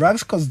say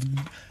rags because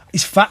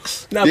it's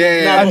facts. Nah,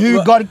 Yeah, nah, and who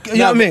but- got you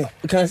know what I mean.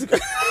 Can I ask, can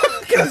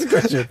I ask a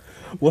question?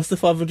 What's the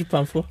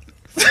 £500 for?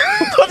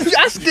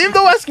 Ask him,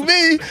 don't ask me.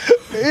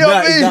 You know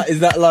what I mean. Is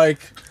that like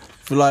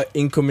for like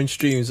incoming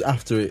streams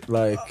after it?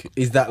 Like,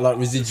 is that like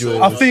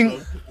residual? I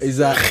think Is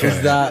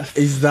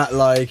that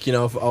like, you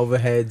know, for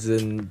overheads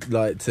and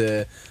like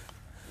to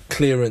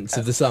clearance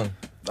of the song?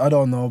 I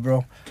don't know,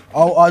 bro.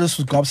 I just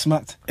was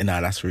gobsmacked.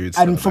 Nah, that's rude.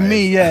 And so, for like,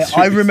 me, yeah, that's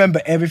I rude.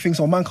 remember everything.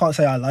 So man can't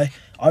say I lie.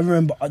 I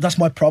remember. That's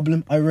my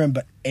problem. I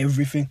remember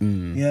everything.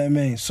 Mm. You know what I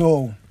mean?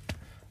 So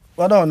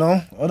I don't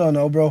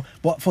know, bro.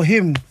 But for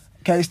him,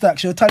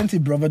 K-Stax, you're a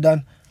talented brother,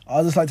 Dan.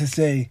 I just like to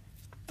say,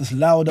 just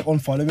loud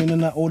unfollowing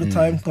and that all the Mm.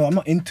 time. Cause I'm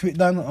not into it,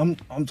 Dan.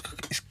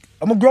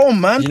 I'm a grown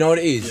man. You know what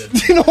it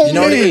is? You know what You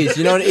know I what it mean? is?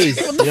 You know what it is?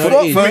 What You the know what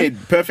fuck, it is? man?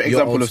 Perfect, perfect You're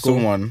example old of school.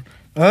 someone.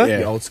 Huh? Yeah.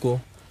 You're old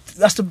school.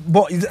 That's the.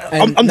 But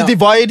I'm And the no,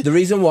 divide. The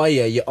reason why,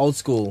 yeah, you're old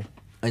school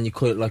and you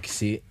call it like you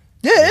see it.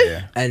 Yeah.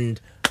 Yeah. And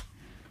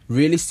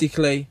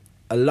realistically,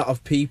 a lot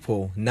of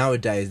people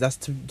nowadays, that's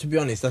to be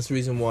honest, that's the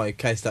reason why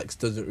K-Stax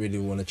doesn't really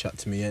want to chat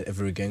to me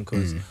ever again,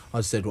 because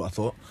I said what I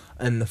thought.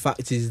 And the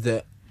fact is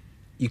that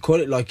you call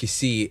it like you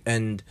see it,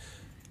 and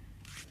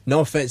no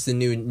offense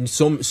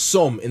to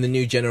some in the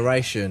new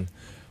generation,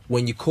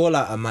 when you call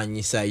out a man,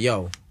 you say,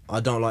 "Yo, I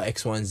don't like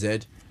X, Y, and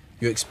Z,"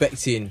 you're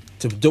expecting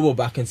to double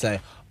back and say,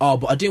 "Oh,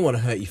 but I didn't want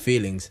to hurt your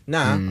feelings."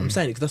 Nah, I'm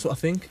saying it because that's what I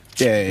think.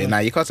 Yeah, nah,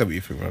 you can't say what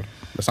you think, bro.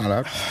 That's not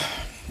allowed.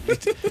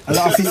 A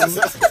lot of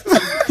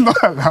people.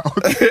 Not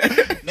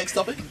allowed. Next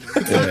topic.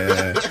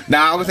 Yeah.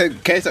 Now I would say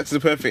K-Stax is a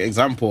perfect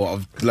example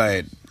of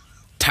like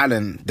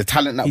talent, the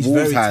talent that He's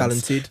Wolves very has,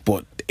 talented.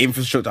 but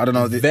infrastructure. I don't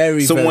know.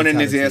 Very, someone very in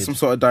his ear, talented. some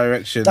sort of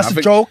direction. That's I a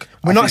think- joke.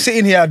 We're I not think-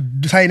 sitting here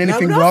saying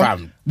anything we're not. wrong.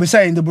 Fam. We're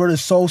saying the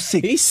brother's so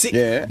sick. He's sick.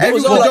 Yeah, That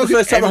was all like the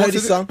first time I heard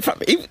his song.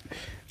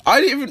 I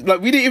didn't even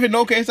like. We didn't even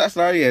know K-Stax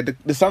now. Yeah,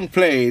 the song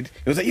played.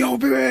 It was like, yo,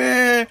 baby.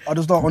 I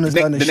just don't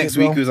understand The this next shit,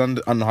 week bro. it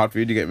was on the hard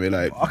food. You get me?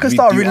 Like I can we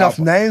start do reading our off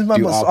names, man,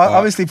 do but our part.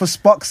 obviously for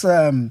Spock's,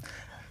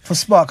 for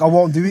Spock, I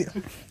won't do it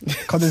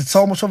because there's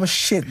so much of a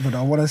shit that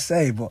I want to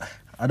say, but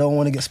I don't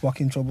want to get Spock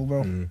in trouble,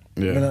 bro. Yeah,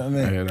 You know what I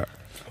mean? hear that.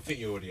 I think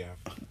you already have.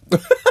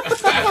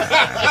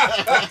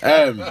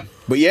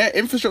 But yeah,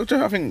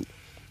 infrastructure. I think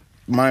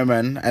my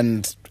man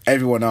and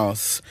everyone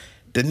else,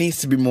 there needs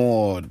to be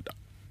more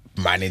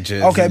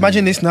managers. Okay, and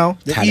imagine this now.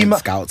 The talent email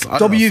scouts. I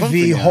don't know, WV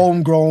something, yeah.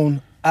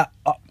 homegrown at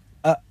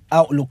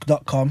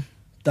outlook.com.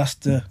 That's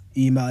the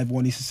email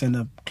everyone needs to send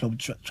a club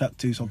track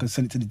to, so I can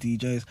send it to the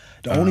DJs.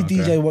 The only okay.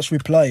 DJ what's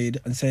replied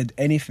and said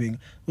anything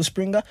was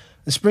Springer.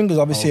 The Springer's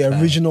obviously Okay.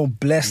 original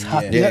blessed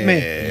happy. You know what I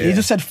mean? Yeah. He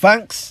just said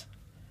thanks.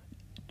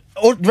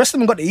 All, the rest of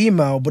them got the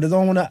email, but they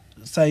don't want to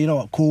say, you know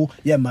what, cool,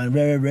 yeah, man,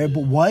 rare.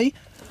 But why?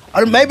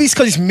 I don't, maybe it's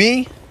because it's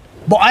me,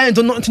 but I ain't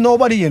done nothing to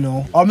nobody, you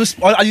know. I'm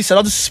just, as you said,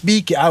 I'll just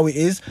speak it how it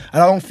is,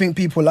 and I don't think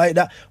people like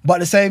that. But at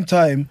the same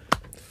time,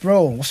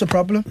 bro, what's the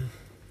problem?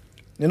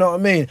 You know what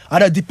I mean? I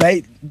had a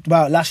debate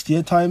about last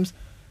year times,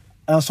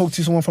 and I spoke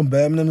to someone from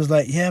Birmingham. Was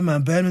like, yeah,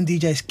 man, Birmingham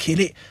DJs kill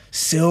it.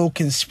 Silk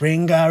and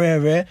Springer,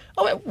 rare.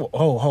 I went,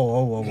 whoa.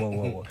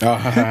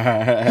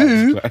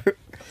 Who?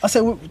 I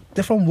said, well,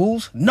 they're from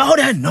Wolves. No,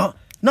 they're not.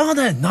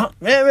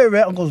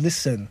 Rare. I goes,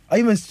 listen, I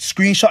even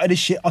screenshotted this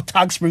shit. I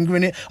tagged Springer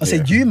in it. I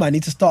said, you, man,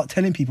 need to start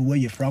telling people where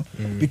you're from.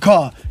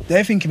 Because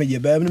they're thinking that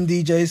you're Birmingham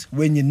DJs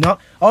when you're not.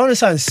 I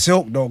understand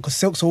Silk, though, because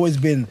Silk's always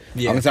been...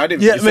 Yeah. I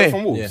didn't. Yeah, Yeah, mate.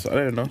 from Wolves. Yeah. I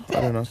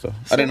don't know. So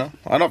I don't know.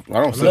 I don't.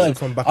 Look. So.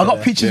 From back I got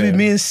there. pictures Yeah. with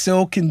me and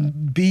Silk and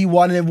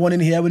B1 and everyone in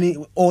here when he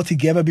all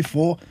together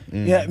before.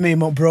 Yeah, me and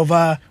my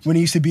brother when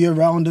he used to be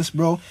around us,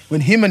 bro.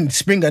 When him and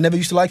Springer never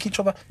used to like each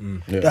other.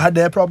 Yeah. They had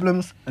their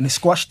problems and they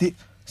squashed it.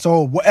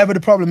 So whatever the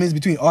problem is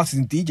between artists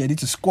and DJ, they need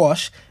to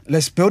squash.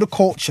 Let's build a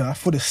culture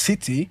for the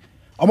city.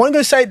 I'm not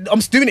gonna say I'm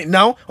doing it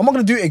now. I'm not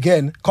gonna do it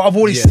again because I've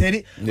already said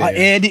it. I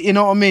aired it. You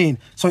know what I mean?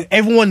 So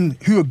everyone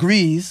who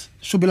agrees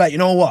should be like, you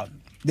know what?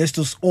 Let's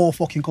just all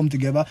fucking come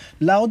together.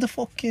 Allow the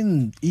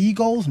fucking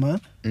egos,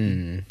 man.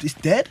 It's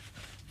dead.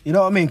 You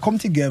know what I mean? Come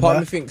together. Part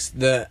of me thinks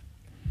that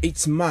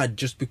it's mad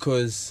just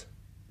because,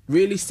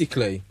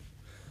 realistically,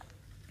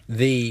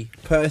 the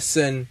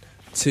person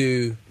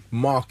to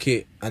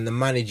market and the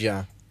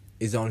manager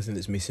is the only thing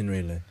that's missing,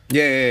 really.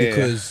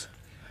 Because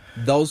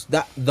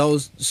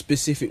those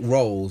specific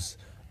roles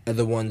are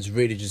the ones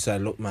really just say,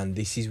 look, man,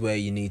 this is where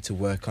you need to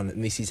work on it,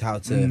 and this is how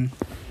to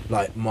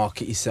like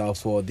market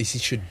yourself, or this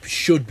is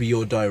should be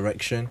your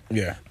direction.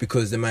 Yeah.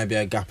 Because there may be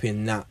a gap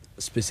in that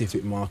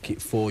specific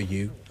market for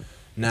you.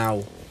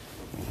 Now,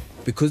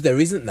 because there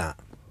isn't that,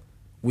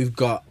 we've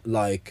got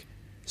like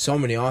so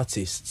many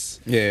artists.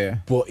 Yeah.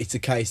 But it's a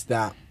case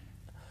that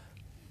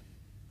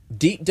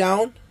deep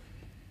down,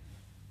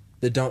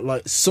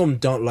 some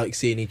don't like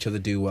seeing each other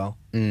do well.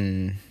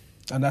 And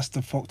that's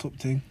the fucked up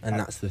thing. And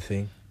that's the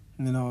thing.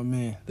 You know what I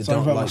mean? They Sorry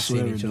don't about like my seeing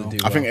swearing, each other though. do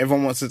I well. think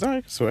everyone wants to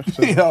die. Swear.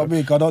 You know what I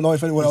mean? I don't know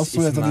if anyone else It's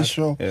swears on mad. this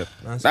show. Yeah.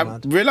 That's That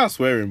mad. real life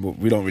swearing, but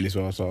we don't really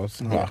swear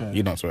ourselves. Well, Okay.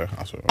 you don't swear.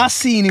 I swear. I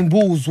seen in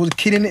Wolves was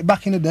killing it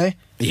back in the day.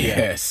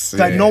 Yes.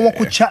 Like no one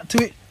could chat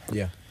to it.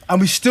 Yeah.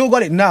 And we still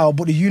got it now,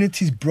 but the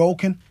unity's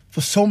broken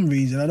for some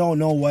reason. I don't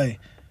know why.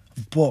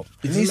 But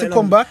it Isn't needs to it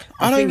come like- back.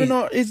 I don't think even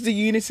know. Is the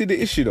unity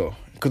the issue though?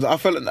 Because I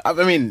feel. I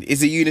mean, is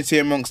the unity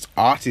amongst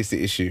artists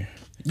the issue?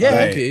 Yeah. I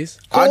think it is.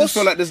 I just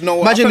feel like there's no.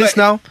 Imagine I feel this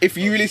like now. If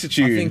you release a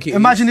tune, think it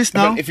Imagine this I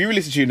feel now. like if you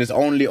release a tune, there's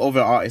only other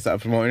artists that are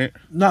promoting it.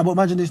 No, but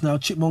imagine this now.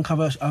 Chipmunk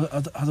has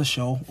a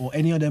show, or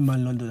any of them man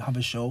in London have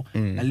a show.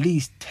 At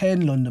least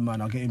 10 London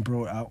man are getting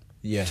brought out.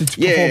 Yeah. To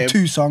perform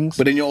 2 songs.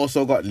 But then you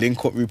also got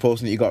link up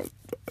reposting. You got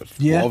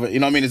Yeah. other, you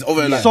know what I mean? There's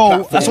other like So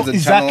platforms that's what, and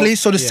exactly. channels.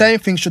 So the same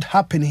thing should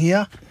happen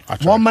here. I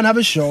tried. One man have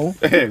a show.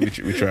 we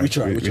try. We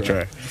try. We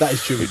try. That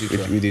is true. We do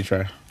try. We did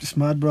try. It's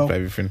mad, bro. For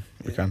everything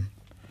we can.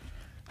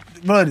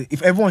 But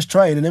if everyone's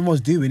trying and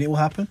everyone's doing it, will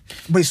happen.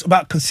 But it's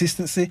about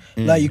consistency.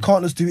 Like you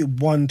can't just do it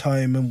one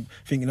time and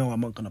think, no, I'm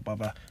not gonna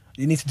bother.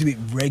 You need to do it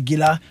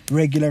regular.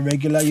 You know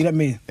what I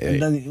mean? Yeah.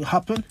 And then it'll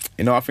happen.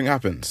 You know what I think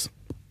happens?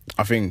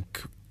 I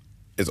think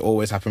it's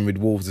always happened with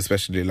Wolves,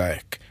 especially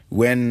like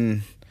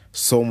when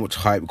so much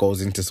hype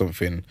goes into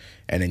something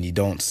and then you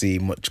don't see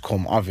much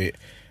come of it,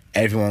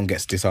 everyone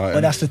gets disheartened.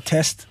 But that's the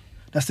test.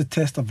 That's the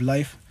test of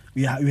life.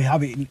 We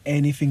have it in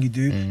anything you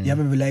do. You have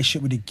a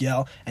relationship with a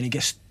girl and it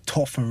gets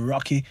tough and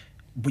rocky,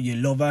 but you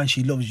love her and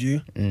she loves you.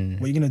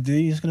 What you're gonna do?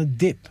 You're just gonna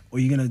dip, or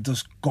you're gonna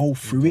just go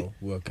through it.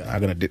 Work out.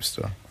 I'm gonna dip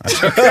still.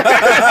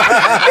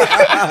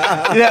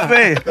 You know what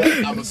I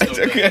mean? I'm a still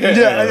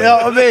Yeah, you know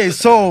what I mean?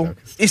 So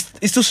it's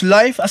just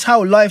life. That's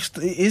how life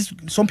is.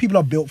 Some people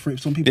are built for it.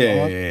 Some people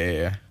aren't.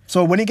 Yeah.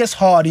 So when it gets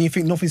hard and you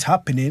think nothing's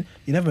happening,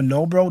 you never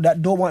know, bro.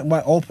 That door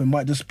might open,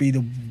 might just be the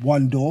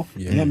one door.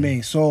 You know what I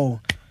mean? So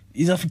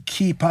you just have to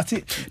keep at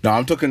it. No,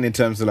 I'm talking in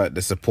terms of like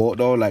the support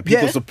though. Like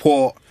people Yeah.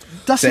 support.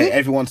 That's say it.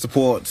 everyone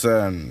supports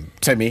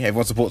Temi,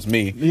 everyone supports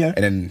me. Yeah.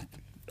 And then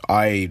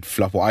I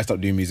flop or I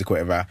stop doing music or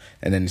whatever,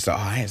 and then it's like,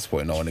 I ain't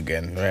supporting no one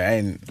again. Right? I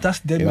ain't,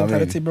 That's dead you know what I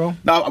mentality, mean? bro.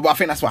 No, but I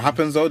think that's what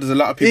happens though. There's a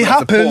lot of people It that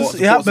happens,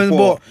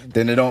 support, but-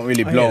 then they don't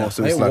really blow. yeah.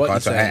 So I it's hear like, what I you're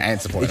saying.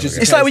 ain't supporting. It's just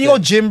them It's again. like when you go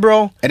gym,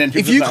 bro. And then If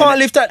people you like- can't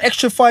lift that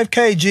extra 5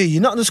 kg,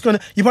 you're not just gonna.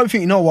 You probably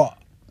think, you know what?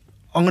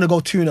 I'm gonna go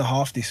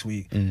 2.5 this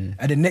week, and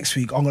then next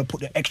week I'm gonna put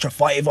the extra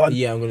 5 on.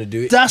 Yeah, I'm gonna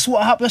do it. That's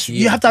what happens. You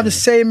Yeah. have to have the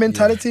same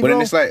mentality, But bro.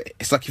 then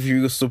it's like if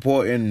you were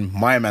supporting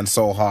my man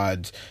so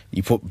hard,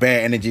 you put bare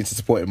energy into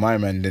supporting my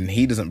man, then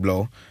he doesn't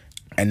blow.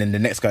 And then the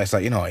next guy's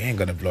like, he ain't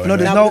gonna blow. No,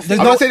 there's man. no, I'm there's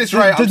not no, saying it's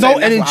right. there's I'm no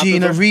saying that's what energy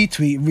in a happens.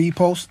 retweet,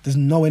 repost. There's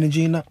no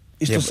energy in that.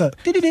 It's Yeah, just but-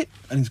 a did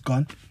and it's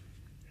gone.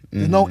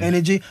 There's no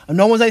energy, and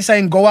no one's like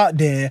saying go out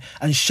there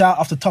and shout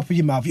off the top of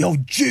your mouth, yo,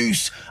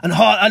 juice and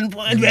heart and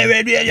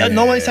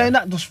no one's saying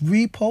that. Just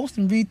repost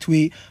and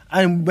retweet,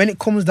 and when it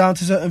comes down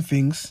to certain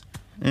things,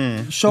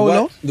 show the way,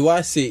 love. the way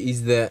I see it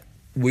is that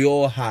we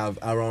all have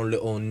our own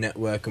little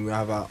network and we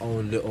have our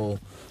own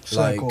little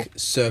Circle. like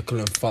circle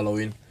and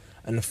following.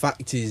 And the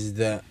fact is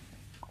that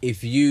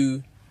if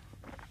you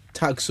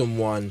tag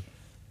someone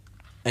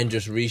and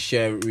just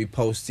reshare it,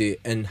 repost it,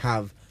 and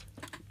have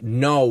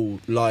no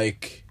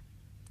like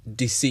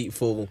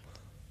deceitful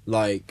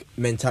like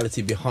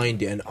mentality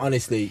behind it, and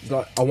honestly,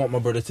 like I want my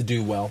brother to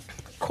do well.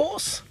 Of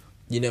course.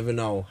 You never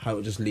know how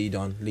it just lead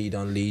on,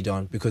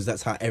 because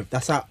that's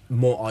how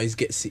more eyes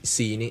get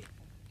seeing it.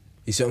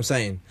 You see what I'm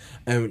saying?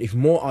 If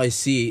more eyes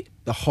see it,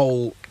 the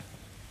whole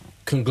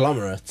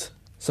conglomerate,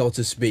 so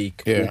to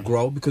speak, will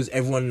grow, because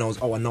everyone knows.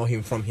 Oh, I know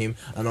him from him.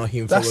 I know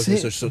him from That's working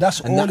it. such. That's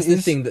and all that's it the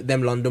is. thing that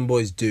them London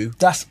boys do.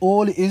 That's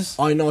all it is.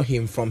 I know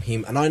him from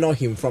him, and I know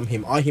him from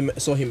him.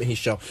 Saw him at his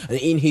show, and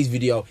in his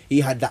video,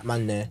 he had that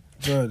man there.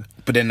 Good.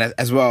 But then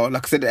as well,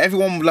 like I said,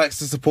 everyone likes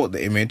to support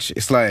the image.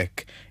 It's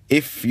like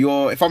if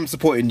I'm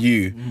supporting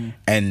you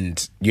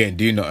and you ain't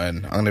doing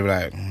nothing, I'm gonna be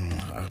like.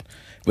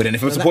 But then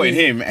if I'm that supporting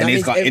means- him and that he's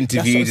means got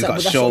interviews, he's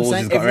got that's what I'm shows,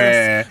 saying, he's got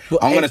everyone's-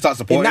 but I'm gonna in- start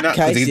supporting in that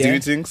because case, he's yeah,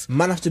 doing things.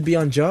 Man have to be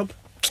on job.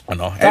 I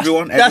know. That's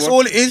Everyone.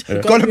 all it is.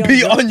 Yeah. Gonna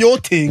be on your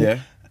thing, Yeah.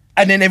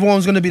 and then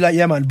everyone's gonna be like,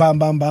 yeah, man, bam,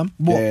 bam, bam.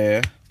 But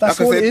Yeah. that's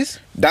Like I all it said, is.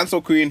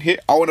 Dancehall Queen hit.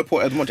 I want to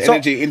put as much So-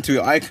 energy into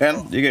it I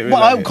can. You get me?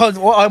 But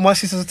Like, my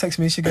sister texted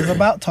me. She goes,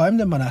 "About time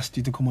the man asked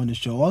you to come on the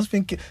show." I was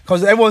thinking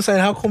because everyone's saying,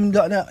 "How come you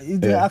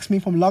didn't ask me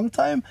from a long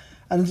time?"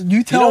 And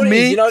you tell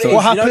me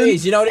what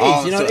happened. You know what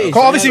it is.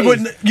 'Cause obviously,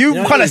 you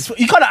kind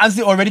of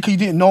answered it already because you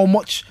didn't know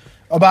much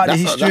about the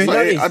that's history. not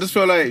what it it. is. I just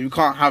feel like you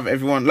can't have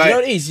everyone. Like, You know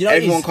what it is, you know what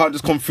it everyone is. can't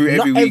just come through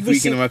every Not week, week in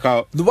sing- and work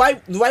out. The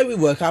way we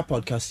work our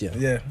podcast here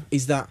Yeah.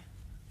 is that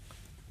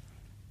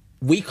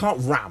we can't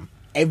ram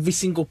every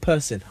single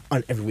person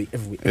on every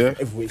week. Yeah.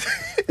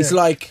 It's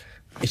like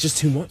it's just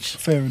too much.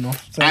 Fair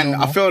enough. Say And no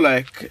I more. feel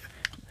like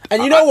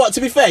And you know what?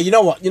 To be fair, you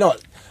know what?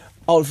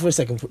 Oh, for a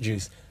second, put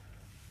juice.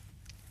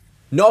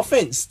 No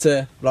offense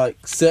to like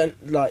certain,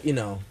 like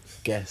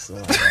guess. Or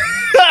like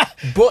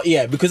but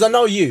yeah, because I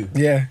know you,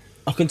 yeah.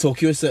 I can talk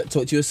to you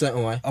a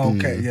certain way.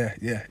 Okay.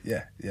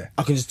 Yeah.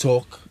 I can just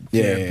talk.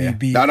 yeah.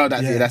 be- No,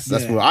 that's yeah, it. That's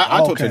yeah. cool. I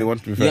talk to Okay. anyone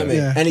to be You know fair. what I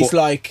mean? Yeah. And it's But-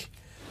 like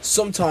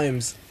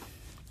sometimes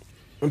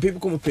when people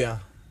come up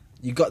here,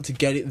 you got to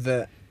get it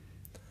that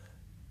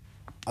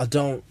I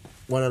don't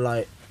want to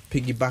like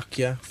piggyback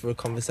you for a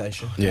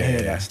conversation.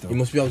 Yeah. That's You still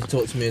must be able to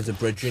talk to me as a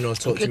brethren or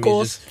talk to me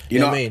course. as You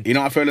know, what I mean? you know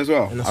what I feel as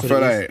well. And that's I what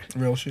feel it is. like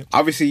real shit.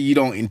 obviously you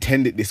don't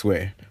intend it this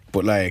way,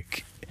 but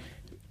like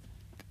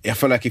I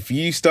feel like if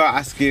you start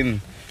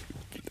asking,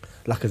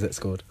 Lacazette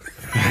scored.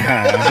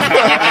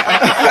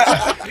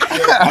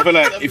 I feel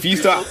like if you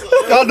start,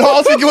 I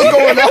was thinking what's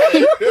going on.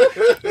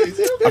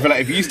 I feel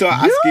like if you start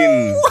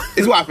asking,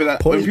 it's what I feel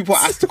like when people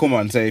ask to come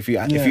on. Say if you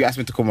ask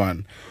me to come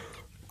on,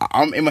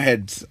 I'm in my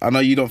head. I know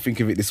you don't think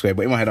of it this way,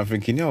 but in my head I'm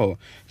thinking, yo,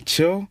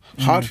 chill.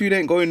 Hard food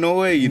ain't going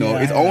nowhere. You know,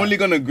 Yeah, it's yeah. only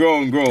gonna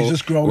grow and grow. It's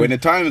just growing. When the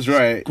time's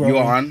right, growing.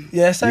 you're on.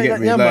 Yeah, say you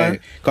that, yeah, man.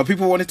 Because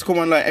people wanted to come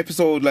on like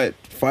episode like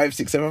 5,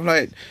 6, 7. I'm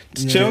like,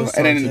 just Yeah, chill. it's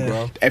And then something,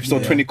 bro.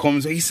 episode Yeah. 20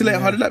 comes. He still ain't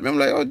harder like me. I'm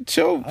like, oh,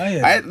 chill. I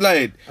hear I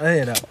like. I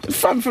hear that.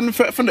 From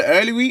the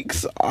early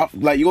weeks,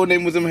 like your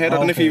name was in my head. I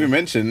don't know if you Okay. even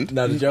mentioned.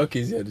 No, the joke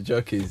is,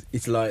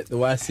 it's like the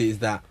way I see it is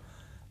that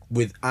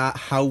with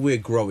how we're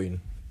growing,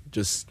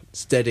 just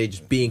steady,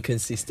 just being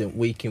consistent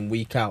week in,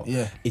 week out,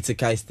 Yeah. it's a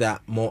case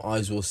that more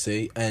eyes will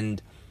see,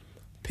 and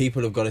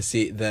people have got to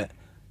see it that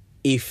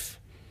if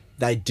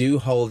they do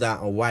hold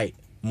out and wait,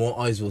 more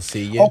eyes will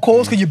see you. Of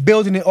course, because you're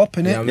building it up,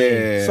 innit? Yeah, I mean,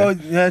 Yeah. So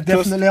yeah,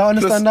 definitely, I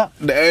understand plus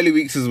that. The early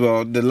weeks as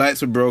well, the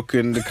lights were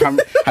broken. The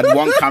camera had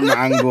one camera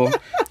angle.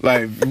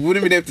 Like, we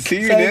wouldn't be able to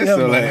see you in Same this. here,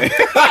 So man. like,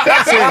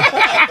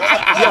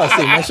 Yeah,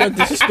 see, man, show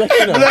disrespect,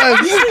 you know. I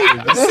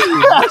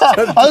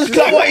was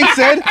like what he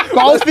said. But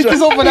I was thinking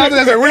something else. I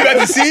was like, we got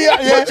to see it.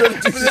 Yeah.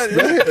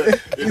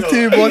 You know,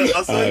 Too much.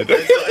 I said,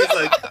 it's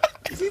like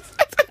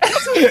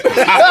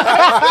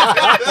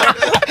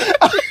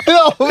You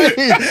know what I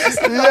mean?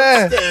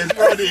 Yeah. there's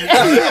running.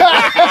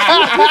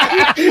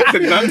 the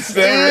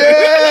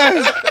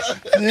non-staring. Yeah.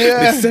 The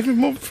Yeah.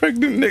 7-month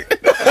pregnant nigga.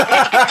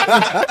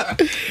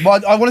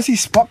 But I want to see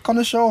Spock on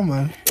the show,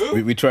 man.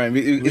 We trying.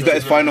 He's got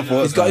his final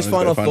thoughts. He's got his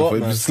final thought, We're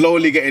man.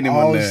 slowly getting him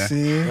on Oh, there.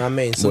 see. I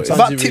mean, What- sometimes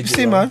About you read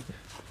tipsy, it man. wrong.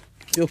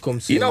 You'll come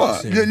soon. You know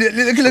what? soon.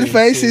 Look at the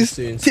faces.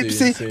 soon,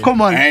 Tipsy. soon. Come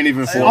on. I ain't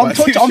even thought I'm about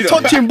tipsy, I'm though.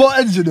 touching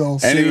buttons, you know.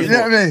 Ain't even You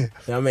know what I mean? You know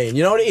what I mean?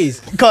 You know what it is?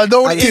 Because I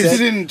know what it Tipsy is.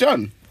 didn't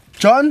John.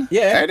 John? I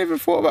Yeah. ain't even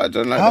thought about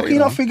John like How that. can you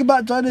not think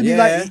about John? And he's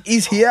Yeah. like,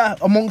 he's here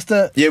amongst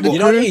the. Yeah, the but- You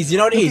know what it crew. is? You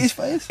know what it Look is? at his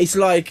face. It's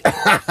like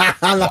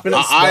I'm laughing at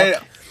I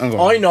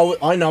Spock.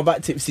 I know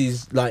about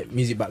Tipsy's like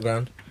music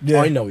background.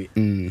 Yeah. I know it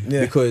Yeah.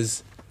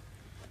 because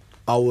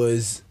I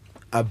was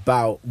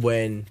about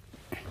when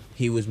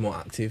he was more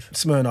active.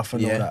 Smirnoff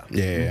and Yeah. all that.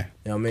 Yeah. You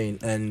know what I mean?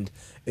 And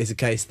it's a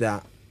case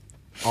that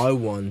I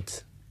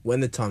want, when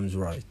the time's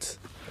right,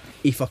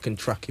 if I can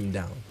track him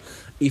down,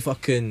 if I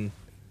can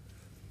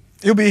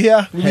He'll be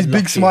here with his Headlock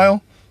big him.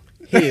 smile.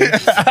 him,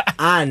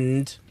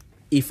 and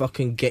if I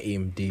can get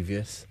him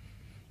devious.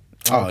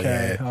 Oh,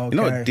 Okay, yeah. You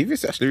know what? okay.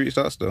 Davis actually reached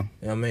out still. You know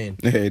what I mean?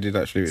 Yeah, he did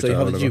actually reach So out. he a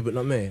hollered while you, ago. but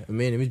not me. I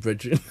mean, him, his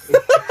brethren.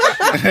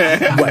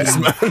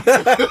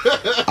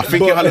 I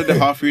think he hollered the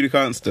half food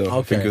account still.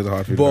 I think it was a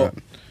half food but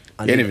account.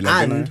 and, Yeah, never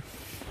let me and know.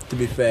 to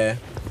be fair,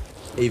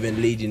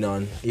 even leading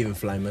on, even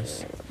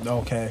Flamers.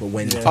 Okay. But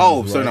when Yeah.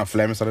 Oh, Right. sorry, not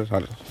Flemish.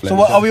 So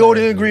what, are we all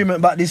in agreement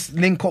about this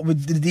link up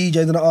with the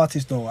DJs and the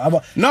artists though?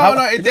 No, Have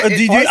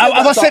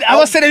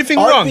I said anything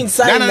I've wrong? been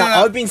saying No.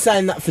 that. I've been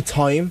saying that for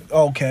time.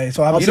 Okay,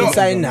 so I I've haven't been said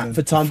saying anything that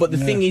for time. But the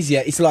thing is,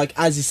 yeah, it's like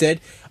as you said.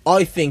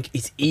 I think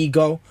it's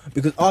ego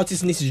because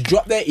artists need to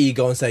drop their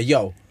ego and say,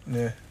 "Yo,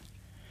 Yeah.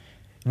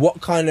 what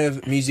kind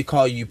of music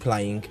are you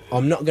playing?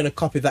 I'm not gonna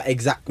copy that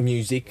exact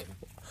music,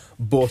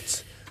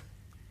 but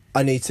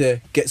I need to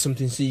get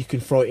something so you can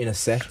throw it in a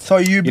set." So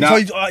you,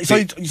 know,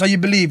 so you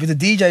believe if the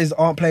DJs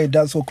aren't playing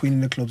Dancehall Queen in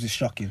the clubs, it's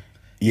shocking.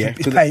 Yeah,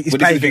 It's paid. It's but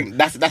this is the paid. thing.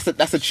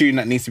 That's a tune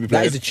that needs to be That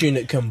played. is a tune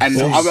that can. And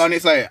buzz. I'll be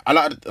honest, like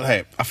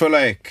I feel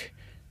like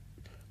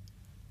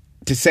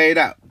to say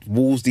that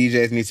Wolves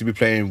DJs need to be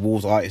playing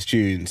Wolves artist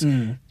tunes.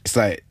 It's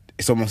like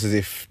it's almost as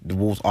if the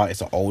Wolves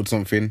artists are old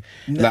something.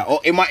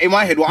 Like in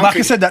my head, what I'm Maka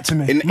thinking, said that to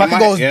me. in Maka my-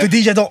 goes, yeah. the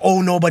DJ don't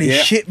owe nobody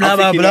Yeah. shit, I'm blah,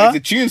 blah, thinking, blah. like, the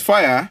tune's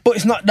fire. But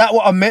it's not that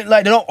what I meant.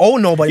 Like, they don't owe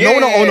nobody. No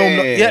one don't owe no.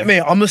 Yeah. You get me?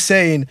 I'm just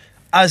saying,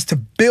 as to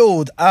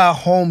build our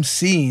home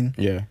scene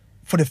Yeah.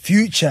 for the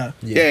future,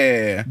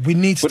 Yeah. we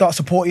need to start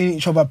supporting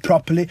each other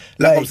properly.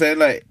 Like I'm saying,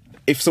 like,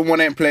 if someone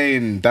ain't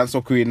playing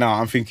Dancehall Queen now,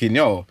 I'm thinking,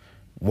 yo,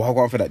 what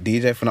going for that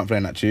DJ for not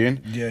playing that tune?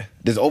 Yeah.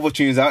 There's other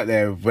tunes out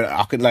there where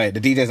I could, like,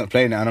 the DJ's not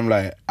playing it, and I'm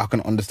like, I can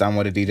understand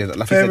why the DJ's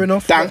like. Fair you said,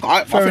 enough. Dank,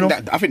 Fair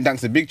enough. I think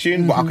Dank's a big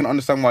tune, but I can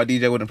understand why a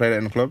DJ wouldn't play that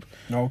in the club.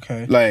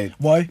 Okay. Like,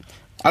 Why?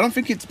 I don't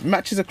think it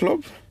matches a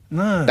club.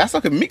 Nah. That's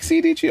like a mix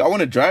CD tune. I want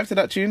to drive to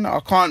that tune. I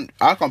can't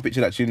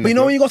picture that tune. in But the you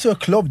know club. when you go to a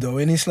club though,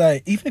 and it's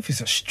like, even if it's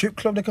a strip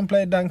club, they can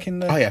play dank in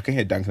there. Oh yeah, I can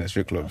hear Dank in the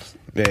strip clubs.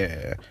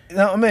 Yeah. You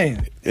know what I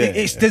mean? Yeah.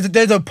 It's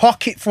there's a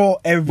pocket for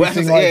But,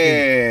 everything. yeah, Like yeah,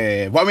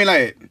 it. yeah. But I mean,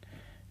 like,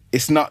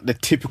 it's not the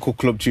typical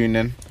club tune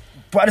then.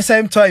 But at the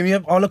same time,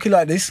 I'm looking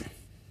like this.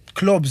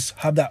 Clubs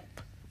have that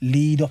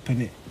lead up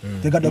in it.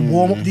 They got the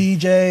warm up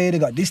DJ. They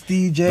got this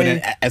DJ. But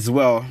then as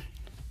well,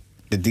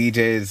 the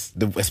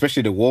DJs,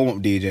 especially the warm up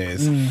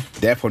DJs,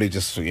 they're probably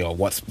just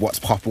what's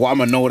pop. What I'm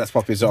gonna know that's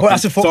popping. So But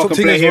that's the fucked up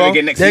thing play as here well.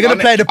 again next They're week. gonna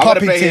play the I'm gonna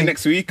popping play here thing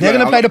next week. They're Like,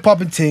 gonna I'm play the not-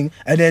 popping thing,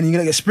 and then you're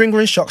gonna get Springer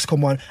and Shocks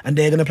come on, and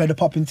they're gonna play the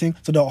popping thing.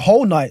 So the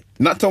whole night,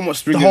 Not so much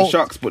string the whole- and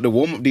shocks, but the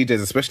warm up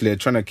DJs especially are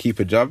trying to keep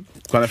a job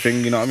kind of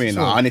thing. You know what I mean?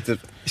 So- I need to.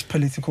 it's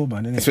political,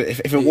 man. Isn't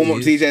it? If a warm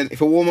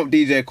up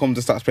DJ comes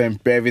and starts playing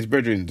Bare of his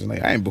Brethren,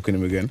 like I ain't booking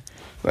him again.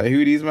 Like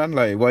who are these man?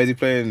 Like why is he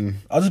playing?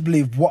 I just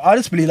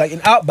believe like in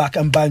Outback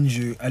and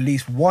Banjo, at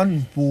least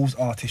one Wolves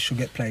artist should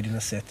get played in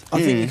a set.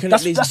 I think you can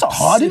That's- at least that's not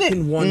hard, slip innit?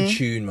 in one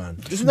tune, man.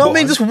 Just No, I mean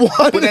one. just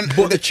one.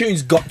 But the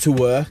tune's got to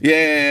work.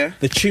 Yeah.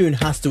 The tune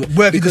has to Work in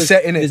the because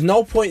set, innit? There's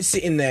no point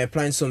sitting there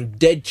playing some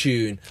dead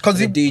tune 'Cause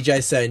the he-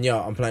 DJ saying,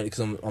 "Yeah, I'm playing it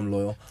because I'm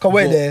loyal." Can't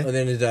wait But there. At the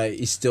end of the day,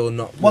 he's still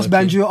not. What's working.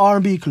 Banjo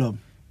R&B club?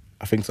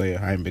 I think so. Yeah,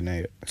 I ain't been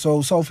there yet.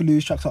 So Sophie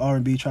Lou's track's an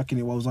R&B track, and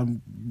it was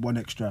on one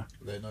extra.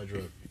 Late night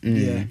drug.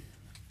 Yeah,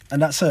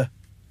 and that's a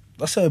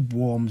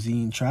warm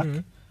zine track.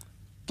 Don't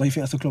you think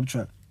that's a club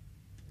track?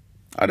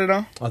 I don't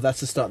know. Oh, that's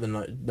the start the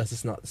night. That's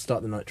the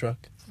start the night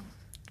track.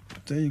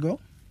 There you go.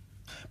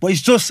 But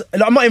it's just,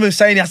 like, I'm not even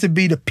saying it has to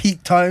be the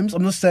peak times.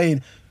 I'm just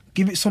saying,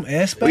 give it some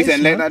airspace. What you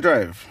saying? Late man. night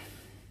drive.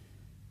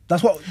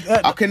 That's what.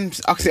 I can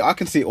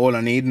see all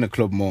I need in the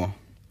club more.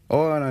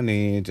 All I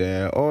need,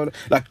 yeah.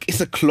 Like it's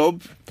a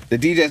club. The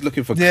DJ's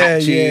looking for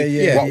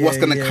catchy. What's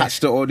gonna catch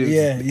the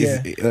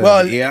audience?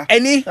 Well,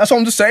 any. That's what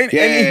I'm just saying.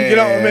 Any. You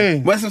know what I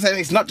mean? Well, that's what I'm saying.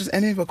 It's not just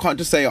any. We can't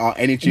just say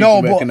any tune No,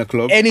 can work but in the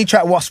club. any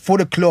track was for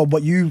the club,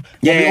 but we all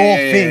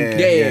think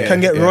can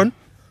get run.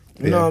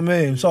 You know what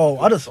I mean? So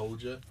I just.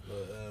 Soldier,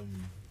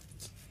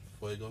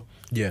 Fuego.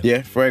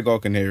 Yeah, Fuego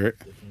can hear it.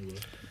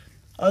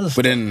 I just.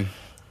 But then,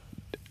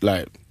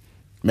 like,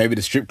 maybe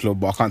the strip club,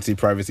 but I can't see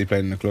Privacy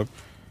playing in the club.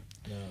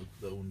 No,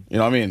 that one. You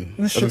know what I mean?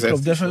 The strip That's what I'm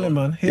club, saying. definitely,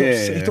 man.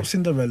 Hit Yeah. up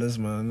Cinderella's,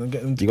 man, and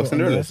get them to You got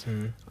go on there.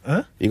 Cinderella's?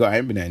 Huh? You got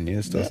Amber then,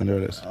 yeah, still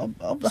Cinderella's.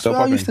 That's Still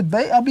where I used to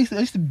popping. be. I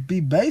used to be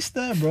based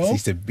there, bro.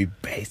 Used to be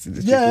based in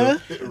the strip Yeah.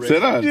 club. So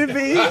that, You be-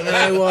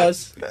 Yeah, it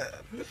was.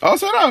 oh,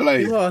 so that,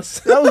 like, It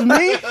was. That was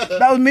me.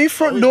 That was me.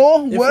 Front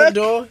door In work. front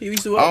door, he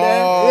used to work there.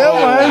 oh,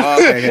 Yeah, man.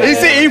 okay, He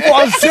see, he put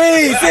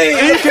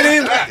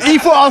on he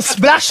put on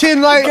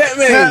splashing like. Get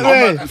me. Yeah,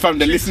 man. Fam,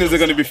 the listeners are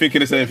going to be thinking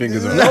the same thing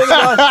as well.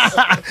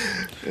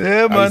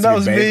 Yeah, I man, used that to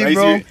was be based- I me, used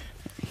bro. to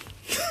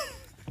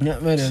be- Yeah,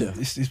 man. Sure. It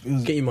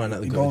was, Get your mind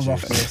out the it gutter, goes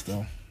off G. this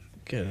though.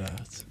 Get it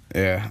out.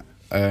 Yeah.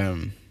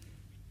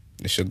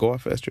 They should go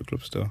off at a strip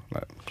club still,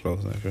 like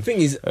close and The everything.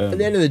 thing is, at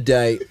the end of the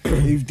day,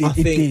 It I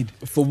did.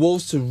 think for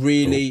Wolves to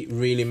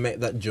really make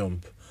that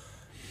jump,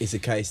 it's a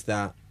case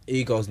that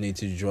egos need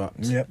to drop,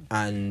 Yep.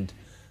 and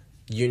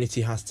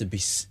unity has to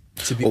be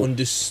Oh.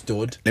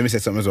 understood. Let me say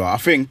something as well. I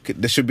think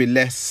there should be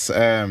less.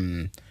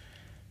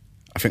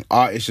 I think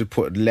artists should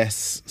put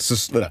less.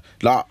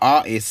 Like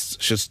artists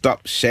should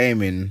stop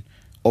shaming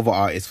other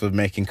artists for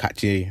making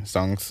catchy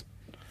songs.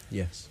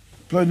 Yes.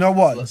 Bro, you know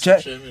what? Let's Jay,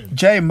 shame him.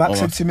 Jay Max Oh,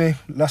 said to me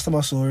last time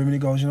I saw him, and he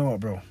goes, "You know what,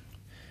 bro?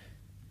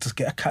 Just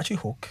get a catchy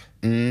hook.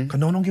 Cause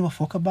no one don't give a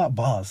fuck about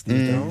bars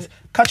these days.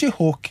 Catchy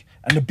hook,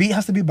 and the beat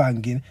has to be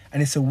banging,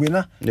 and it's a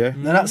winner. Yeah.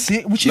 And that's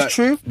it, which Like, is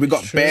true. We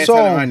got bare So-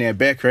 talent around here,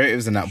 bare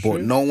creatives and that,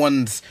 but no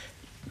one's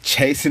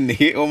chasing the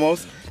hit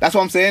almost. That's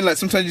what I'm saying. Like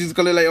sometimes you just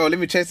gotta like, oh, let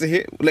me chase the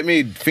hit. Let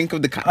me think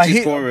of the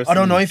catchy chorus. I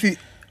don't know and- if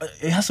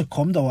it has to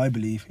come though. I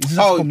believe it just has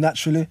Oh. to come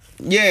naturally.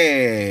 Yeah,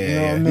 You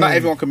know what I mean? not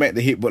everyone can make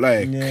the hit, but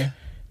like Yeah.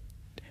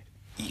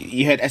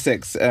 you had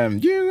Essex.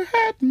 You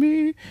had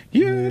me.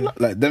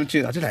 Like them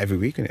tunes. I do that every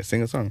week and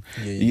sing a song.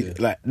 Yeah, you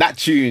do. Like that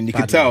tune, you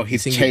can Badly. tell You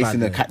he's sing it chasing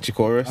the badly. catchy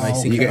chorus. I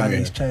sing you it get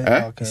me? badly.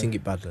 Huh? Okay. You sing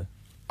it badly.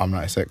 I'm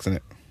not Essex in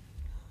it.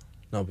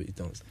 No, but you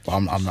don't. But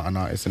I'm not an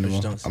artist you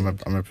anymore. don't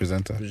I'm a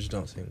presenter. You just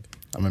don't sing.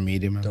 I'm a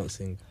media man. Don't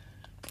sing.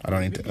 I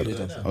don't need to. You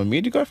don't sing. I'm a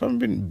media guy. If I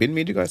haven't been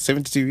media guy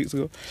 72 weeks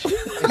ago.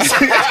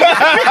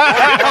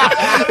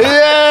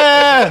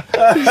 Yeah,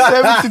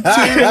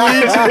 72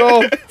 weeks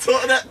ago.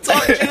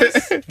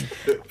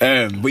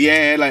 But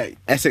yeah, like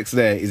Essex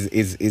there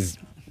is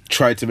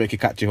try to make a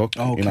catchy hook.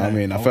 You know what I Okay,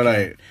 mean? I feel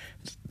like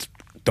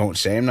don't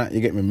shame that.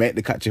 You get me? Make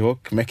the catchy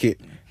hook. Make it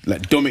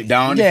like dumb it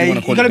down. Yeah, if you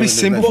wanna call gotta it be dumb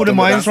it simple down. for the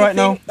minds right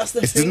now. That's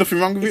the There's thing. nothing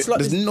wrong with It's it. like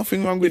There's this-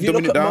 nothing wrong with If you dumbing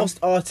look it at down. most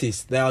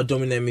artists, they are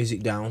dumbing their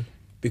music down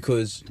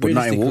because But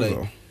not in Wolves,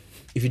 realistically, though.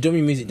 if you dumb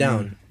your music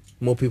down,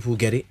 more people will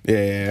get it.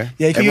 Yeah.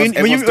 Yeah, Everyone's- when you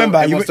everyone's remember,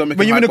 everyone's still when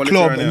making you're in high a quality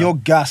club right and now. you're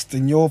gassed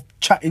and you're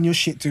chatting your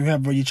shit to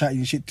whoever you're chatting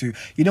your shit to,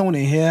 you don't want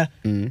to hear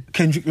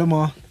Kendrick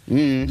Lamar. You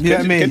know what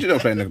I mean? Kendrick don't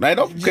play in the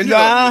club. Kendrick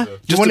Nah. don't.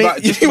 Just You wanna-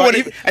 about, just you about wanna-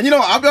 even- and you know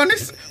what? I'll be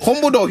honest.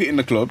 Humble don't hit in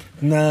the club.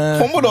 Nah.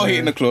 Humble don't hit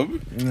in the club.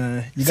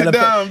 Nah. You Sit gotta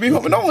down, be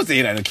humble. No one's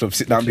saying that in the club.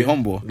 Sit down, be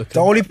humble. Look The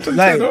only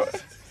like Are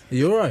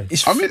you alright?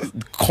 it's I mean,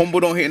 Humble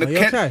don't hit in Are the you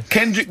okay?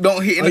 Kendrick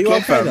don't hit in Are the you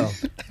club, okay, fam. though?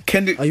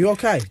 Kendrick. Are you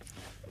okay?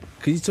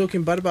 Because you're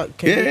talking bad about Yeah,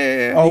 Kendrick. yeah,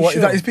 yeah. oh, you what, is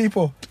sure? that his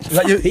people? Is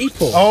that your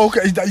People. Oh, okay.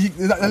 Is that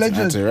the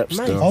legend? Anti-rap Mate.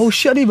 still. Oh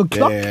shit! I didn't even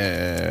clock.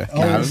 Yeah. Oh,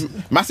 Nah, it's-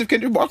 massive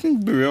Kendrick, but I can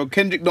be real.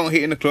 Kendrick don't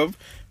hit in the club,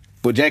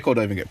 but J. Cole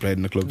don't even get played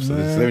in the club. So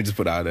let me just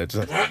put that out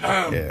there.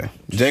 Yeah.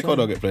 J. Cole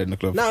don't get played in the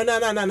club. No.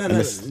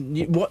 Unless-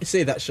 You, what?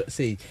 See that?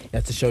 See, you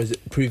have to show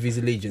prove his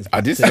allegiance.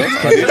 I did to say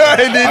Kendrick.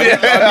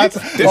 that.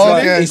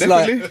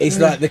 It's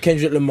like the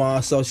Kendrick Lamar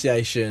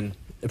Association,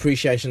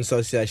 Appreciation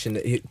Association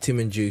that Tim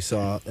and Juice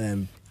are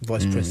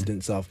vice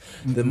presidents of.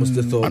 They must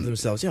have thought to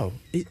themselves, "Yo,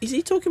 is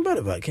he talking bad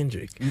about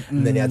Kendrick?"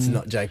 And then he had to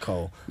knock J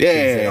Cole. Yeah, He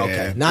said, yeah, okay.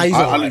 yeah. Now he's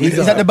I- alright.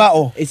 Is that the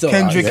battle? It's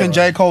alright, Kendrick it's and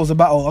alright. J. Cole's the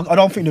battle. I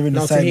don't think they're in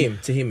the No, same.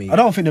 to him, I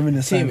don't think they're in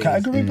the To same him it is.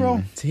 category,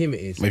 bro. To him it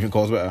is. Maybe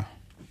Cole's better.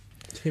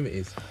 To him it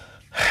is.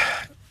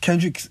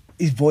 Kendrick's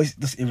his voice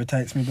just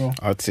irritates me, bro.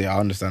 I'd say I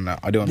understand that.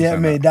 I do Yeah,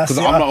 understand mate, that. that's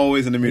Because it. I'm not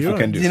always in the mood You're for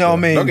right. Kendrick. You know what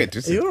I mean? Don't get Are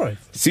twisted. you alright?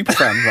 Super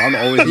fan, but I'm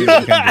not always in the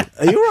mood for Kendrick.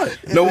 Are you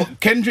alright? No,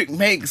 Kendrick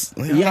makes.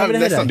 you having a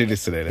Let's not headache? do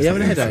this today. Are you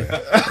having a headache?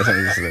 Let's not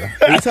do this today.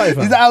 Are you tired,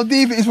 fam? Is that how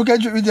deep it is for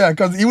Kendrick with you?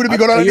 Because he wouldn't be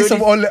going on Are you this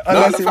already-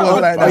 unless it was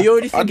like Are that. you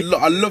already thinking?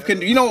 I love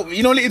Kendrick. You know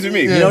what it is with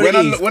me? You know what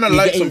when it is? when I You're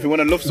like getting- something, when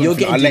I love You're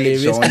something, I getting let it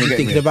delirious show. and You you're get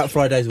thinking me? about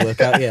Friday's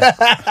workout, yeah.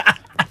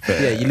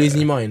 Yeah, you're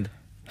losing your mind.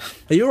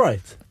 Are you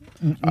alright?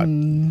 You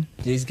need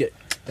to get.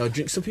 Yo,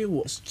 drink some of your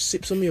water.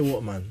 Sip some of your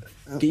water, man.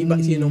 Get you back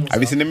to your normal Have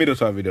you self. seen the middle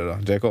to our video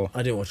though, J. Cole?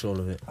 I didn't watch all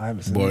of it. I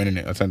haven't seen Boring,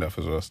 innit? I turned it off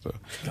as well still.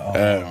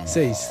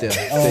 See, still.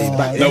 See, Oh,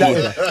 back, no,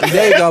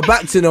 there you go.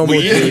 Back to normal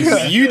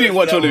juice. you didn't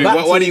watch all of it.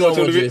 Back Why to didn't you watch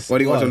all of normal it? juice. Why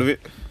didn't you watch Why? all of it?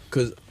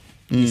 Because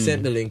you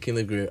sent the link in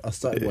the group. I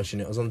started watching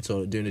it. I was on the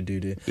toilet doing a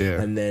doo-doo.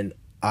 Yeah. And then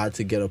I had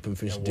to get up and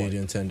finish the doo-doo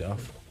and turned it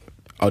off.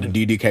 Oh, the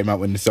DD came out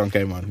when the song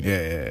came on.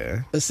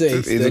 Yeah. See,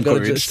 He's still gotta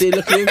encouraged. see,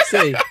 look at him,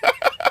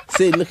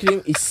 see, look at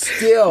him, he's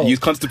still. He's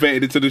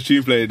constipated into the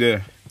tune played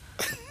there.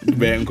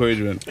 Bare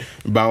encouragement.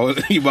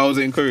 Bowels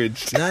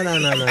encouraged. No.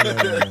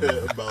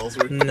 Bells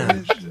were Nah.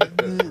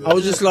 I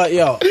was just like,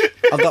 yo,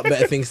 I've got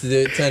better things to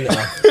do. Turn it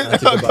off. I had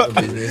to go about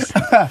my business.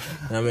 You know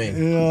what I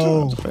mean?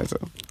 Yo,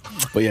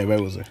 But yeah,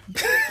 where was it?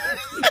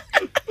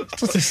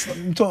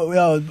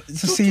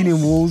 it's a scene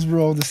in Wolves,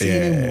 bro. The scene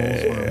in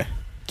Wolves, bro. Yeah.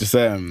 Just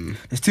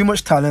There's too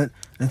much talent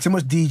and too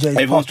much DJs.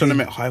 everyone's trying to popping.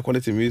 make high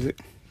quality music.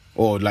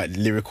 Or like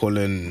lyrical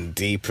and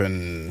deep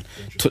and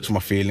touch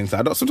my feelings.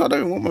 Sometimes I don't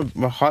even want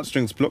my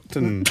heartstrings plucked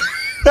and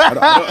I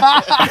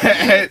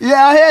don't-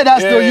 Yeah, I hear that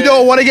still. Yeah. You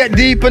don't want to get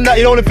deep and that.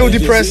 You don't want to feel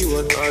depressed.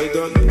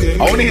 I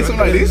want to hear something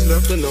like this.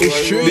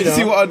 It's true, Did you you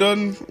see know. what I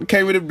done?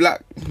 Came with a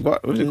black.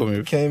 What did you call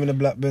me? Came in the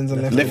black bins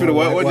and left Left with a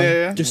white one.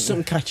 Yeah. Just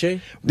something catchy. Yeah,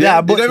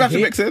 Yeah, but they don't have to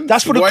mix in.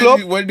 that's for the Why club.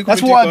 did you- why did you call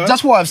That's it what cheaper?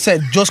 that's what I've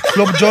said. Just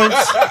club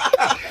joints.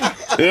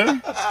 Yeah.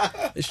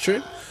 It's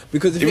true.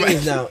 Because the thing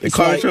is now, The it's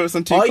car like, insurance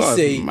on two I cars.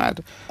 see,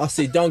 Mad.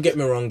 don't get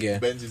me wrong here.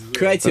 Benz is as well.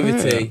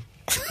 Creativity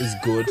is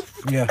good.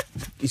 Yeah.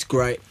 It's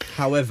great.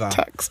 However,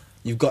 Tax.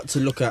 you've got to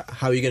look at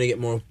how you're going to get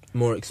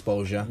more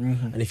exposure.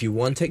 And if you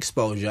want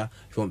exposure,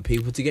 if you want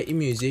people to get your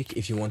music,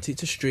 if you want it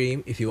to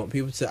stream, if you want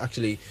people to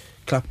actually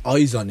clap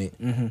eyes on it,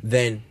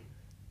 then,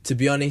 to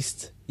be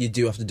honest, you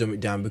do have to dumb it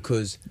down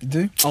because You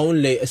do?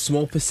 only a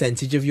small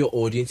percentage of your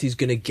audience is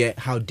going to get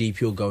how deep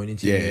you're going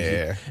into your Yeah, music.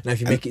 yeah, yeah. Now,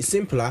 if you make it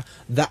simpler,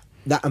 that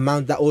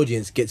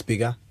audience gets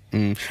bigger.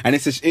 And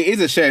it is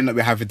a shame that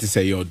we're having to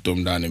say you're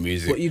dumbed down in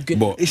music. But you get-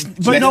 But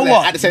you know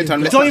what? At the same time,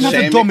 you let's don't not even have to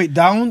shame dumb it. it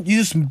down.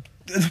 You just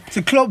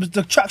the clubs,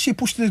 the tracks you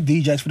push to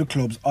the DJs for the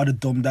clubs are the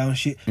dumb down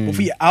shit. But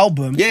for your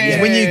albums, Yeah,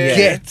 is when you yeah,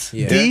 get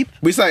yeah. deep.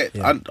 But it's like,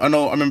 Yeah. I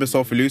know, I remember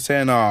Sophie Lou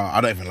saying, I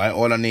don't even like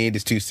All I Need,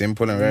 it's too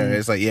simple. And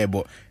it's like, yeah,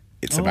 but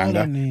it's a All I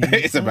banger. Need.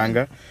 It's a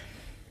banger.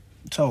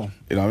 So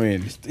You know what I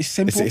mean? it's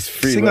simple. It's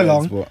free sing words,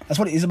 along. but- That's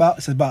what it is about.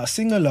 It's about a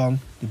sing along.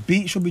 The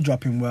beat should be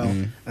dropping well,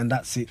 and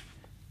that's it.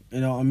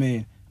 You know what I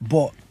mean?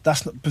 But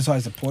that's not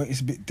besides the point. It's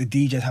a bit, the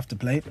DJs have to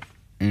play it.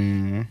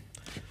 Mm.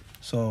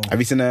 So Have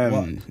you seen,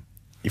 What?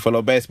 you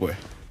follow Bass Boy?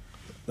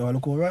 do I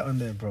look all right on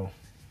there, bro?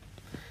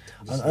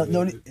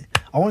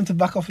 I wanted to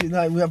back off it.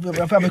 Like, we have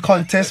a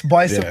contest,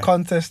 bicep Yeah.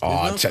 contest. Oh,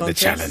 no the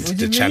contest. challenge. What do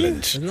The you mean?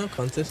 challenge. There's no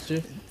contest,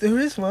 Drew. There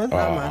is, man.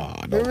 Oh, man.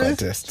 no There is.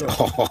 contest.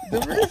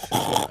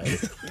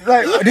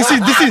 Like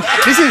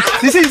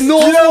this is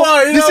normal. You know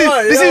what, you this know is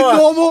what, you this know is what?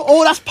 normal.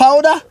 Oh, that's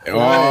powder.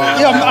 Oh.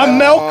 Yeah, and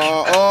milk.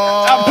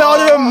 Oh.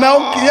 Powder and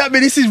milk. Yeah, I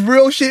mean, this is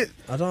real shit.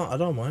 I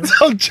don't mind.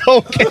 I'm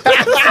joking.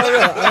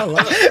 I don't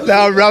like.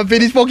 Nah, Ram,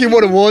 finish fucking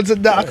won awards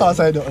and that. I can't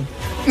say nothing.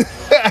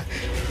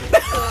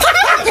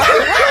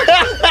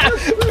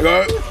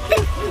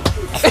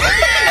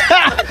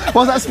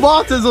 What's that,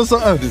 Spartans or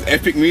something? There's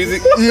epic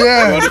music.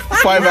 Yeah.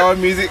 5-hour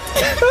music.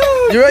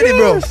 You ready,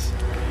 bro?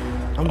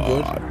 I'm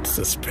good. Oh,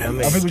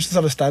 suspense. I think we should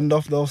have a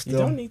standoff though. You Still.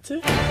 don't need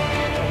to.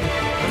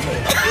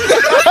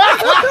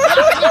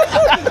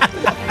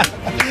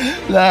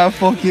 Nah,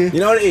 fuck it. You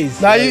know what it is?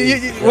 Nah,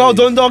 you well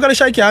done, dog. Gotta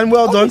shake your hand.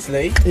 Well done.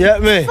 Obviously. Yeah,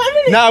 me.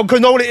 Now, because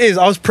know what it is.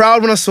 I was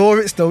proud when I saw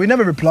it. Still, he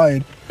never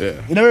replied.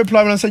 Yeah. He never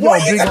replied when I said, "Yo,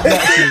 big up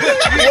that shit."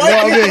 You know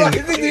what I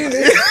mean?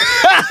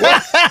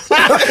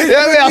 Yeah,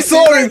 I mean, I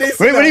saw him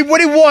when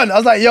he won. I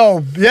was like,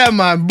 "Yo, yeah,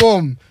 man,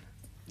 boom."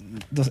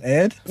 Does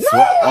Ed?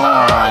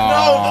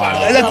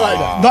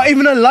 Not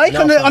even a like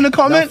on the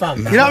comment. fam.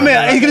 You know what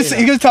I mean? He's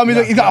gonna tell me,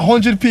 look, he's got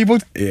 100 people.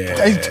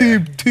 Yeah. He's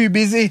too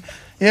busy.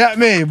 You know what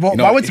I mean? But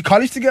know I went to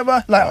college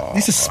together. Like,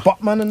 this is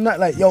spot man and that.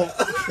 Like, yo,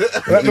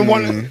 we're the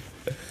one.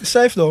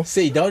 Safe though.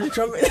 See, don't you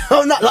try me?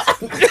 I'm not like.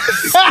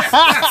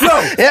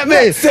 Yeah,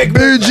 me.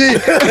 Bougie.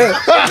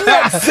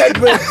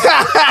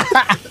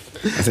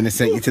 And then they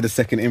sent you to the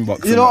second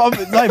inbox. You know what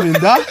I'm not even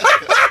that.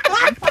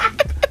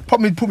 Put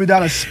me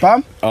down as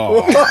spam.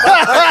 Oh.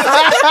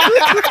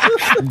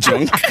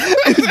 Junk.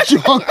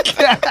 Drunk.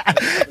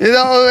 You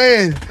know what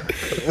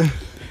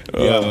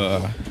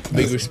I mean?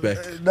 Big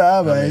respect.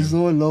 Nah, man, it's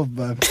all love,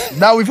 man.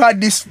 Now we've had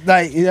this,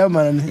 like, yeah,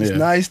 man, it's Yeah.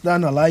 nice,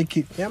 Dan. I like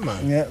it. Yeah,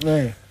 man. Yeah,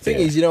 man. Thing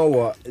is, you know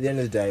what? At the end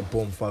of the day,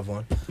 boom,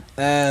 5-1.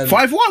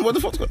 5-1? What the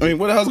fuck's going on? I mean,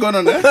 what the hell's going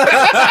on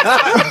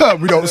there?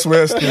 We don't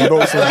swear, still. We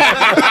don't swear.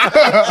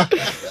 At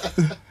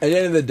the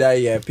end of the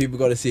day, yeah, people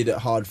got to see that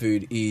hard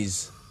food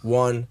is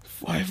one.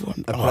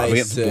 5-1. A Oh, place,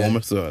 against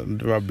Bournemouth, so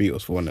the rugby beat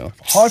us 4-0.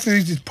 Hard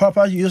food is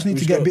proper. You just need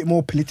to get a bit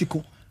more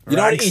political. You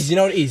know what it is? You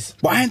know what it is?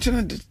 But I ain't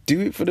trying to do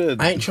it for the.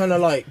 I ain't trying to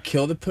like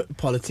kill the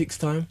politics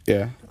time.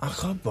 Yeah. I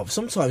can't, Bob.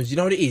 Sometimes, you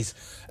know what it is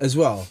as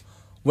well?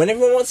 When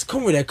everyone wants to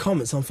come with their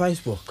comments on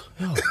Facebook,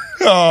 yo,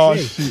 Oh,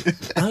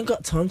 shit, I ain't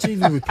got time to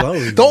even reply. Or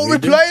even don't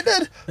read them. reply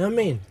then. You know what I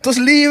mean? Just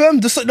leave them.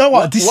 Just, you know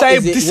what?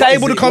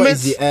 Disable the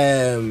comments. What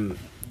is it?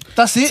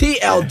 That's it.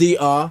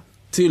 TLDR.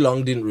 Too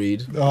long, didn't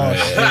read. Oh,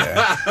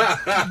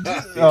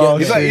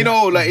 It's like, you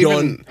know, like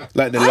even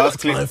like the I last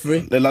got time for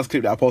clip, it. the last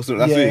clip that I posted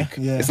last Yeah, week.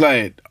 yeah. It's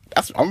like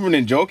I'm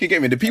running joke. You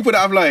get me? The people that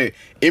have like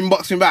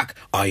inboxed me back.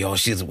 Oh, yo,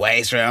 she's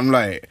waste. Right? I'm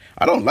like,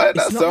 I don't like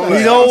that It's not song. that- Like,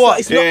 You know what?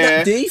 It's not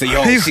that deep. So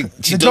yo, she the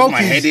does joke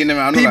my is, head in. And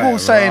I'm people like,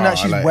 saying rah, that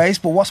she's like,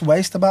 waste, but what's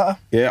waste about her?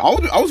 Yeah,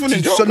 I was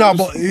running joke. So no,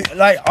 but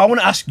like I want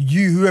to ask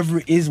you, whoever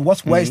it is,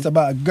 what's waste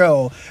about a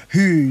girl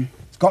who's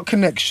got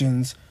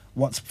connections,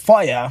 what's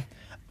fire,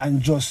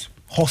 and just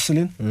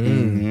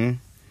hustling?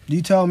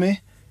 You tell me.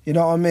 You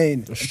know what I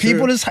mean?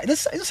 People just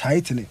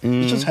hating it.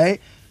 It's just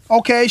hate.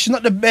 Okay, she's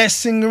not the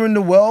best singer in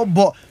the world,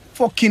 but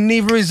fucking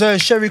neither is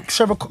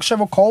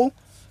Cheryl Cole,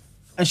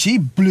 and she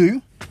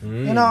blew. You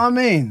know what I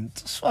mean?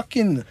 It's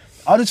fucking.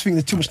 I just think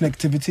there's too much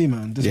negativity,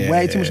 man. There's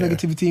way too much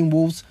negativity in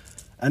Wolves.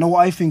 I know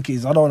what I think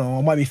is, I don't know,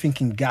 I might be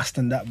thinking gassed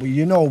and that, but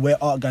you know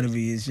where Art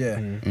Gallery is, yeah.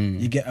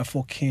 You get a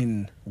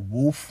fucking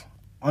wolf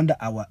under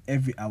hour,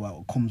 every hour,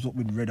 it comes up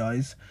with red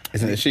eyes.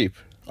 Isn't it a sheep?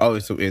 Oh,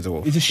 it's a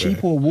wolf. Is it a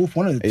sheep or a wolf?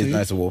 One of the It's two.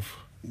 nice a wolf.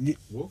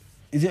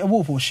 Is it a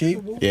wolf or sheep?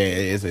 Yeah,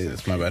 it is.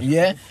 It's my bad.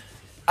 Yeah.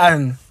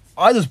 And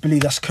I just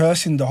believe that's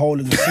cursing the whole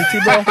of the city,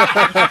 bro. You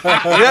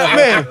know what I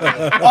mean?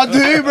 I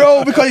do,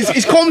 bro, because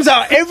it comes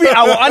out every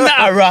hour,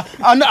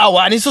 under hour,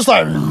 and it's just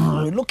like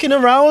looking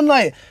around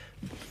like,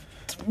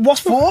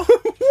 what's for?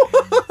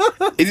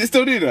 Is it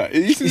still doing that?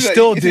 It's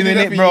still doing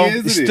it, bro.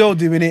 It's still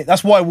doing it.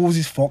 That's why Wolves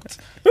is fucked.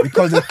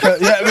 Because of, you know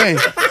what I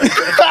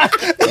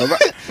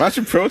mean? Man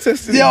should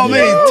protest. You know what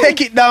I mean?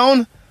 Take it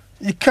down.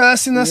 You're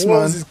cursing us, man.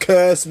 Wolves is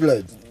cursed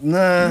blood.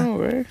 Nah. No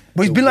way.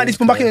 But it's been like this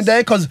from back in the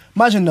day, because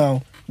imagine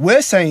now,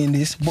 we're saying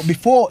this, but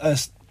before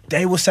us,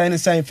 they were saying the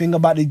same thing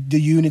about the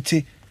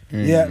unity.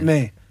 Yeah,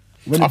 me.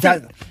 When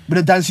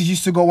the dances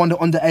used to go on the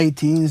under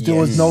 18s, there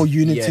was no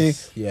unity.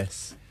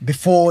 Yes.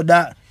 Before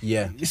that,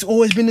 Yeah. it's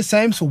always been the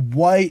same. So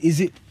why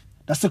is it?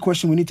 That's the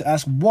question we need to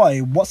ask. Why?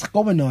 What's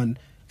going on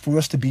for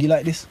us to be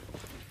like this?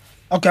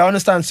 Okay, I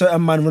understand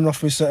certain man run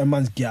off with certain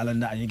man's gal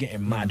and that, and you're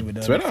getting mad with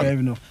her. Swear Fair down.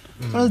 enough.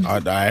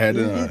 I heard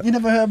it. You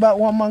never heard about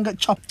one man get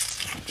chopped?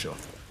 Sure.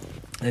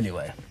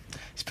 Anyway,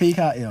 speak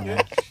out here,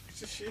 man.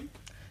 It's a sheep.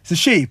 It's a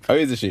sheep. How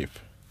is a sheep?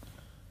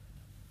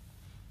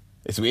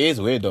 It's weird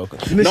though.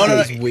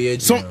 It's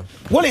weird. So, you know.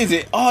 what is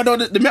it? Oh no,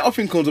 the metal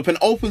thing comes up and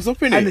opens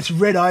up in it, And it's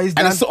red eyes, and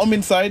Dan. there's something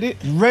inside it.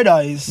 Red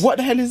eyes. What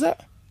the hell is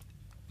that?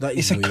 That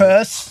It's is a weird.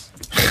 curse.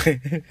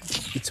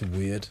 It's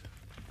weird.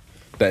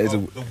 That is Oh,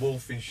 the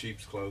wolf in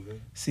sheep's clothing.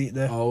 See it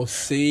there. Oh,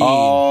 see.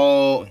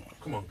 Oh,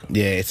 Come on,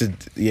 guys.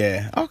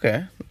 yeah.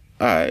 Okay.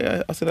 All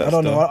right. I said that. I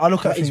don't know. I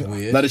look at That is things.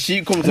 weird. Now the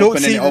sheep comes Look, up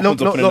and then see, it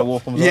opens look, up and then the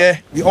wolf comes up. yeah,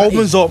 it opens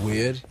is up.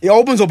 weird. It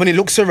opens up and it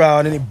looks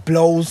around and it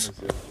blows.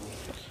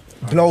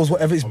 Blows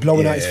whatever it's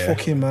blowing out his Yeah.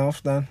 fucking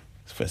mouth, Dan.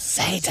 It's for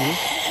Satan.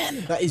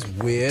 That is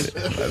weird.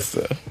 That's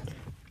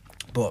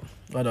But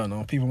I don't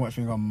know. People might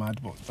think I'm mad,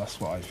 but that's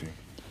what I think.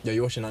 Yeah,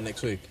 you're watching that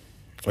next week.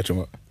 Watching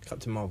what?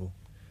 Captain Marvel.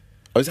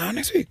 Oh, is that out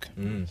next week?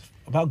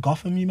 About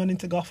Gotham, you man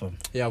into Gotham?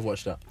 Yeah, I've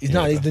watched that. It's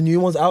not. It's the new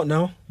one's out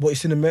now, but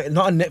it's in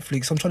not on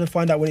Netflix. I'm trying to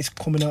find out when it's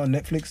coming out on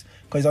Netflix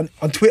because on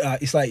Twitter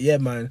it's like, yeah,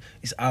 man,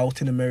 it's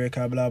out in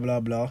America. Blah blah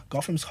blah.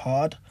 Gotham's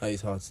hard. That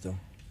is hard still.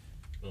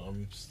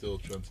 I'm still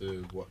trying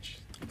to watch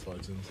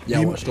Titans. Yeah,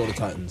 I You- watched all the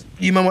Titans.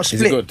 You man watch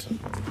Is it Split? good?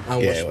 I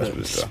Yeah, watched it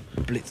was Split.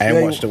 good. Blitz. I ain't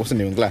Yeah, watched it. What's the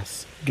name?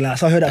 Glass.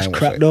 Glass. I heard that's I ain't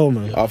crap watched it. though,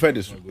 man. Oh, I've heard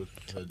it's. Not good.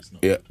 I heard it's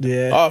not. Yeah.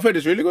 Yeah. Oh, I've heard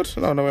it's really good.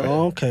 No, wait.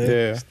 Oh,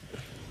 okay.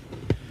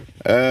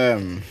 Yeah.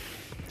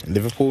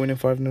 Liverpool winning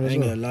 5-0 I as ain't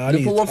well. gonna lie.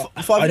 Liverpool won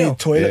 5-0? I need a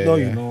toilet Yeah, though,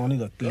 yeah. you know. I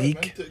need a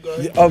leak.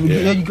 Guys. Oh, Yeah.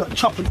 yeah, you got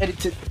chopped and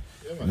edited.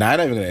 Nah, I'm not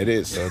even gonna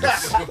edit. So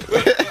that's,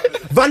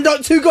 Van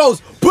Dijk 2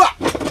 goals. Bah!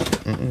 oh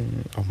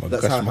my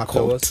That's gosh, how my happy I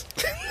coat. was.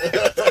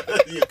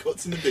 Your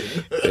cuts in the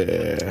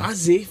bin. Yeah.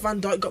 As if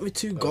Van Dijk got me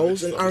 2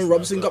 goals and it's Aaron not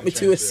Robson that got me we 2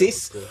 changed it,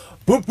 assists.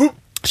 of course. Boop, boop.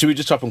 Should we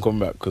just chop and come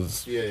back?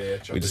 Because Yeah.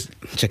 we just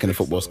checking the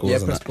football scores Yeah,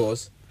 and press that.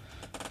 pause.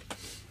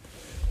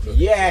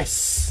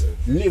 Yes,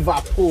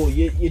 Liverpool,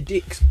 you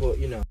dicks, but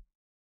you know.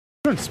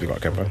 We got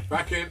Kepa.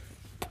 Back in.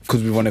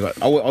 Because we've only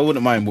got. I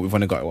wouldn't mind, but we've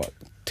only got what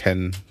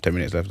 10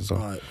 minutes left or so.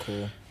 Alright,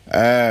 cool.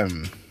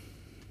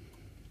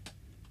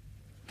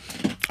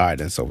 Alright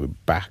then, so we're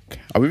back.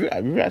 Are we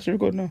actually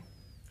recording now?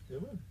 Yeah,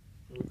 man.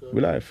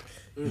 We live.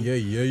 Yeah.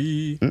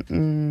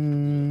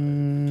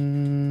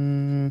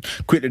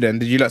 Quickly then,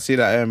 did you not see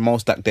that Mo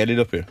Stack deaded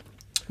up here?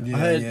 Yeah, I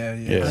heard-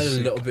 yeah. I had a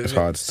little bit It's of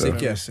it. hard still.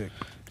 Sick, yeah. Sick.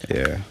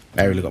 Yeah,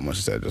 I ain't really got much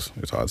to say. Just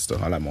it's hard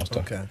still. I like Mo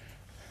Stack. Okay.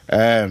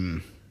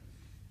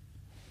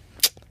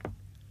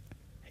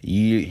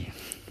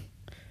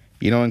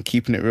 You know when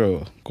keeping it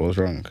real goes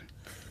wrong.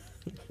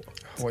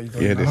 What you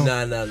doing Yeah,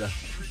 now? Nah.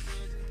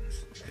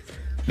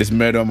 This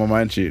Murder on My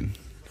Mind tune.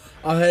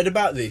 I heard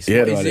about this. Yeah,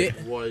 What is about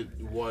it?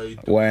 Why?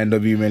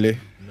 YNW Millie.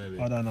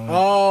 I don't know.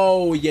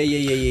 Oh,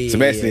 yeah. So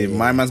basically, yeah.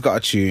 my man's got a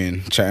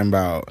tune chatting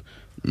about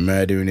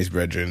murdering his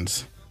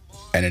brethrens,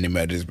 and then he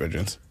murdered his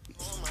brethrens.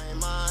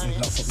 He's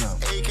locked up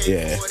now.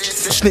 Yeah.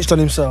 Snitched on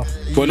himself.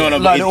 But no,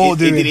 Like they all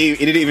he do.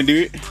 didn't even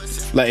do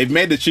it. Like, he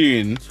made the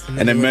tune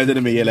and then murdered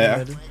him a year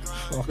later.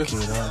 Fucking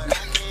hell.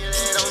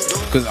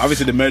 Because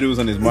obviously the murder was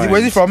on his mind.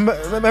 Where's he from?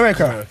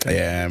 America?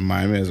 Yeah,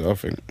 Miami as well, I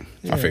think.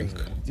 I think.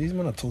 These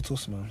men are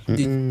totos, man.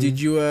 Did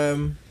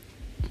you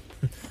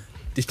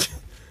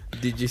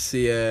did you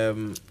see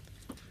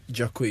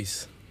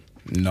Jacquees?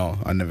 No,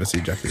 I never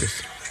see Jackie.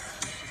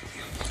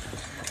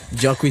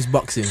 Jacquees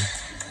boxing.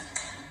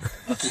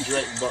 The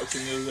Drake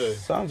boxing the other day.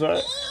 Sounds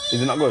right.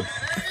 Is it not good?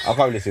 I'll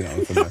probably see that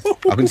one from there.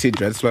 I can see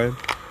dreads flying.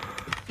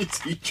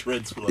 He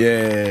treads for like.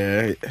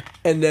 Yeah.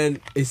 And then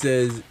it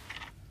says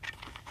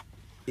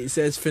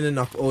finna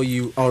knock all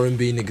you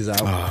R&B niggas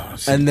out. Oh,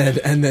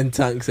 and then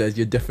Tank says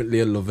you're definitely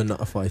a lover,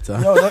 not a fighter.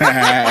 Yo,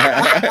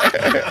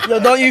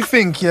 don't you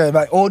think,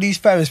 like all these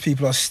famous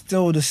people are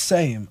still the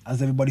same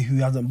as everybody who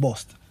hasn't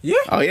bossed? Yeah.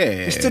 Oh, yeah.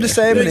 It's still the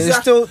same, innit? It's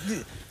Exactly.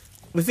 still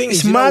The thing It's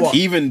is, you know mad. what?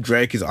 Even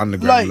Drake is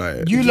underground.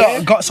 like you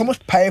lot got so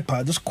much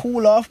paper. Just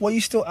cool off. Why are you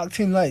still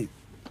acting like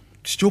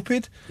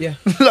stupid? Yeah.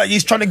 Like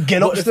he's trying to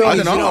get up But the still. I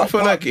thing don't is, know. you know, I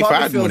feel part- like if part I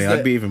of had me money, feels I'd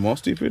that- be even more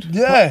stupid.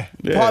 Yeah.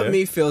 Yeah. Part of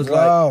me feels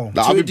Wow. like, Like,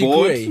 to I'll a be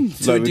bored, degree,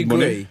 like, with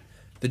money.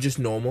 they're just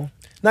normal.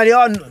 Now they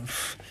are. You know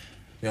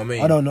what I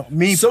mean? I don't know.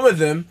 Me. Some of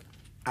them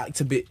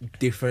act a bit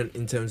different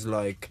in terms of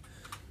like,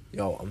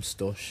 yo, I'm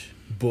stush.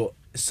 But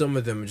some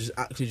of them are just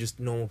actually just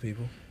normal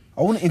people.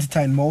 I wouldn't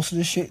entertain most of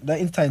this shit. They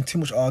entertain too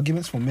much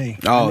arguments for me.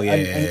 Oh, And- yeah,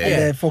 and, yeah, and, yeah. and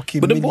they're fucking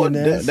But they're bored.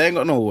 millionaires. They ain't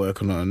got no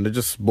work or nothing. They're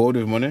just bored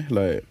with money.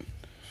 Like,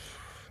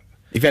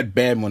 if you had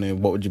bare money,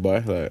 what would you buy?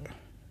 Like,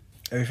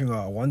 Everything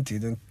I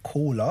wanted and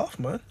cool off,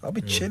 man. I'll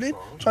be chilling,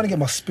 trying to get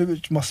my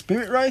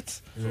spirit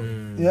right. You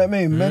know what I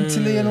mean?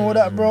 Mentally and all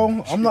that,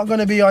 bro. I'm not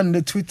gonna be on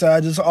the Twitter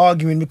just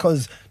arguing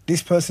because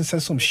this person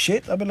says some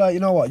shit. I'll be like,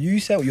 you know what? You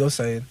say what you're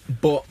saying.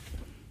 But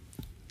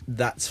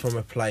that's from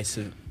a place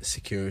of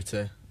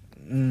security.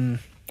 Mm,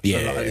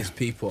 A lot of these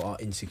people are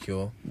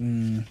insecure.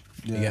 mm,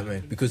 You yeah. get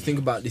me? Because think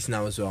about this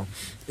now as well.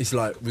 It's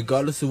like,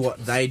 regardless of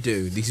what they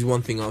do, this is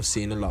one thing I've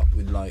seen a lot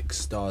with like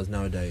stars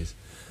nowadays.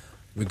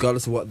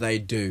 Regardless of what they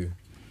do,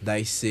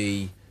 they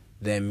see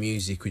their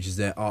music, which is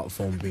their art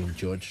form, being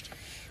judged.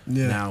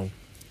 Yeah. Now,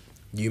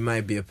 you may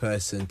be a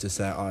person to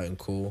say, I am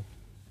cool.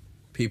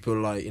 People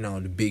like, you know,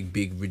 the big,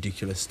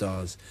 ridiculous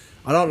stars.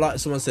 I don't like,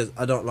 someone says,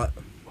 I don't like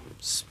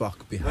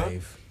Spock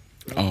behave.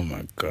 oh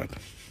my God.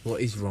 What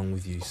is wrong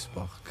with you,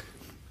 Spock?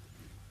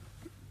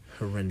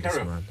 Horrendous,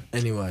 Carry on. man.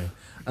 Anyway,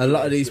 a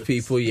lot of these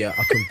people, are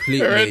completely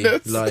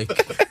Horrendous. like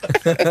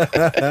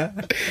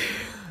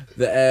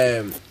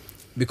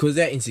because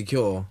they're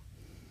insecure.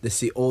 They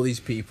see all these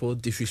people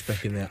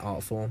disrespecting their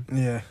art form,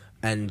 Yeah.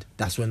 and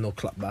that's when they'll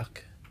clap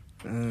back.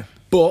 Mm.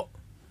 But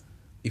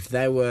if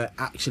they were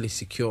actually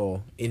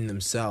secure in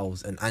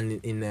themselves and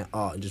in their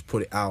art and just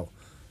put it out,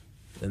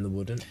 then they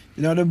wouldn't.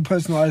 You know the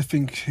person I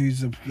think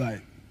who's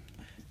like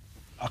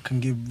I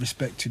can give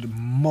respect to the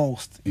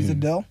most is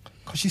Adele,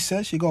 because she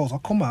says, she goes, I'll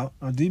come out,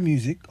 I'll do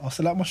music, I'll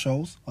sell out my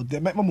shows,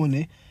 make my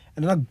money,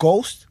 and then I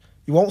ghost.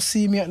 You won't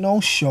see me at no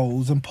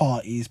shows and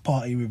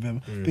partying with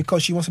them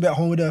because she wants to be at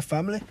home with her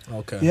family.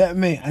 Okay. You know what I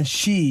mean? And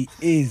she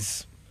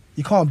is.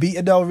 You can't beat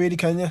Adele, really,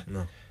 can you?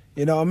 No.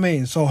 You know what I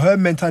mean? So her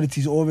mentality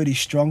is already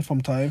strong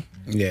from time.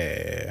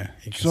 Yeah,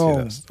 you can So-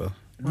 see that stuff.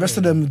 The rest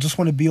of them just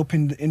want to be up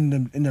in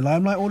the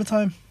limelight all the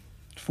time.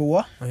 For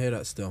what? I hear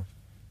that still.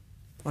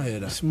 I hear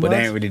that. It's But they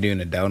mad. ain't really doing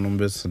the down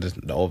numbers, so just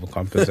the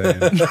overcompensating.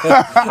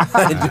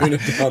 They're doing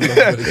it down the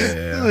road.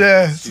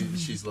 Yeah.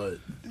 She's like,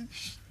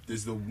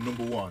 there's the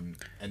number one,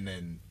 and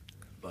then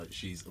like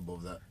she's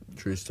above that.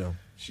 True still.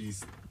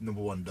 She's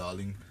number one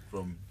darling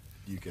from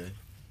UK.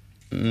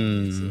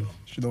 Mm, So,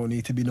 She don't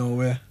need to be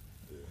nowhere.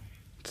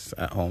 just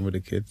at home with the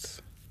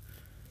kids.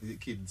 is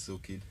it kid? Still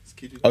kid? It's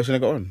kid. Oh, should I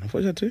got one? I thought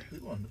you had two. Is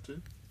it one or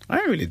two? I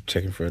ain't really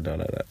checking for a doll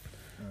like that.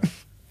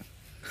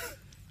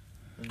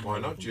 Why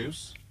not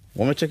juice?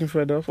 What am I checking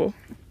for a doll for?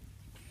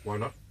 Why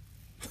not?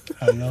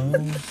 Hello.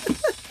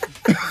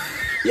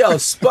 Yo,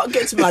 Spot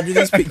gets mad with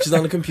these pictures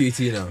on the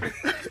computer, you know.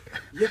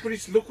 Yeah, but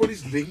look what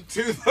it's linked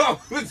to though.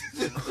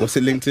 What's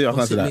it linked to? I can't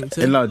What's see it that. linked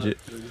to? Enlarge it.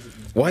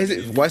 Why is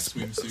it? Why is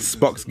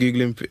Spock's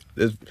googling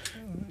there's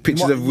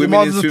pictures You of might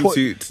women in as well put-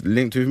 swimsuits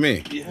linked with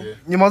me?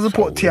 You might as well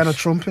put I Tiana wish.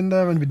 Trump in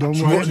there and be done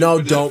with it.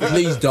 No, don't.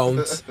 Please don't.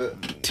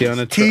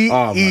 Tiana.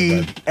 Oh my god.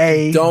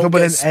 T-E-A Don't double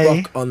get N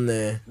A. Spock on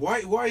there.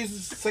 Why is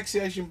this Sexy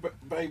Asian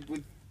babe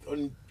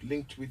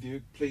linked with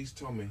you? Please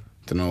tell me.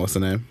 Don't know what's the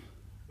name.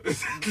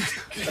 What's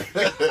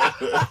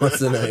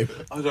the name?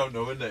 I don't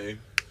know her name.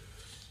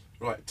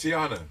 Right,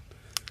 Tiana.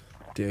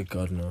 Dear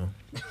God, no.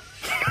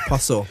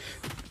 Apostle,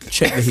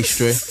 check the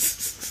history.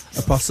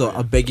 Apostle,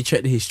 I beg you,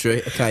 check the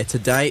history. Okay,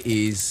 today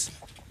is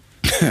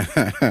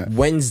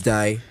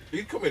Wednesday, You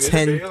can come in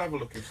 10. here, he'll have a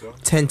look himself.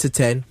 10 to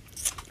 10.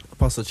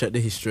 Apostle, check the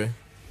history.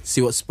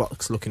 See what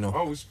Spock's looking up.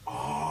 Oh, it's,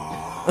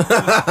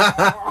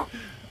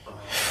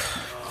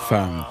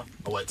 Fam.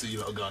 I'll wait till you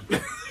lot are gone.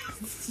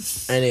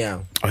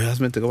 Anyhow, Oh, yeah, I was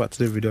meant to go back to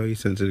the video you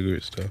sent to the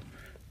group stuff.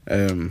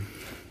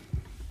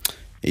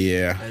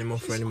 Yeah. any more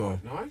for any more?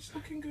 nice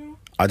looking girl.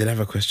 I did have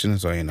a question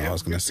as well, you know, I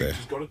was going to say.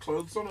 She's got her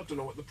clothes on. I don't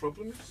know what the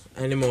problem is.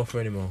 Any more for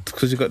any more?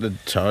 Because you got the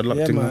child locked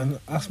Yeah, in. man.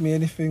 Ask me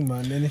anything,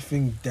 man.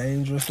 Anything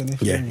dangerous,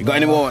 anything. Yeah. You got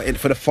any more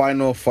for the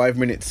final 5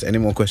 minutes? Any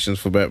more questions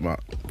for Bert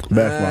Mark?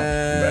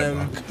 Bert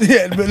Mark.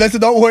 Yeah, but listen,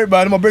 don't worry,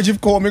 man. My bridge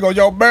called me, go,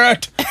 yo,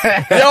 Bert.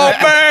 Yo,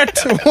 Bert.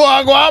 Go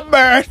on,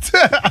 Bert.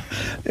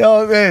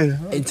 Yo, man.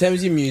 In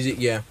terms of music,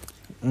 yeah.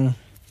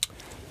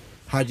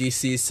 How do you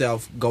see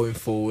yourself going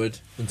forward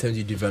in terms of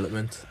your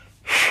development?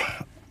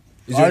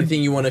 Is there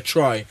anything you want to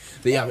try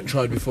that you haven't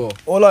tried before?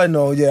 All I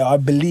know, yeah, I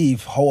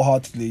believe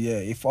wholeheartedly, yeah,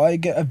 if I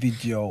get a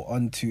video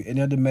onto any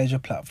of the major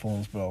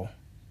platforms, bro,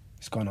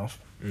 it's gone off.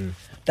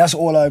 That's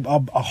all I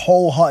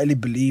wholeheartedly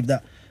believe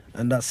that.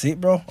 And that's it,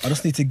 bro. I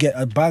just need to get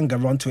a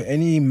banger onto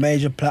any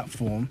major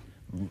platform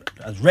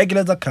as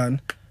regular as I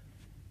can.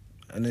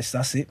 And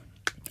that's it.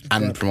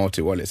 And promote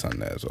it while it's on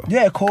there as well.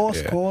 Yeah, of course,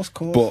 Yeah. of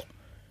course. But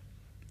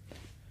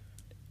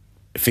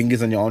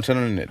fingers on your own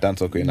channel, innit?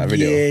 Dance okay in that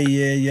video.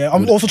 Yeah.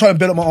 I'm also trying to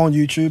build up my own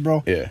YouTube,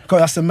 bro. Yeah. Because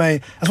that's the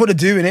main. That's what they're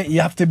doing, it.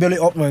 You have to build it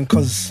up, man.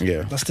 Because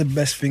Yeah. that's the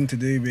best thing to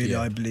do, really.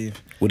 Yeah. I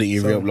believe. Wouldn't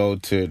you So-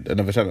 re-upload to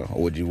another channel,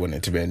 or would you want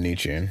it to be a new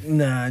tune?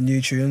 Nah,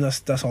 new tune.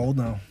 That's old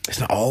now. It's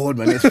not old,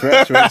 man. It's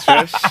fresh, fresh,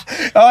 fresh.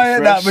 Oh yeah,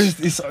 that. Fresh.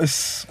 But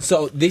it's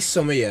So this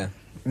summer, yeah,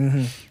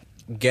 Mhm.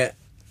 get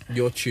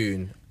your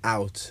tune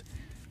out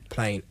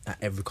playing at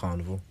every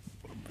carnival.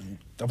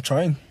 I'm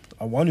trying.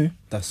 I want to.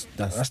 That's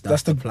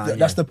the plan.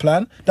 That's the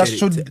plan. That Get it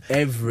should. to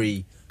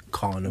every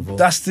carnival.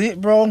 That's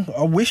it, bro.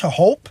 I wish. I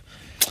hope.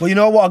 But you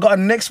know what? I got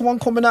a next one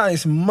coming out.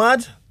 It's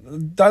mad.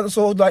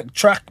 Dancehall like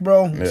track,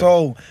 bro. Yeah.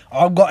 So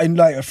I've got in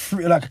like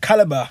a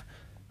caliber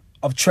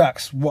of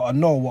tracks. What I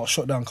know, what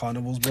shut down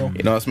carnivals, bro.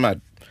 You know what's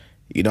mad?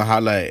 You know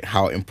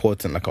how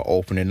important like an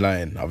opening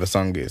line of a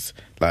song is.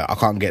 Like I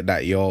can't get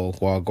that yo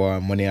go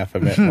on money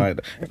alphabet.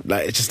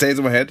 Like it just stays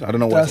in my head. I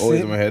don't know what's That's always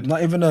it. in my head.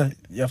 Not even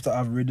you have to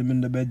have rhythm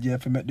in the bed. You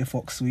have to make the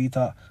fuck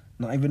sweeter.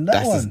 Not even that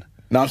That's one.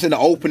 no, I'm saying the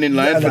opening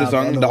line Yeah, for the nah,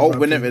 song. I know The what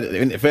whenever I'm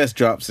when it first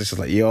drops, it's just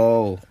like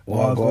yo,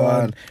 Well, go go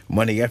on, on.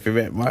 money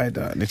alphabet,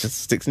 and it just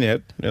sticks in your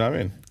head. You know what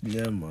I mean?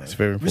 Yeah, man. It's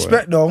very important.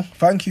 Respect though.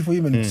 Thank you for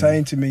even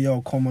saying to me,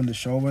 yo, come on the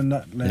show and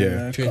that. Like,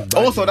 Yeah. Tune back,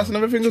 Also, man. that's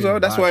another thing as Tune well.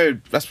 That's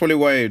back. that's probably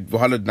why we're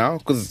hollered now,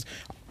 because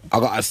I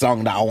got a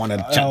song that I want to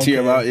chat to you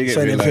Okay. about. You get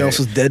Saying me? everything else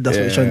was dead. That's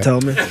what you're trying to yeah.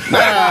 tell me.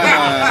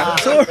 Nah,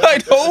 It's all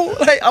right, though.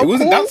 Like, it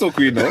wasn't that so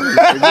queen though.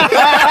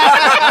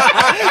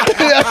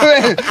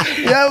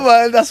 Yeah,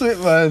 man. That's it,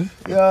 man.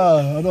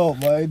 Yeah, I don't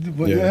mind.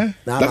 But yeah,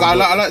 Nah, Like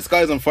man, I like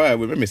Skies on Fire,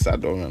 but it made me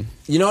sad though, man.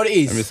 You know what it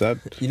Made me is? sad.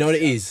 You know what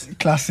it is?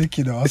 classic,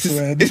 you know. I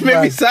swear. This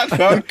made me sad,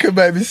 fam. It could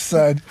make me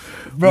sad.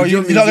 Bro, You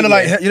you're do not gonna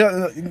music, like, you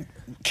know,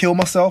 kill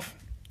myself.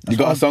 You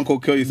got a song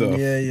called Kill Yourself?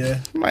 Yeah.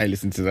 I might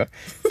listen to that.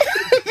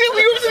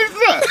 We listen to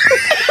that.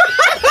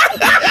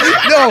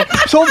 No,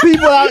 some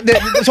people out there.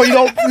 So you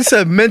know,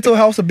 listen, mental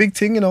health's a big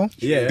thing, you know.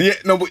 Yeah. Yeah,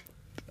 no, but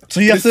So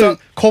you have This to song-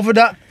 cover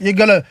that. You're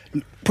gonna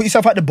put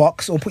yourself out the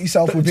box or put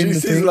yourself within the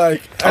Juice is thing.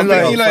 like, I And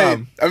think like- he like,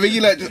 I think he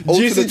like just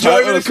alter Juice the is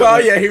driving title the or car,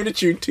 something. yeah, hearing the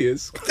tune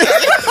Tears.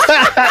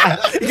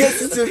 He gets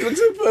to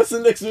the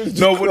person next to him.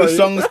 No, but the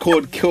song's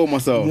called "Kill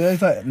Myself." Yeah,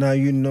 it's like, now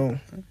you know,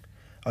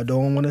 I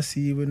don't want to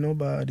see you with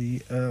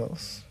nobody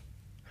else.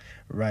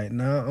 Right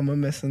now, I'm a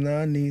mess and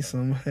I need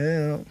some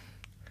help.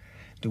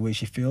 The way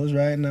she feels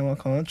right now, I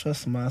can't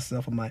trust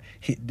myself. I might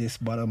hit this,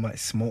 but I might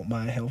smoke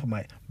my health. I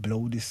might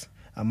blow this.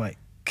 I might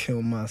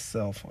kill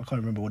myself. I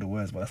can't remember what the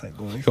words, but that's like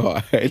going.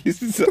 God,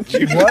 this is such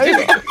a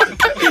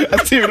What?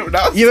 I'm tearing up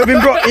now. You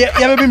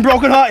ever been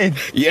broken hearted?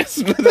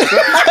 Yes,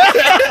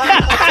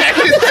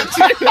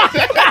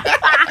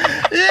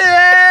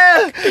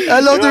 Yeah, I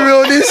love the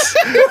realness.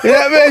 You know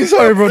what I mean?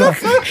 Sorry, brother.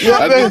 You know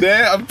what I I've mean? been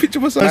there. I'm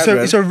picturing myself.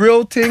 It's a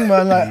real thing,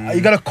 man. Like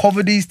you gotta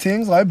cover these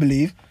things, I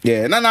believe.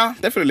 Yeah, no,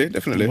 definitely.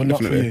 But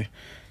not for you.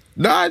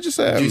 Nah, I just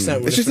you say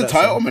it it's just for the that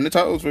title, song? man. The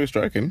title's very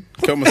striking.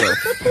 Kill myself.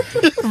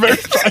 Very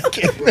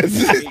striking.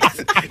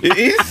 It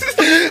is.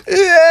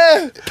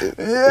 Yeah.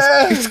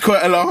 It's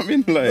quite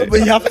alarming. Like,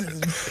 But you have to.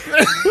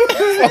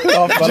 Fuck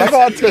off, man. I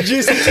can't touch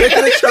you.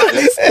 Checking the track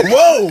list.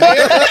 Whoa!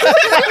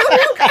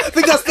 I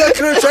think I still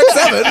clear track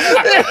 7.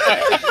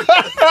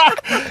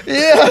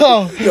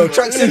 Yeah. Yo,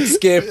 track 6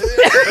 skip.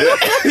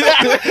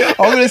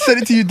 I'm gonna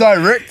send it to you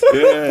direct.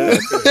 yeah,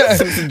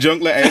 some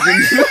junk like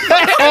Edmonds.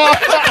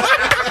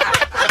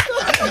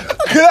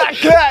 Clack.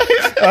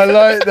 I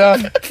like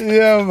that.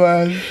 Yeah,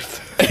 man.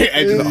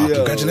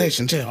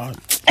 Congratulations, yeah.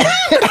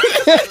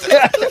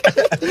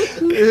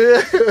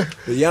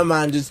 But yeah,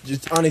 man,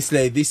 just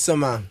honestly, this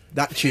summer,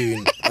 that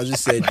tune, I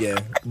just said, yeah,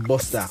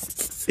 bust that.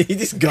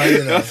 This guy,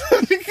 you know,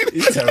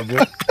 he's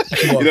terrible.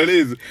 You know what it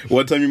is?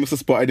 One time you must have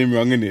spotted him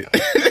wrong, innit?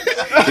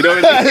 You know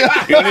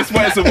when you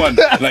spotted someone,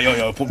 like,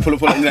 yo, pull up, you're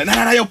like,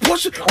 nah, yo,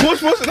 push.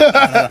 One more.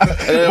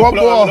 Yo, One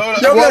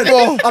man,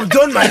 more. I'm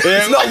done, man.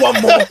 It's not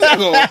one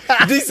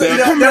more. This,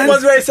 that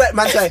one's where it's like,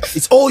 man, say,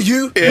 it's all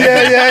you.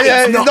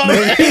 Yeah. It's not me.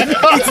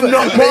 It's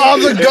not me. My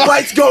arms are The gone.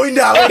 fight's going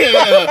down. I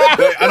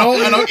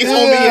know, it's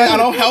all me, I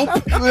don't help.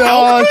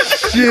 Oh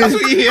That's shit.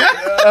 what you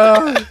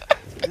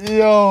hear?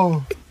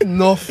 Yo.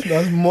 Enough.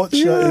 That's much.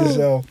 That is,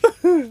 yo.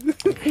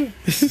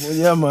 Well,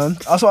 yeah, man.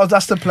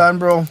 That's the plan,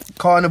 bro.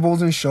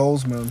 Carnivals and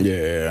shows, man.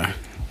 Yeah.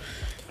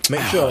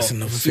 Make sure, that's as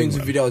another soon as thing,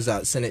 the video's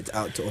out, send it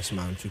out to us,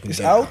 man. So we can It's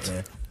get out? it out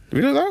there.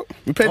 Video's out?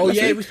 We played Oh last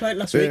yeah, week. we played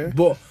last Yeah. week,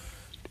 but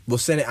we'll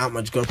send it out,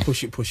 man. Just gotta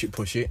push it. That's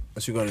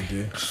what we gotta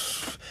do.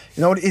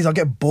 You know what it is? I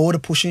get bored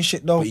of pushing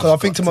shit though, But you because I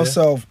just think to got to.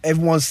 myself,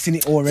 everyone's seen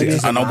it already.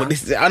 I know, but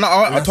this is, I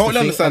totally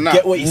understand I that.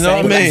 get what you're You know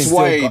saying. what I but mean? that's That's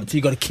why- why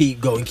you gotta keep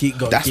going.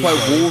 That's keep why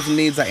going. Wolves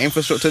needs that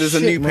infrastructure. There's a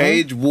Shit, new man.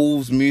 page,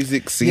 Wolves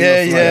music scene. Yeah, or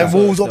something yeah, like that.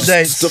 Wolves Stuff-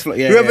 updates. stuff like-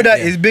 yeah, Whoever yeah, that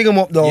yeah. is, big them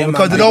up though, Yeah, man,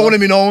 because they big don't up. want to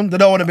be known. They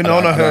don't want to be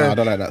known. I I heard.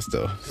 don't like that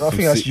still. I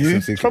think that's you.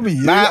 It's probably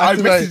you. Nah, I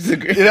feel like-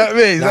 disagree. You know what I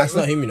mean? Nah, it's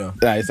not him, you know.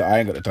 Nah, I ain't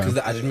got the Because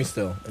time. I added me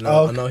still. And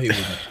Oh. I know he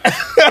wouldn't.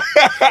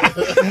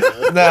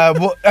 Nah,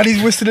 but and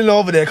he's whistling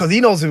over there because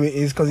he knows who it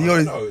is. Because he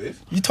already. know who it is.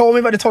 You told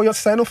me, but they told you not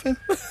to say nothing.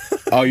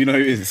 Oh, you know who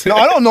it is? No,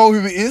 I don't know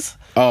who it is.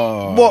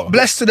 Oh. But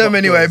blessed to them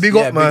anyway. Big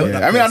Yeah, up, big man. up Yeah,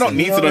 that I mean, I don't person.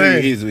 need to know You know who what I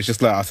it mean? is. It's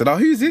just like, I said, oh,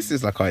 who's this?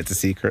 It's like, oh, it's a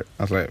secret.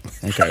 I was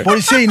like, okay. But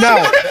you see now,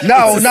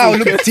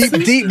 look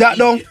deep that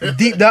though,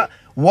 deep that.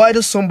 Why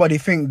does somebody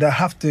think they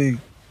have to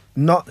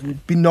not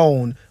be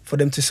known for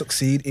them to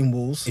succeed in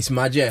Wolves? It's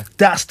mad, yeah.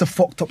 That's the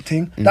fucked up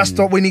thing. That's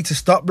what we need to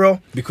stop, bro.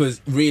 Because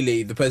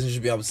really, the person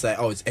should be able to say,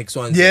 oh, it's X,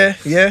 Y, and Z.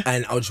 Yeah.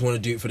 And I just want to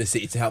do it for the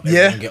city to help Yeah.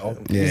 everyone get up.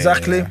 Yeah,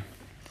 Exactly. yeah.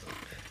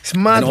 It's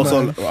mad, And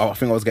also, man. I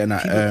think I was getting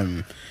at,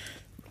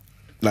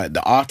 like,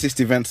 the artist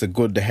events are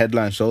good, the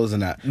headline shows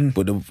and that,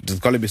 but there's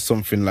got to be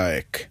something,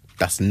 like,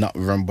 that's not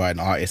run by an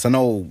artist. I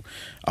know,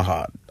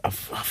 I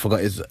forgot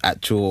his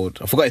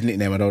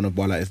nickname, I don't know,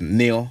 but like, it's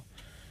Neil.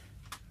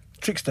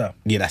 Trickster.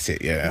 Yeah, that's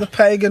it, yeah. The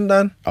pagan,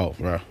 Dan. Oh,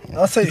 bro.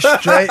 I'll say it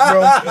straight,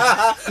 bro.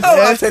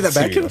 I'll take that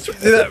back. You know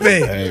what I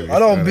mean? Hey, I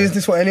don't man.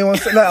 business for anyone.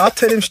 Like, I'll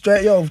tell him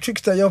straight, yo,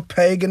 Trickster, you're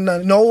pagan.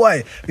 Man. No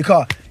way.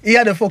 Because he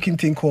had a fucking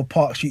thing called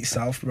Park Street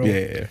South, bro.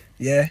 Yeah.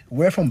 Yeah,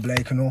 we're from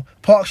Blake and all.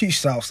 Park Street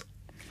South,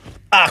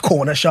 our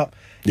corner shop.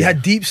 You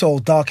had Deep Soul,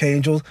 Dark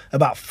Angels,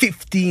 about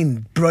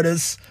 15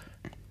 brothers.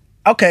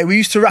 Okay, we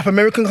used to rap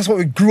American, that's what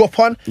we grew up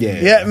on. Yeah.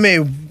 You get me?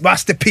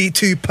 Master P,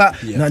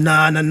 Tupac, Yeah.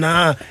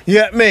 nah. You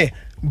get me?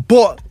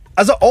 But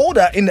as an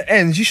older, in the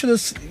end, you should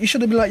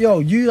have been like, yo,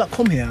 you that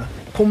come here,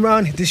 come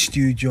round this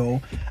studio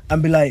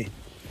and be like,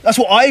 that's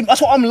what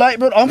I'm like,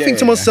 bro. I'm thinking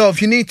to Yeah.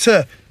 myself, you need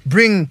to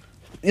bring,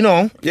 you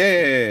know,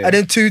 Yeah. and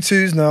then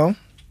 2-2s now.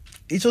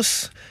 He's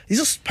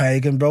just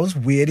pagan, bro. It's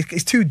weird.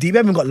 It's too deep. I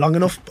haven't got long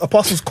enough.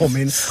 Apostles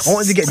coming. I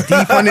wanted to get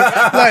deep on it.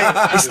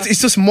 Like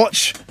it's just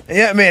much.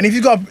 Yeah, man.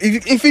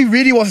 If he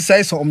really wants to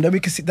say something, then we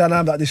can sit down and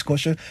have that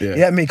discussion. Yeah.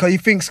 Yeah, man. Because he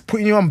thinks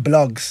putting you on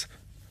blogs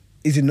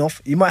is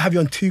enough. He might have you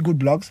on 2 good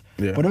blogs,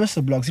 Yeah. but the rest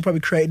of the blogs he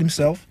probably created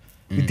himself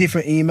with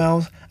different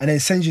emails and then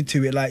sends you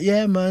to it like,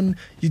 yeah, man,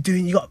 you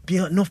got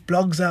enough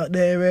blogs out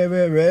there,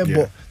 Yeah.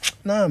 but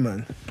nah,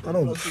 man. I A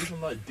don't. lot of people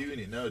like doing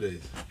it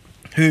nowadays.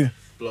 Who?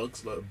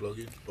 Blogs, like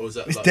blogging. Or was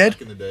that It's like dead.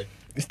 back in the day?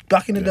 It's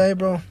back in the day,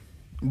 bro.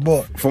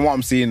 But From what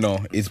I'm seeing though,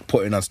 he's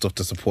putting on stuff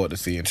to support the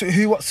scene. so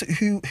who,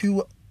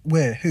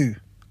 where, who?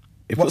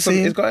 He what puts on,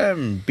 scene? he's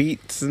got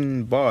beats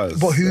and bars.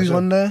 But who's That's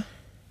on there?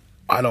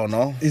 I don't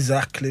know.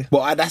 Exactly.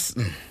 But that's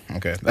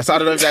okay. That's I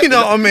don't know. If that, You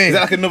know what I mean? Is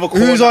that like another?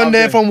 Who's corner on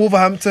there of from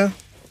Wolverhampton?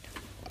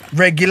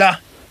 Regular.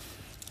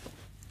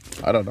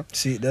 I don't know.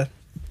 See it there.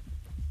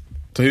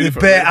 So who The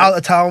bare out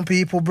of town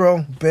people,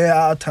 bro. Bare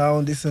out of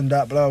town, this and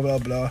that, blah blah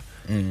blah.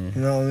 Mm.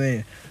 You know what I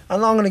mean?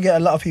 And I'm gonna get a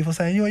lot of people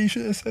saying, "Yo, you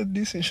should have said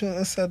this and shouldn't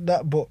have said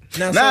that." But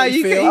Nah,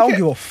 you I can- don't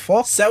give a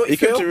fuck. Say what You you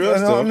kept feel. it real You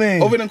know stuff. what I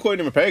mean? Other than calling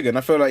him a pagan,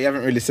 I feel like you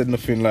haven't really said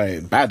nothing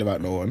like bad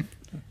about no one.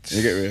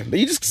 You get real.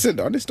 You just said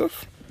honest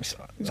stuff.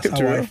 That's kept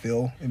how it I real.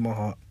 feel in my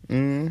heart.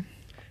 Mm.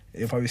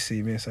 If probably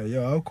see me and say,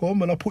 "Yo, how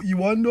come? And I put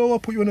you on though. I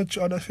put you on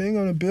a thing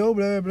on a bill."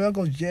 Blah blah blah. I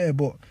goes, "Yeah,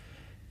 but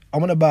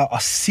I'm on about. I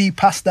see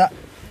past that.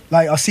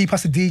 Like I see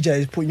past the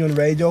DJs putting you on the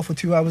radio for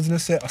 2 hours in a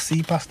set. I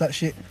see past that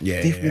shit.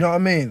 Yeah, You yeah. know what I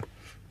mean?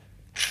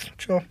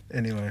 Sure.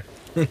 Anyway,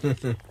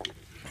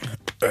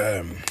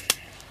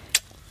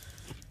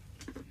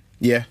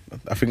 Yeah,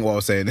 I think what I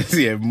was saying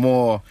is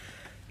more.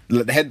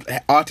 Like,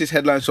 the artist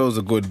headline shows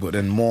are good, but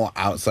then more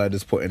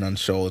outsiders putting on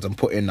shows and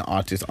putting the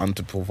artists on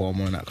to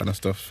perform and that kind of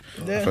stuff.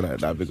 I Yeah. feel like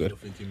that'd be good. I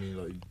think you mean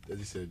like, as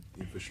you said,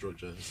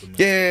 infrastructure. Or something.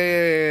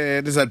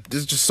 Yeah.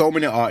 There's just so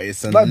many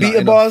artists and like not Beater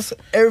enough- Bars,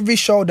 every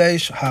show they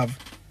should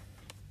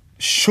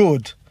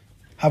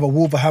have a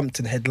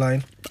Wolverhampton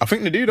headline. I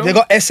think they do though. They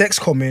got SX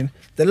coming.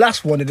 The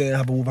last one they didn't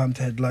have a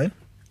Wolverhampton headline.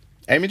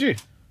 Amy G.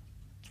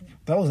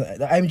 That was it.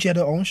 The AMG had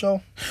their own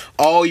show.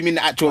 Oh, you mean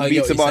the actual I get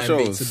Beats what and Bar you're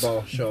saying, shows? Beats and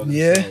Bar shows.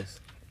 Yeah. themselves.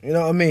 You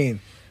know what I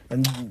mean?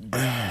 And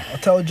I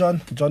tell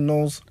John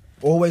knows,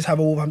 always have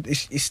a Wolverhampton.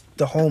 It's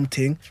the home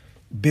thing.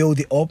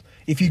 Build it up.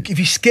 If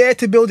you're scared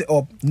to build it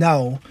up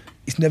now,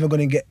 it's never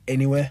gonna get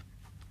anywhere.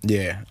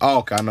 Yeah. Oh,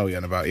 okay. I know what you're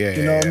on about. Yeah.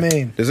 You know what I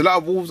mean? There's a lot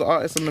of Wolves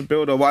artists on the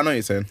builder. Well, I know what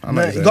you're saying. I know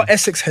Man, what you you're got saying.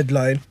 Essex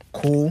headline,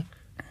 cool,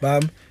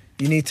 bam.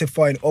 You need to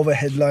find other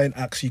headline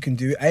acts you can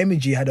do. Amy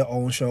G had her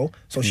own show,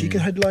 so she can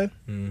headline.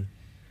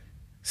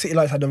 City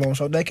Lights had their own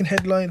show, they can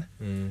headline.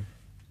 You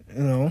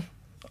know,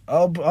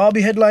 I'll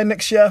be headline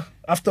next year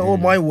after all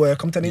my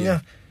work. I'm telling you.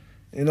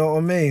 You know what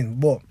I mean?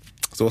 But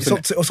So what's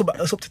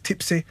it's up to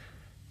Tipsy.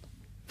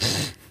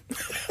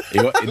 He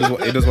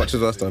does watch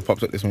his last time.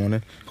 Popped up this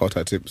morning. Hot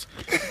tight tips.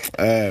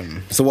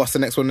 So what's the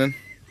next one then?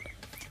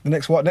 The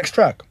next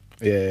track?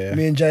 Yeah.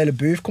 Me and Jayla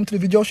Booth come to the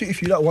video shoot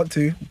if you don't want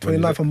to.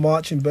 29th of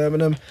March in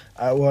Birmingham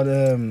at one.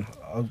 I'm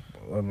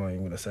not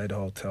even gonna say the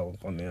hotel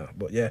on there,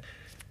 but yeah,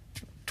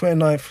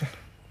 29th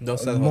Don't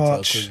say of the hotel,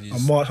 March. 'cause you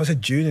Of March. I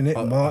said June,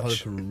 innit?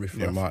 March.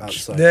 Yeah, March.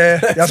 Outside. Yeah,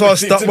 that's why I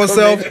stopped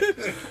myself.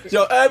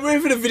 Yo, I'm ready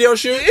for the video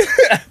shoot.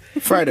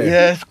 Friday.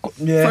 Yeah.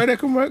 Friday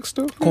can work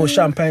still. Called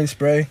Champagne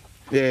Spray.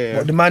 Yeah.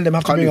 But the man them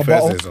have to Can't bring do a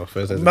bottle. Thursdays, though.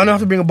 Thursdays Man have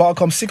to bring a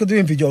bottle. I'm sick of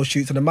doing video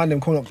shoots and the man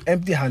them coming up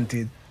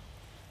empty-handed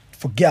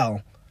for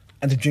gal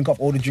and to drink up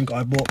all the drink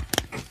I bought.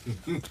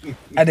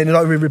 And then they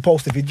don't even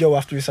repost the video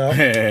after it's out.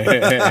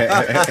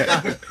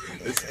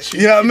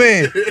 You know what I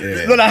mean?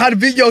 Look, I had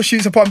video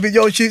shoots upon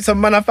video shoots.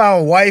 Some man I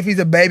found wifeys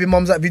and baby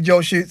mums at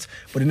video shoots,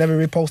 but they never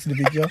reposted the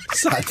video.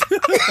 Sad.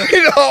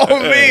 You know what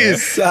I mean?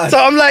 Sad. So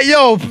I'm like,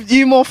 yo,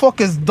 you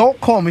motherfuckers, don't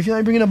come if you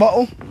ain't bringing a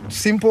bottle.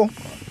 Simple.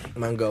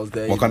 Man goes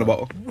there. What kind of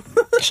bottle?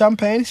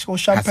 Champagne. It's called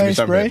Has to be champagne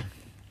spray. champagne.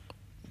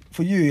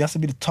 For you, it has to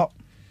be the top.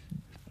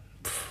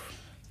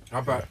 How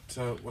about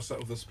what's that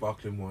with the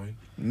sparkling wine?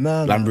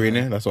 Nah,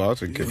 Lamborghini. That's what I was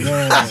thinking.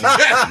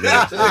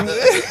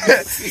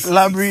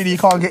 Lamborghini, you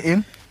can't get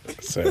in.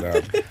 So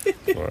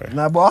alright.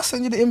 Nah, but I'll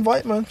send you the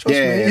invite, man. Trust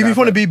Yeah, me. yeah, Even if that's you want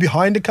to fine. be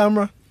behind the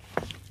camera,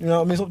 you know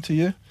what I mean? It's up to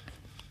you.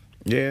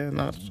 Yeah,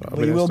 no.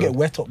 But you will get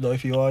wet up though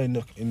if you are in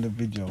the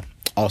video.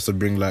 Also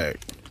bring like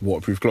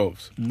waterproof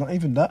clothes. Not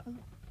even that.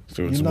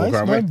 So You're it's nice, walk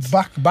around man.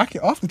 wet. Back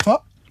it off the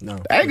top. No.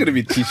 I ain't gonna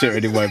be t-shirt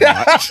anymore in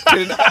March.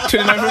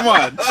 29th of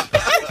March.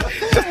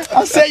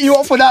 I set you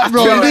up for that,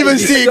 bro. You didn't even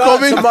see it start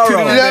coming. tomorrow. You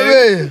know what I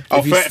mean? Oh,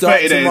 If you 30 start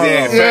days, tomorrow.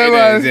 yeah. 30 Yeah,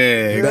 man.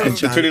 days, yeah.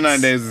 Better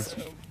 29 days.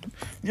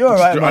 You're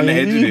alright, Just on man.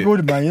 the edge, You're innit?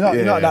 good, man. You're not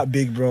Yeah. that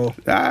big, bro.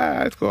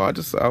 Ah, it's cool. I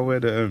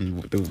wear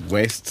the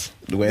waist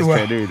Wow.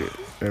 pair, dude.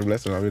 Yeah,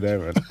 bless him, I'll be there,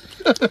 man.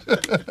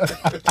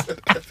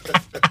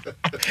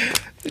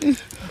 You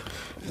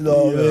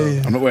know what I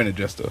mean? I'm not wearing a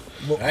dress though.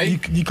 But Hey.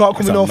 you can't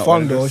come in no I'm not fun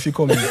wearing though this. if you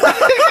come in. You know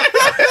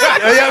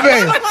what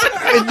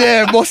I mean? In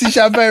there, bossy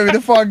champagne with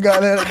the fun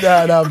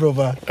guy. Nah,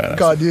 brother. You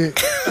can't do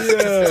it.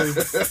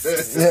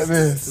 Yeah,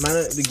 man.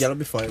 Man, the girl will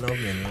be fighting over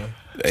me anyway.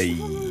 Hey.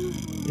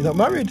 You're not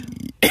married?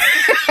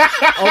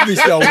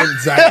 Obviously, I wouldn't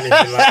say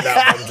anything like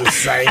that. I'm just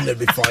saying they'd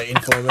be fighting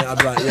for me. I'd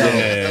be like, yo,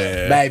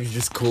 Yeah. babe, you're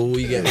just cool.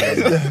 You get me?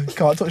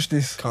 Can't touch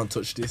this. Can't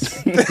touch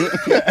this.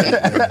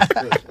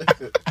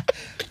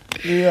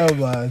 Yeah,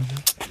 man.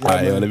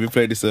 Alright, yo, let me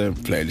play this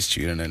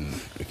tune and then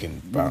we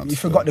can bounce. You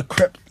forgot the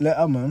crepe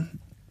letter, man.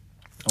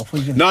 I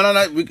thought you No.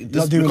 We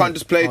doing can't it.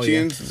 just play Oh,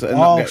 yeah. tunes and Oh,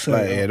 not get so-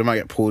 like, yeah, they might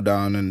get pulled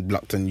down and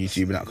blocked on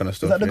YouTube and that kind of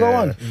stuff. that the go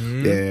on?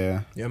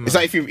 Yeah. Yeah, man. It's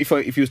like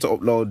if you was to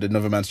upload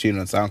another man's tune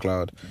on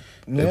SoundCloud,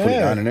 they put it Yeah.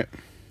 down in it.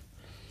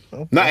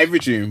 Not every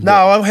tune. No,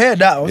 I've heard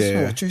that. I was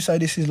Yeah. what you say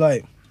this is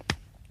like.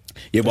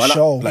 Yeah, but I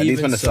show. like these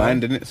Even when they're so,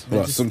 signed, isn't it? Well,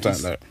 It's-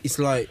 sometimes like. it's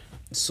like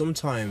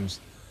sometimes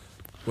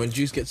when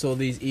Juice gets all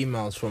these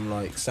emails from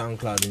like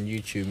SoundCloud and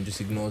YouTube and just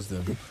ignores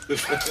them.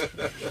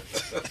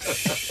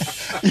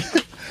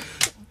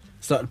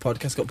 Started the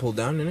podcast, got pulled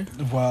down, didn't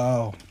it?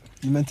 Wow.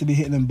 You meant to be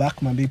hitting them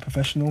back, man. Be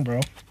professional, bro.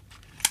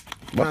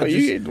 Why can't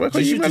you man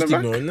just them back?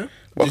 ignoring them.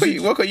 What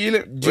can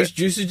you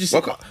Juice is just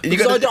What ca- you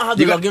because gotta- I don't have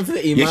the you got- login for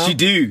the email. Yes, you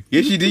do.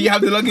 Yes, you do. You have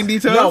the login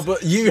details. No,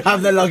 but you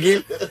have the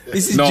login.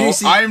 This is no,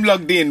 Juicy. I'm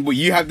logged in, but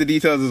you have the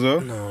details as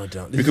well. No, I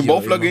don't. We This can is your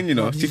both log email. in, you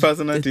know, No, this is-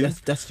 2019.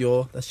 That's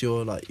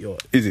your like your.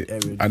 Is it?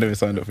 area. I never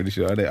signed up for this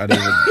show. I don't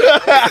even.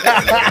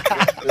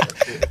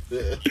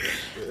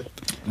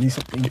 Need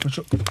something to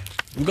show.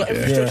 We got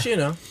infrastructure, you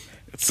know.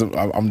 So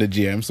I'm the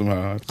GM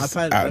somehow. I Just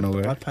pay. out of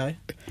nowhere. I pay.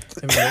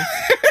 Every month.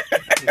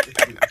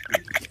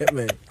 Get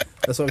me.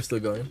 That's why we're still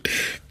going.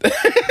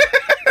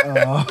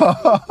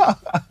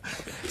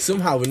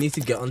 Somehow we need to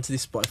get onto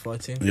this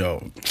Spotify thing. Yo,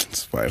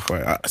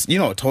 Spotify. You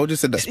know, I told you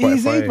said that It's Spotify.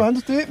 easy, man.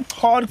 Just do it.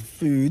 Hard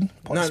food.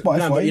 No, Spotify.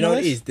 no, but you know what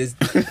it nice. is. There's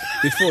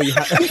before you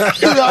had. You know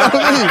what I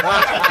mean?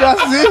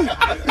 That's it.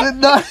 It's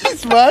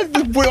nice, man.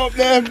 Just put it up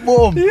there,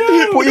 boom.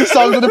 Put your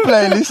songs on the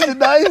playlist. It's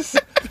nice.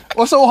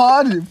 What's so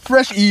hard?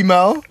 Fresh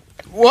email.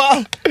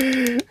 What?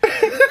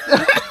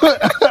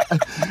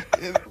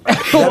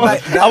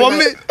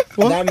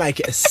 That make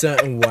it a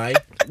certain way.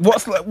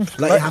 What's like?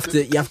 Like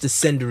you have to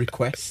send a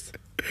request.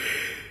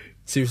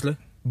 Seriously,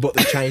 but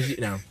they changed it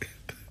now,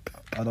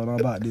 I don't know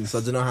about this. so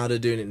I don't know how they're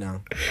doing it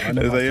now. I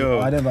never, It's like, yo.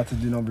 I never had to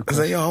do no I was request.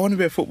 like, yo, I want to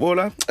be a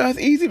footballer. That's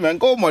easy, man.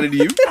 Go on, money to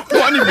you.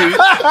 Money, dude.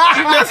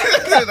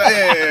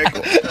 Yeah,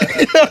 go.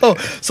 Yo,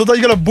 sometimes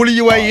you gotta bully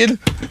your way in.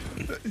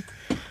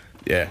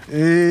 Yeah.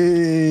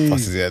 Hey.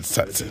 Plus, yeah, it's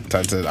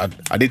time to.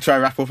 I did try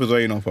wrap up as well,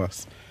 you know,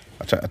 first.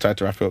 I tried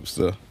to wrap it up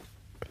still.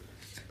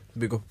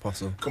 Big up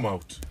Apostle. Come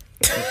out.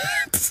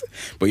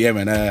 But yeah,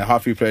 man,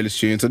 half free playlist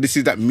tune. So this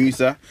is that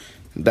Musa.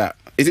 That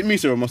is it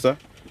Musa or Musa?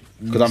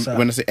 Because Musa.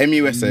 when I say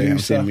MUSA, I'm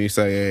Musa. saying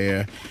Musa.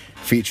 Yeah.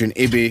 Featuring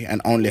Ibby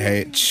and Only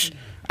H.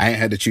 I ain't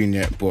heard the tune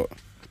yet, but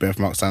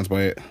Birthmark stands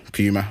by it.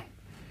 Puma.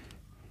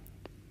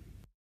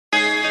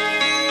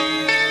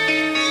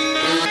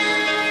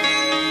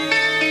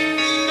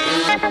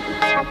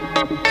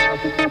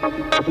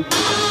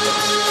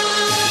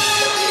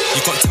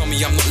 You can't tell me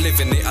I'm not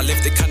living it. I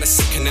lived it kinda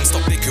sickening.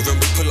 Stop bickering,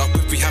 we pull up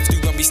if we have to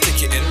and we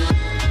stick it in.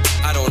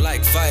 I don't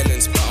like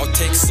violence, but I'll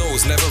take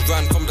souls. Never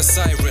run from the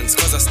sirens,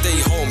 cause I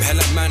stay home.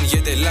 Hella man,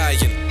 yeah, they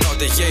lying.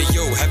 Not the yeah,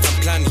 yo, heaven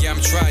plan, yeah,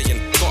 I'm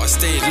trying. Gotta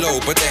stay low,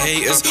 but the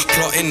haters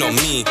plotting on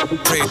me.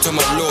 Pray to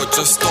my Lord,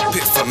 just stop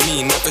it for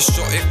me. Never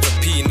shot it for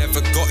P, never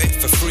got it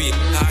for free.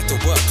 I had to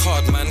work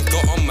hard, man,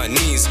 got on my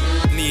knees.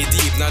 Knee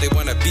deep, now they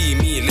wanna be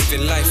me.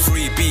 Living life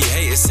free, be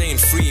haters saying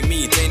free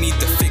me. They need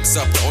to fix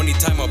up. The only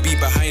time I'll be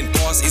behind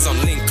bars is on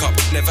link up.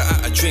 Never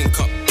at a drink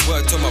up.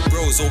 Word to my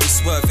bros, always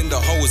swerving the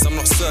hoes. I'm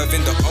not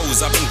serving the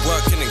O's, I've been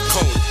working in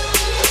cold.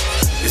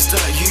 It's that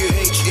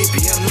UHAB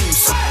and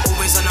Musa.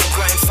 Always on our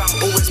grind, fam,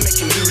 always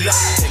making moolah.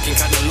 Taking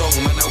kinda long,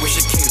 man, I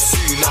wish it came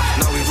sooner.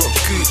 Now we rock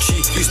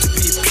Gucci, used to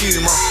be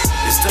Puma.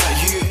 It's that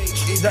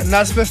UHAB. Is that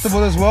Nas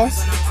Festival as well?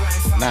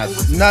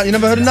 Nas. Nah, you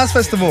never heard of Nas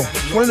Festival?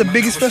 It's one of the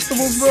biggest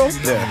festivals, bro.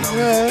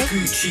 Yeah.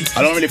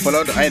 I don't really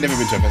follow. I ain't never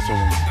been to a festival.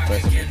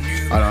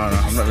 I don't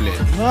know. I'm not really.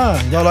 Nah,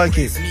 you don't like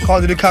it. Can't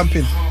do the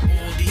camping.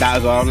 That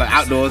as well. I'm like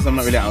outdoors. I'm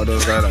not really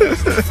outdoors guy. Like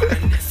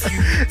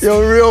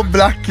You're real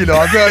black, you know.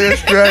 I tell you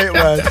straight,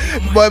 man.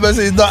 Boy, man,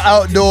 say it's not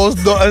outdoors,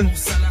 nothing.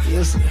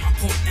 Yes.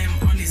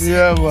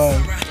 Yeah,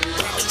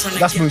 man.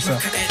 That's Musa.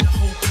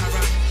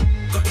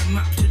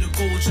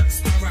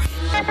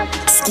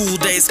 School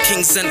days,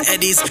 Kings and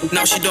Eddies.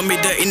 Now she done me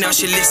dirty, now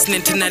she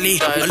listening to Nelly.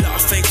 A lot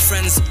of fake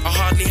friends, I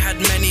hardly had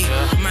many.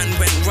 Man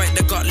went right,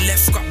 they got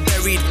left, got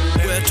buried.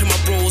 Word to my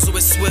bros,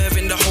 always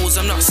swerving the hoes.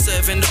 I'm not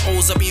serving the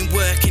O's, I've been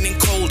working in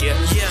cold. Yeah,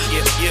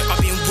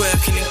 I've been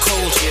working in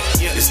cold.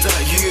 It's that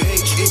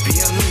UHAB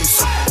and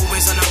Musa.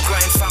 Always on our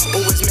grind, fam,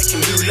 always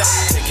making moolah.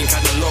 Taking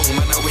kinda long,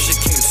 man, I wish it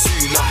came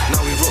sooner.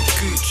 Now we rock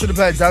Gucci. Should have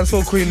played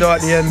Dancehall Queen though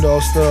at the end though,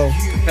 still.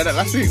 had that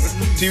last week.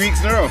 2 weeks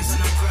in a row.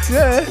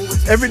 Yeah,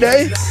 every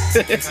day.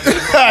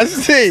 I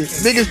see.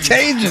 Niggas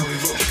changing.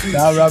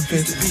 Now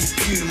rapping.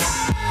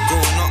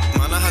 Growing up,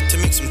 man, I had to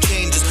make some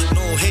changes.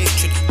 No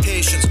hatred,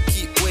 patience,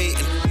 keep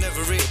waiting.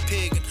 Never rate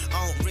pagan,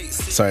 I don't rate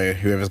sin. Sorry,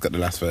 whoever's got the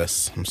last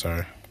verse. I'm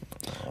sorry.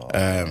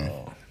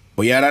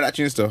 But yeah, I like that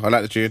tune still. I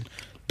like the tune.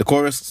 The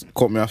chorus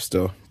caught me off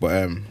still, but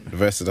the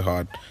verses are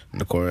hard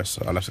and the chorus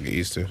I'll have to get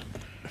used to.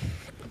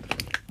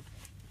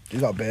 You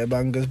got bare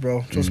bangers,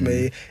 bro. Trust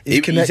me. It's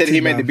You connected, said he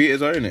made man. the beat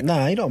as well, innit?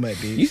 Nah, he don't make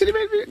beats. You said he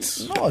made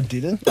beats? No, I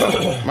didn't.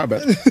 My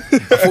bad. I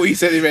thought you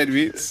said he made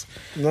beats.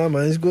 No,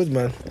 man, it's good,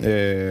 man.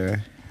 Yeah.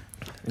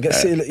 Get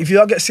city, if you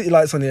don't get city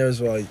lights on here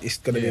as well, it's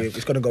gonna be,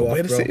 it's gonna go Where off,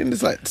 the bro. sitting?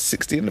 There's like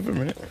 16 of them,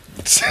 innit?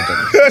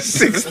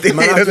 16.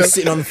 Man, I'm just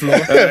sitting on the floor.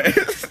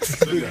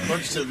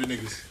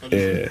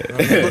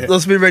 Yeah.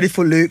 Let's be ready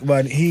for Luke,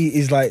 man. He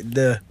is like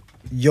the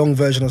young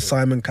version of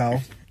Simon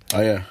Cowell.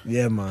 Oh, yeah.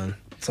 Yeah, man.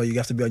 So you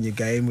have to be on your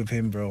game with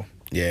him, bro.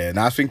 Yeah,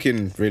 now I was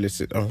thinking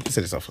realistic. Oh, I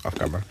said this off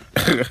camera.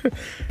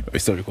 We're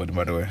still recording,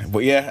 by the way. But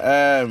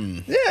yeah,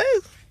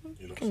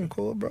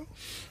 Cool, bro.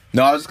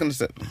 no, I was just gonna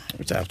say,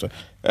 which after,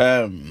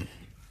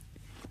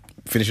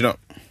 finishing up.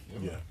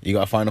 Yeah. You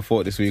got a final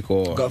thought this week,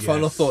 or Got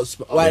final thoughts.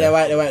 Wait there.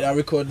 I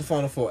record the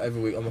final thought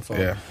every week on my phone.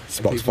 yeah,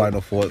 Spock's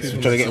final thoughts. I'm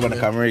trying to get him on the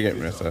camera, you get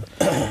me? So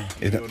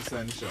You want to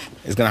sign the shop?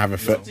 it's gonna have a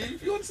effect.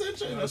 If you want to sign the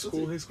shop, that's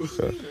cool. It's cool.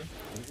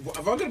 What,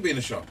 have I got to be in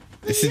the shop?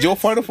 This is your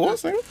final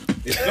thoughts, nigga?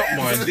 It's not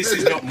mine. This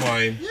is not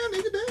mine. Yeah,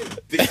 nigga, damn.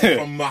 This is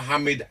from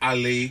Muhammad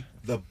Ali,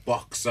 the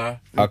boxer.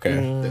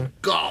 Okay.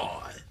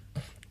 God.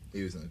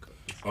 He was in the cut.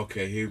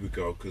 Okay, here we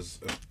go, because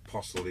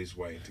Apostle is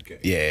waiting to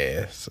get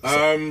Yeah.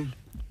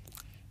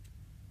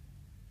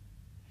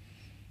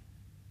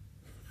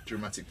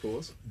 Dramatic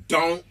pause.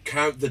 Don't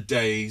count the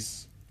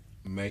days,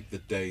 make the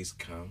days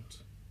count.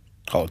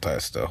 Hold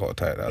tight, still. Hold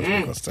tight. That was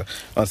one sec.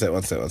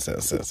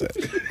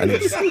 I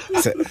need to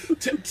say,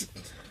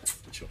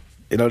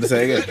 you know what to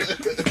say again?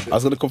 I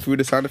was gonna come through with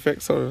the sound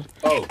effects, so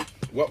Oh,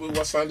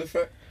 what sound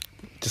effect?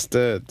 just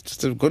a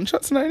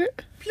gunshot tonight,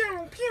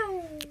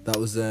 innit? That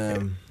was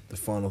the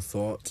final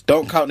thought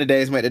Don't count the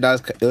days, make the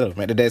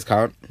days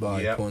count.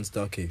 by Yep. Porn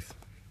Star Keith.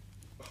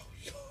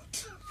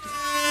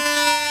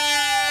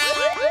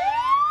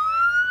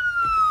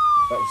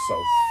 That was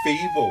so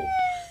feeble.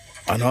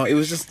 I know it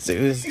was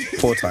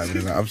poor timing.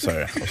 Isn't it? I'm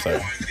sorry.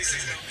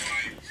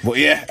 But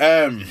yeah,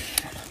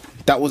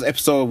 that was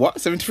episode what?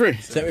 73.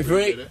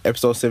 73.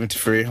 Episode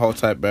 73. Hold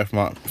tight,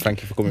 birthmark.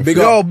 Thank you for coming. Big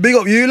through. Yo, big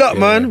up you lot,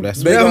 man. bless.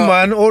 Yeah, Big up.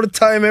 man. All the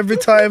time, every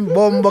time.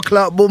 Bomba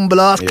clap, boom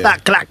blast, Yeah.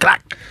 clack, clack,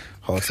 clack.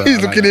 Hold tight. He's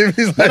I like looking that. at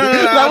him. He's like,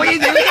 like, what you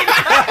doing?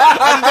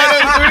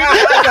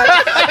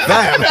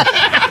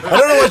 I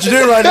don't know what you're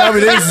doing right now,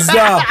 but this is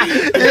now.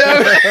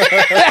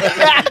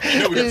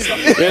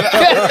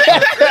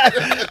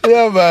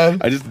 Yeah, man.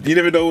 You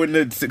never know when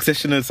the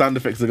succession of sound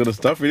effects are gonna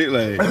stop,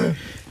 really. Like,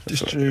 It's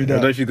true, I don't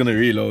know that. if you're gonna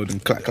reload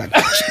and clack clack.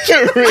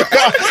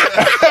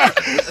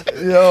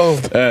 Yo.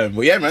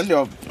 But yeah, man,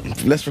 yo,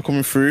 bless for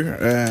coming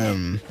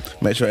through.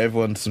 Make sure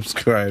everyone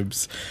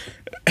subscribes,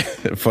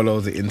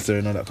 follows the Insta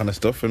and all that kind of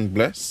stuff, and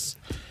bless.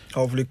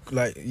 Hopefully,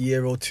 like, a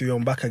year or two,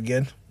 I'm back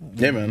again.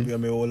 Yeah, man. You know what I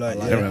mean? All like,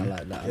 Yeah, yeah,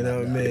 man. you know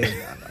what I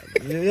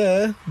mean?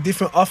 Yeah,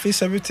 different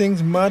office,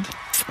 everything's mad.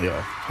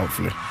 Yeah,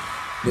 hopefully.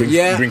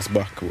 Yeah. Brings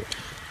back what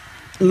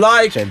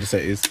Like, change the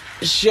settings.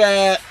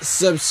 share,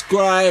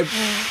 subscribe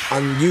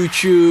on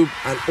YouTube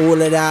and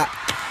all of that.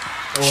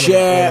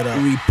 Share, all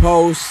of that.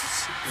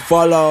 repost,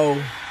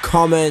 follow,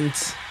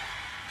 comment,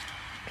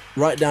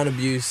 write down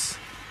abuse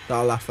that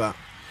I'll laugh at.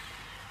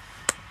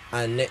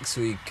 And next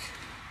week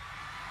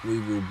we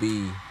will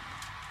be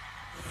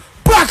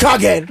back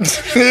again.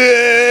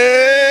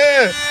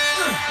 Yeah.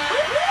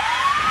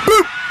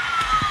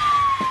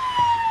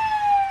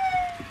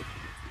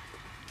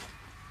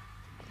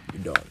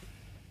 You're done.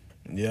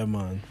 Yeah,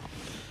 man.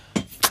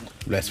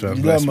 Bless, man.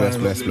 Yeah, Bless, man.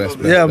 bless. Yeah,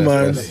 bless,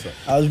 man. bless.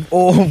 I was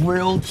all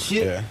real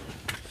shit. Yeah.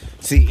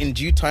 See, in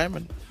due time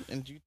and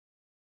in due